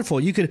was wonderful.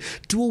 You could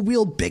dual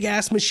wield big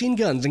ass machine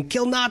guns and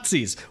kill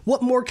Nazis.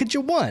 What more could you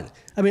want?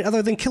 I mean,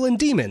 other than killing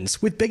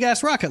demons with big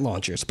ass rocket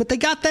launchers. But they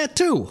got that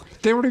too.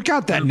 They already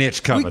got that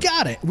niche covered. We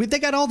got it. They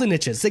got all the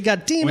niches. They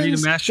got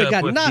demons. They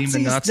got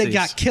Nazis. They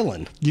got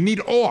killing. You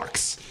need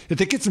orcs. If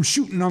they get some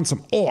shooting on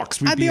some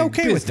orcs, I'd be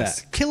okay with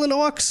that. Killing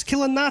orcs,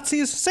 killing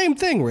Nazis, same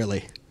thing,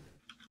 really.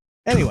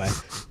 Anyway.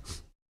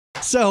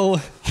 So,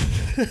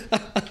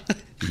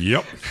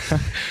 yep.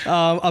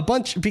 A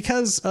bunch,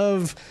 because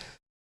of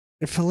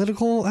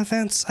political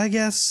events, I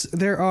guess,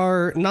 there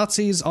are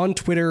Nazis on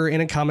Twitter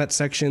and in comment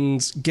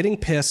sections getting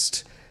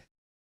pissed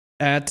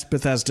at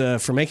Bethesda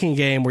for making a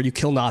game where you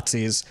kill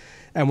Nazis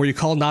and where you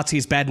call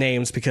Nazis bad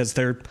names because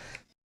they're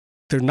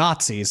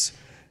Nazis.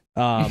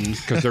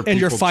 Because they're and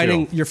you're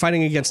people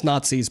fighting against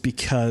Nazis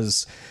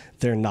because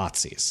they're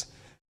Nazis.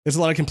 There's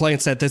a lot of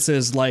complaints that this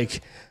is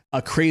like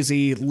a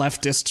crazy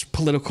leftist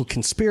political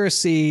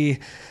conspiracy.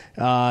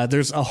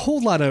 There's a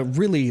whole lot of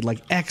really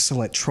like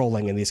excellent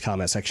trolling in these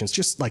comment sections,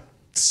 just like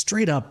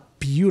straight up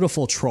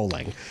beautiful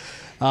trolling.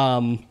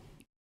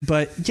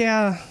 But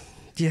yeah,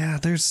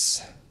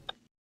 there's.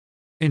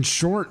 In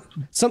short,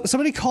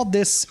 somebody called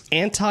this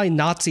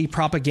anti-Nazi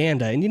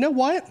propaganda, and you know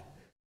what?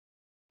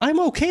 I'm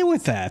okay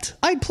with that.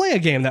 I'd play a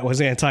game that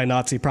was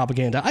anti-Nazi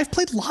propaganda. I've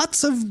played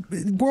lots of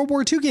World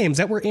War II games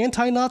that were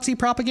anti-Nazi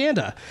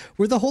propaganda,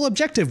 where the whole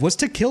objective was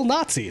to kill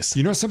Nazis.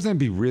 You know something that'd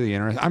be really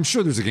interesting? I'm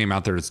sure there's a game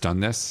out there that's done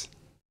this,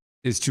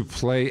 is to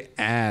play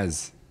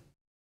as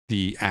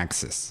the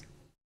Axis.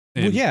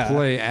 And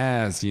play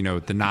as,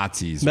 the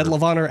Nazis. Medal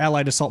of Honor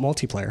Allied Assault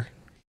multiplayer.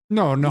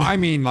 No, I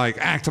mean like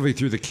actively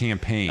through the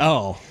campaign.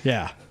 Oh,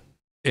 yeah.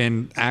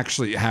 And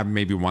actually have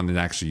maybe one that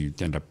actually you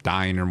end up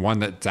dying and one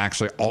that's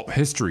actually alt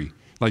history.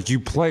 Like you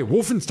play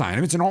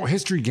Wolfenstein, it's an alt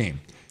history game.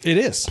 It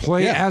is.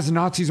 Play as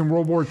Nazis in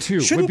World War II.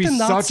 It would be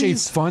such a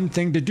fun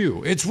thing to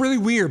do. It's really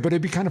weird, but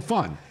it'd be kind of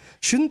fun.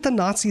 Shouldn't the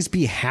Nazis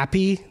be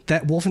happy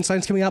that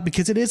Wolfenstein's coming out?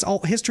 Because it is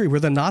alt history where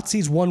the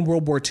Nazis won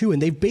World War II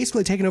and they've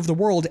basically taken over the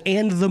world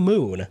and the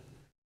moon.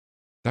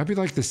 That'd be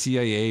like the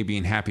CIA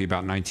being happy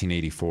about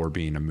 1984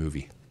 being a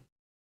movie.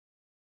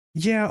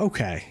 Yeah,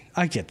 okay.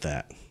 I get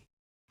that.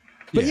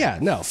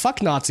 But no,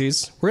 fuck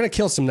Nazis. We're going to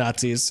kill some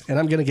Nazis, and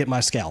I'm going to get my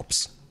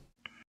scalps.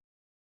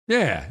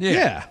 Yeah. Fuck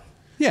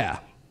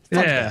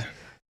that.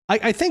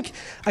 I think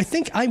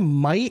I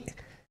might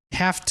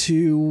have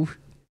to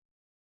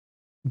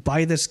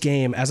buy this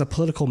game as a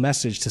political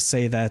message to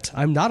say that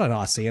I'm not a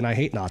Nazi and I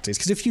hate Nazis.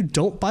 Because if you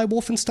don't buy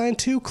Wolfenstein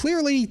 2,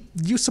 clearly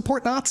you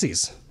support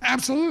Nazis.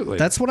 Absolutely.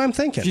 That's what I'm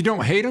thinking. If you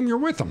don't hate them, you're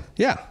with them.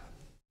 Yeah.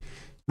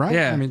 Right?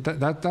 Yeah. I mean,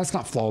 that's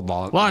not flawed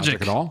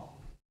logic at all.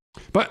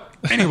 But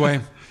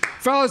anyway...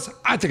 Fellas,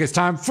 I think it's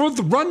time for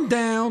the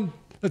rundown.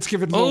 Let's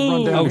give it a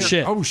little rundown.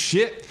 Oh,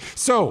 shit.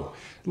 So,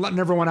 letting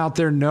everyone out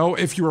there know,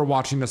 if you are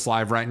watching this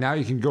live right now,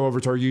 you can go over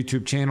to our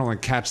YouTube channel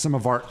and catch some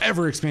of our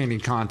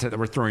ever-expanding content that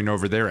we're throwing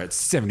over there at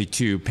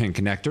 72 Pin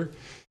Connector.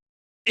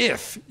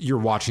 If you're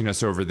watching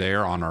us over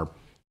there on our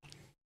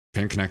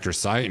Pin Connector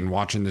site and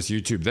watching this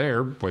YouTube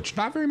there, which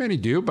not very many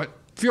do, but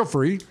feel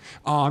free.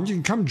 You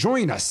can come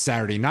join us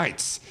Saturday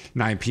nights,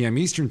 9 p.m.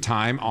 Eastern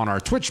Time on our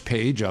Twitch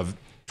page of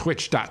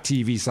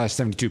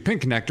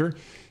twitch.tv/72pinconnector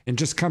and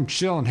just come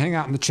chill and hang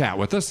out in the chat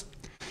with us.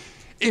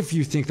 If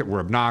you think that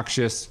we're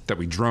obnoxious, that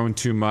we drone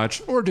too much,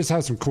 or just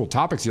have some cool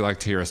topics you'd like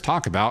to hear us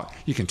talk about,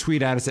 you can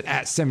tweet at us at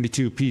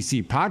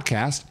 _72PC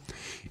podcast.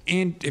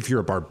 And if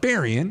you're a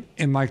barbarian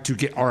and like to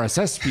get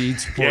RSS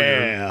feeds for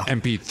your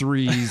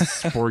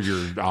MP3s, for your,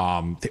 the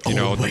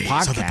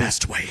podcast, are the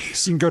best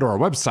ways. You can go to our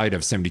website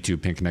of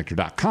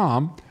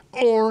 72pinconnector.com.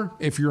 Or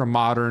if you're a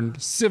modern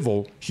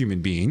civil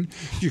human being,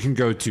 you can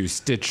go to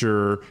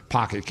Stitcher,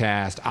 Pocket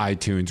Cast,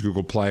 iTunes,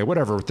 Google Play,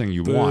 whatever thing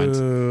you want,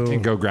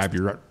 and go grab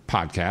your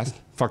podcast.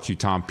 Fuck you,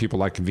 Tom. People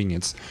like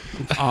convenience.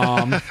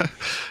 And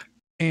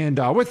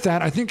with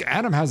that, I think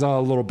Adam has a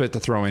little bit to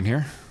throw in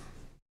here.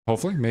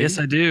 Hopefully, maybe. Yes,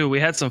 I do. We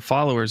had some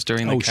followers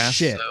during the cast.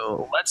 Shit.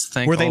 So let's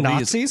thank Were they all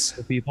Nazis?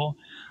 these people.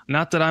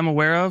 Not that I'm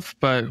aware of,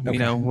 but we're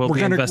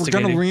be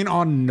investigating. We're gonna lean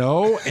on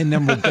no, and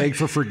then we'll beg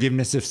for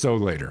forgiveness if so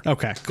later.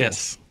 Okay, cool.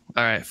 Yes.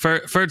 All right.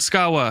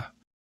 Ferdskawa,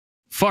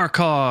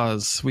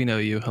 Farcause, we know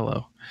you.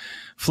 Hello.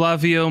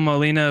 Flavio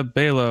Molina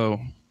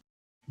Belo,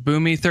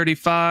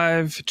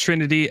 Boomy35,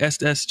 Trinity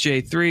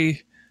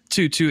SSJ3,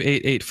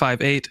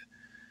 228858,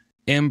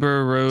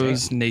 Amber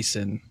Rose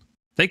Nason.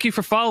 Thank you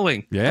for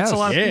following. Yes, that's a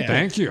lot of people.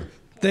 Thank you.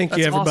 Thank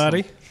you,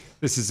 everybody. Awesome.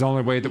 This is the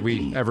only way that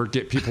we ever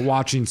get people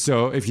watching.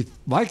 So if you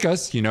like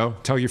us,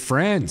 tell your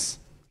friends,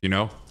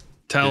 tell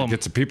them.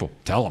 Get some people.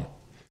 Tell them.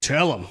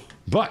 Tell them.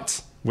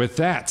 But with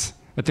that,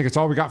 I think it's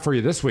all we got for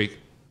you this week.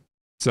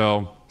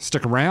 So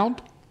stick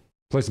around.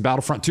 Play some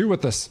Battlefront 2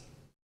 with us.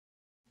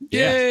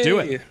 Yeah, do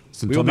it.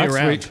 So until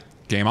next week,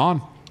 game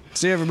on.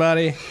 See you,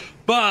 everybody.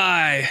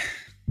 Bye.